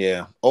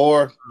 Yeah,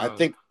 or I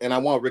think, and I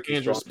want Ricky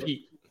Andrew Stromberg.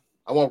 Pete.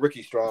 I want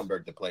Ricky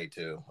Stromberg to play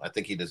too. I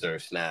think he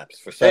deserves snaps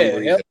for some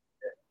reason.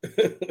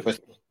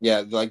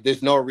 Like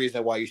there's no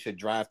reason why you should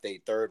draft a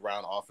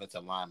 3rd-round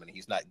offensive lineman.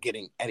 He's not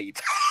getting any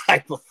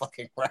type of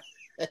fucking run.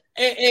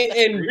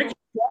 And Ricky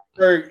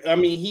Stromberg, I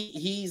mean,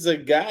 he's a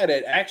guy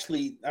that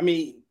actually, I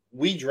mean,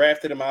 we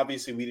drafted him.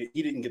 Obviously,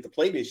 he didn't get to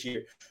play this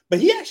year, but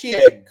he actually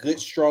had good,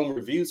 strong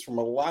reviews from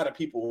a lot of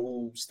people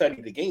who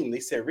studied the game.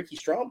 They said Ricky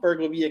Stromberg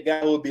will be a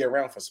guy who will be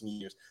around for some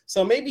years.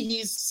 So maybe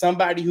he's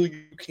somebody who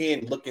you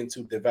can look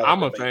into develop.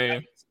 I'm a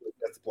fan.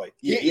 Play.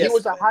 Yeah, he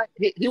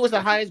was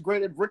the highest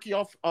graded rookie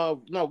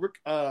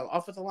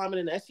offensive lineman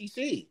in the SEC.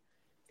 He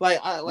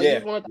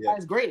was one of the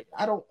highest graded.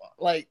 I don't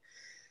like.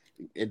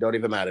 It don't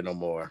even matter no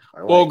more.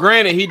 Well,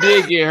 granted, he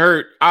did get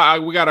hurt.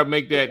 We got to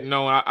make that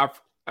known. I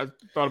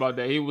thought about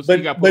that. He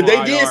got put but they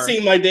on did IR.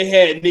 seem like they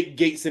had Nick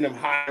Gates and him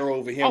higher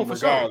over him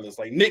regardless.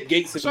 Sure. Like Nick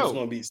Gates was sure.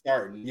 going to be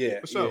starting. Yeah.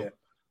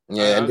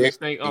 I just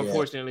think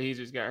unfortunately he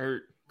just got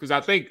hurt because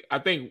I think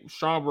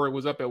Stromberg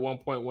was up at one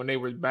point when they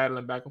were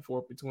battling back and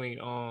forth between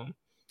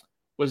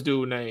what's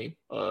dude name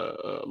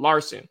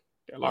Larson.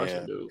 That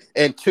Larson dude.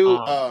 And too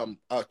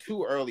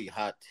early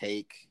hot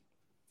take.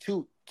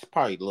 It's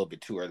probably a little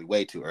bit too early,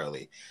 way too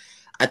early.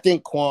 I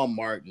think Quan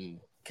Martin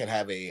can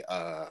have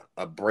a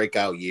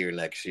breakout year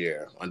next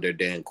year under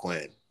Dan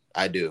Quinn.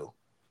 I do.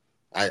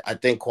 I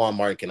think Quan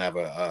Martin can have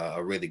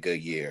a really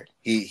good year.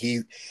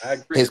 His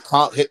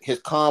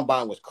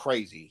combine was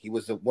crazy. He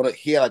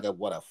had like a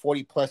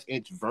 40+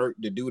 inch vert.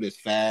 The dude is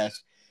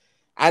fast.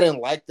 I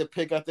didn't like the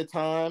pick at the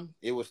time.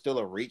 It was still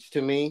a reach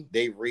to me.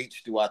 They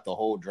reached throughout the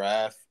whole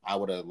draft. I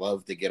would have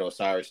loved to get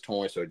Osiris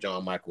Torrance or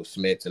John Michael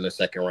Smith in the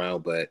 2nd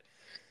round, but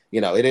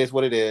it is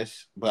what it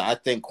is. But I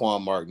think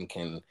Quan Martin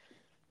can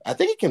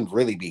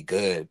really be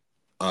good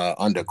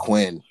under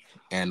Quinn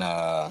and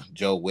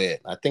Joe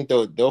Witt. I think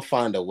they'll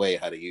find a way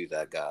how to use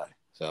that guy.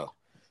 So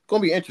it's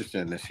gonna be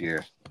interesting this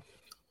year.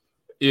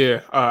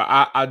 Yeah,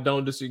 I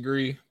don't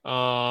disagree.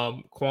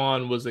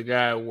 Quan was a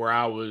guy where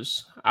I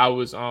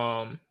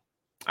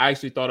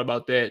actually thought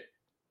about that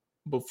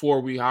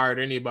before we hired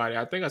anybody.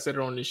 I think I said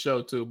it on this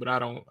show too, but I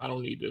don't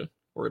need to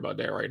worry about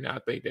that right now. I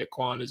think that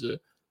Quan is a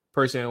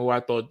person who I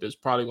thought is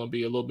probably going to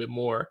be a little bit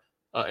more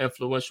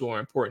influential or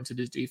important to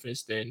this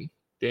defense than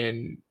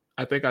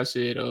I think I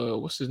said.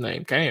 What's his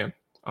name? Cam.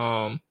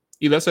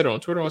 Either I said it on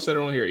Twitter or I said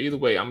it on here. Either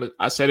way,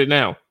 I said it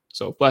now.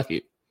 So fuck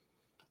it.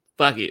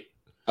 I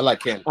like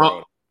Cam.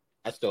 I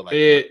still like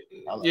it.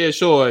 Yeah,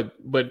 sure,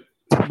 but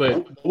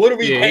what are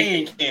we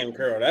paying Cam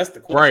Curl? That's the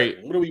question.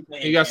 Right. What are we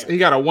paying? He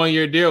got a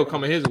 1-year deal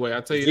coming his way.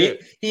 I'll tell you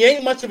that. He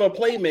ain't much of a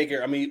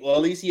playmaker. I mean, well,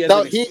 at least he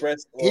hasn't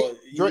expressed.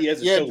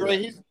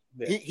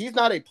 He's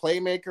not a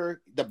playmaker.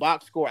 The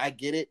box score, I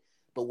get it,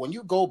 but when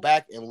you go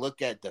back and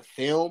look at the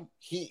film,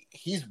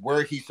 he's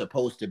where he's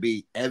supposed to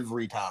be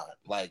every time.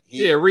 Like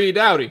Reed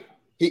Dowdy.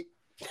 Hey,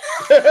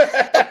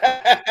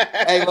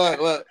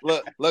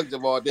 look,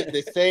 Jamal.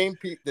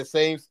 The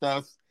same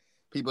stuff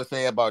people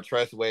say about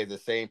Tressway, the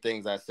same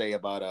things I say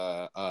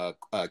about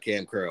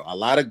Cam Curl. A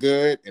lot of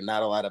good and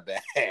not a lot of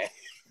bad.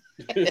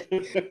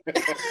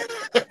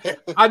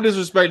 I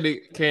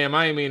disrespected Cam.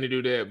 I ain't mean to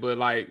do that, but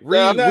like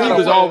Reed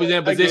was always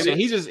in position.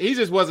 He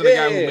just wasn't a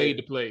guy who made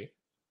the play.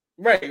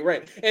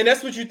 Right. And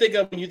that's what you think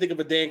of when you think of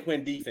a Dan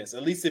Quinn defense.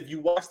 At least if you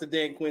watch the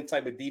Dan Quinn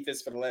type of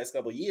defense for the last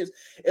couple of years,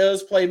 it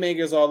was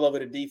playmakers all over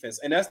the defense.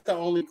 And that's the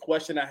only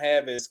question I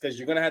have is because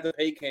you're going to have to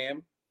pay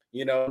Cam.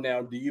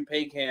 Now, do you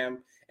pay Cam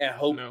and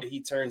hope that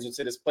he turns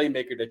into this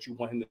playmaker that you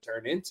want him to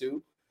turn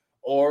into?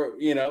 Or,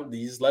 you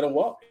just let him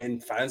walk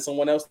and find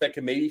someone else that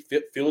can maybe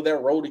fill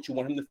that role that you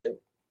want him to fill.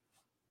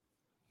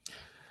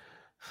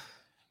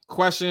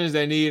 Questions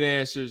that need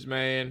answers,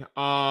 man.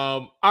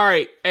 All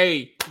right.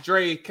 Hey,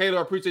 Dre, Kayla,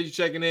 I appreciate you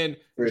checking in.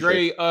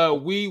 Dre,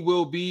 we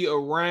will be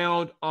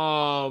around.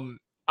 I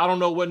don't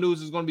know what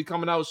news is going to be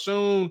coming out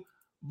soon,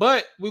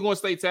 but we're going to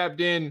stay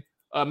tapped in.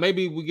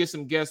 Maybe we get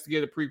some guests to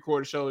get a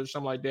pre-recorded show or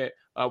something like that.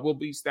 We'll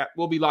be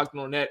locked in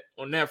on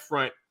that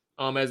front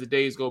as the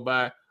days go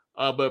by.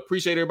 But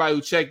appreciate everybody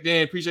who checked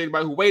in. Appreciate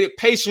everybody who waited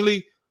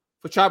patiently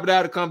for Chop It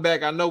Out to come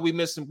back. I know we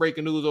missed some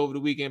breaking news over the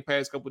weekend,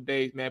 past couple of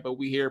days, man. But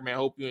we here, man.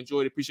 Hope you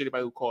enjoyed it. Appreciate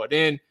everybody who called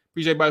in.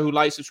 Appreciate everybody who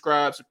liked,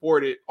 subscribed,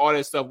 supported, all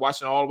that stuff,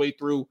 watching all the way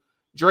through.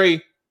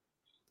 Dre,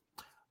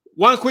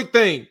 one quick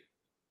thing.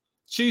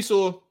 Chiefs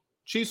or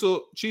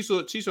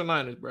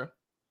Niners, bro.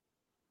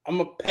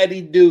 I'm a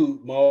petty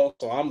dude, Mo,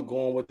 so I'm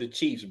going with the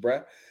Chiefs,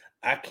 bro.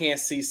 I can't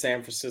see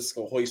San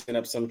Francisco hoisting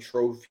up some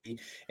trophy,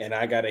 and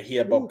I got to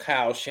hear about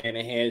Kyle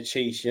Shanahan,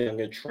 Chase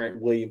Young, and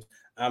Trent Williams.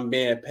 I'm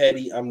being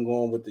petty. I'm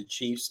going with the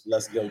Chiefs.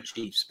 Let's go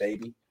Chiefs,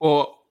 baby.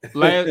 Well,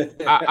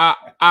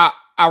 I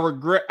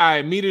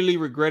immediately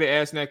regretted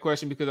asking that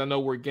question because I know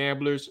we're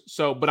gamblers.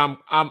 So, but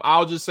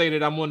I'll just say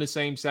that I'm on the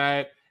same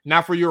side.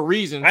 Not for your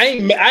reasons.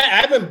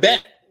 I haven't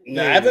bet.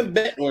 No, I haven't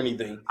bet or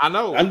anything. I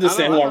know. I'm just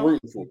saying who I'm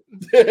rooting for.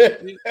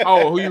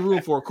 Oh, who you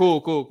rooting for?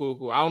 Cool.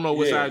 I don't know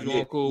what side you're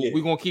on. Cool. Yeah,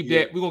 we're gonna keep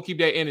that. We're gonna keep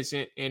that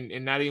innocent and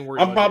not even worry.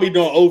 I'm probably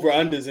doing over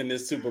unders in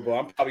this Super Bowl.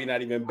 I'm probably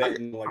not even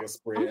betting like a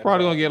spread. I'm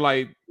probably gonna get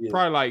like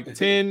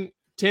 10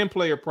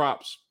 player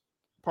props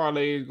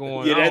parlays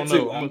going. Yeah, I don't that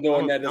too. know. I'm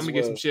doing that as well. I'm gonna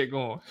get some shit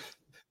going.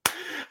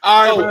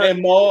 All right,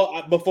 and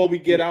Mo, before we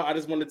get out, I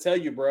just want to tell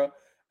you, bro.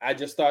 I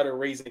just started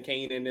Raising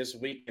Kanan this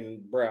week,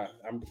 and bro,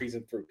 I'm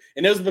breezing through.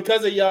 And it was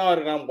because of y'all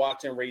that I'm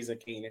watching Raising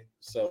Kanan.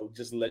 So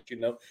just to let you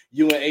know,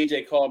 you and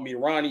AJ called me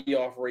Ronnie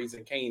off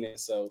Raising Kanan.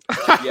 So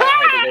yeah,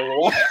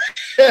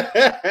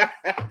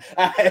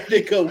 I had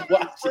to go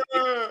watch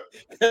it.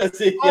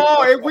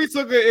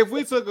 If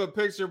we took a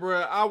picture,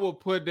 bro, I will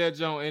put that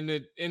joint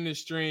in the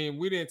stream.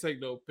 We didn't take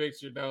no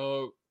picture,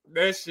 dog.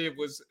 That shit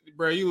was,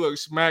 bro. You look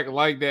smack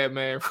like that,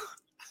 man.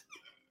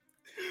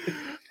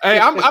 Hey,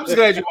 I'm just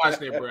glad you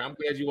watched it, bro. I'm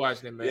glad you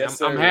watched it, man.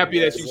 Yes, I'm happy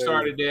that you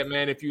started that,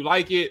 man. If you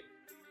like it,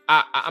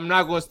 I'm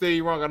not going to stay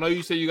you wrong. I know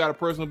you say you got a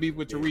personal beef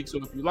with Tariq,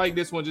 so if you like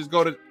this one, just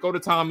go to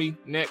Tommy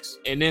next,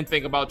 and then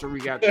think about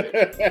Tariq after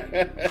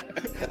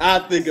that.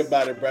 I'll think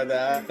about it, brother.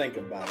 I'll think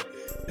about it.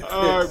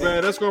 All right,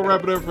 man. That's going to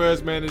wrap it up for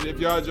us, man. If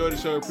y'all enjoyed the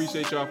show,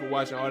 appreciate y'all for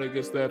watching all that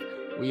good stuff.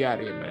 We out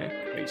here, man.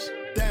 Peace.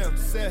 Damn,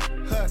 set,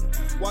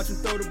 watch him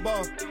throw the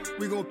ball.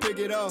 We gon' pick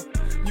it off.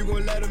 You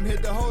gon' let him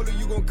hit the hole or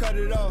you gon' cut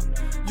it off.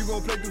 You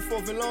gon' play through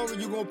fourth and long or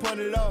you gon' punt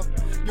it off.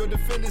 Your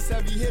defenders,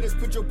 heavy hitters,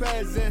 put your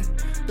pads in.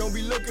 Don't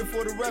be looking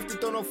for the ref to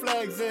throw no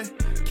flags in.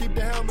 Keep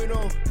the helmet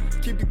on,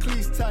 keep the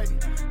cleats tight.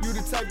 You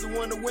the type to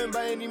want to win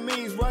by any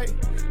means, right?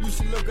 You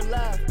should look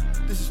alive.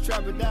 This is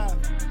Trap or Dive.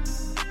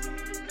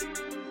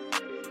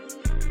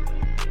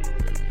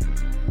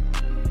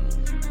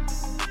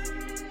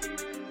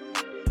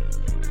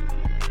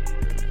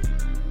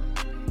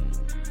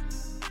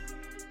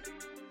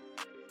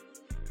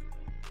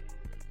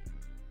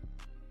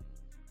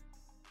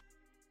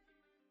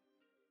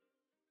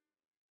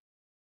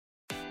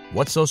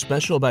 What's so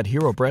special about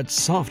Hero Bread's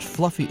soft,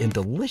 fluffy, and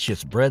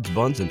delicious breads,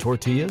 buns, and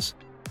tortillas?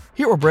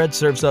 Hero Bread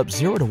serves up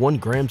 0 to 1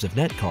 grams of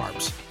net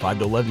carbs, 5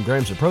 to 11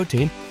 grams of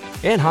protein,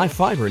 and high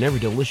fiber in every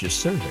delicious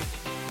serving.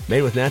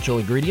 Made with natural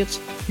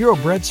ingredients, Hero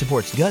Bread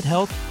supports gut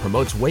health,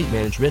 promotes weight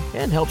management,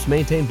 and helps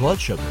maintain blood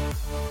sugar.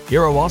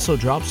 Hero also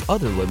drops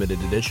other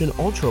limited edition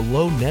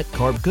ultra-low net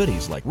carb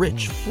goodies like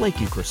rich,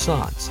 flaky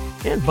croissants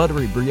and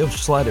buttery brioche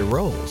slider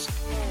rolls.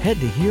 Head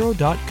to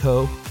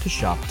hero.co to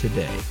shop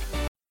today.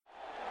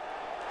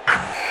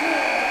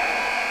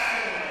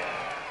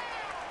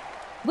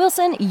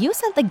 Wilson, you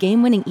sent the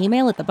game-winning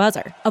email at the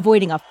buzzer,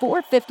 avoiding a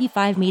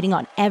 4:55 meeting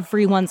on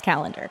everyone's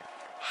calendar.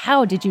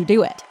 How did you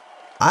do it?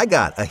 I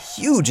got a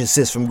huge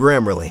assist from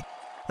Grammarly,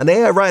 an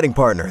AI writing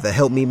partner that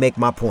helped me make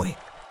my point.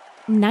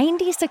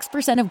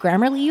 96% of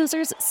Grammarly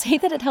users say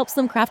that it helps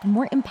them craft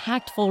more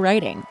impactful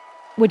writing.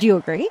 Would you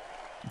agree?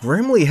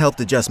 Grammarly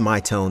helped adjust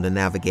my tone to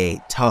navigate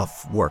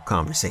tough work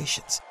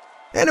conversations.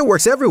 And it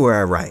works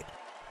everywhere I write,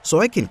 so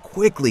I can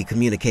quickly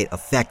communicate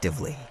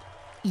effectively.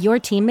 Your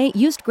teammate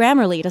used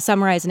Grammarly to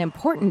summarize an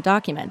important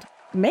document,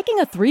 making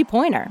a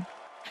 3-pointer.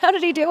 How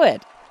did he do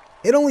it?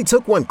 It only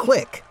took one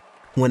click.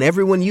 When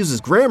everyone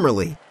uses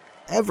Grammarly,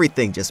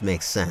 everything just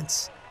makes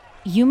sense.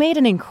 You made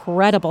an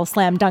incredible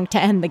slam dunk to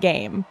end the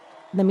game.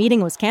 The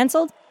meeting was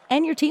canceled,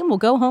 and your team will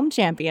go home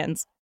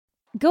champions.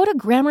 Go to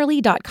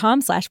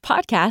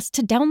Grammarly.com/podcast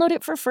to download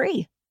it for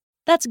free.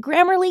 That's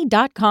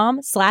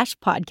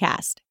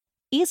Grammarly.com/podcast.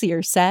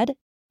 Easier said,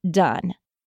 done.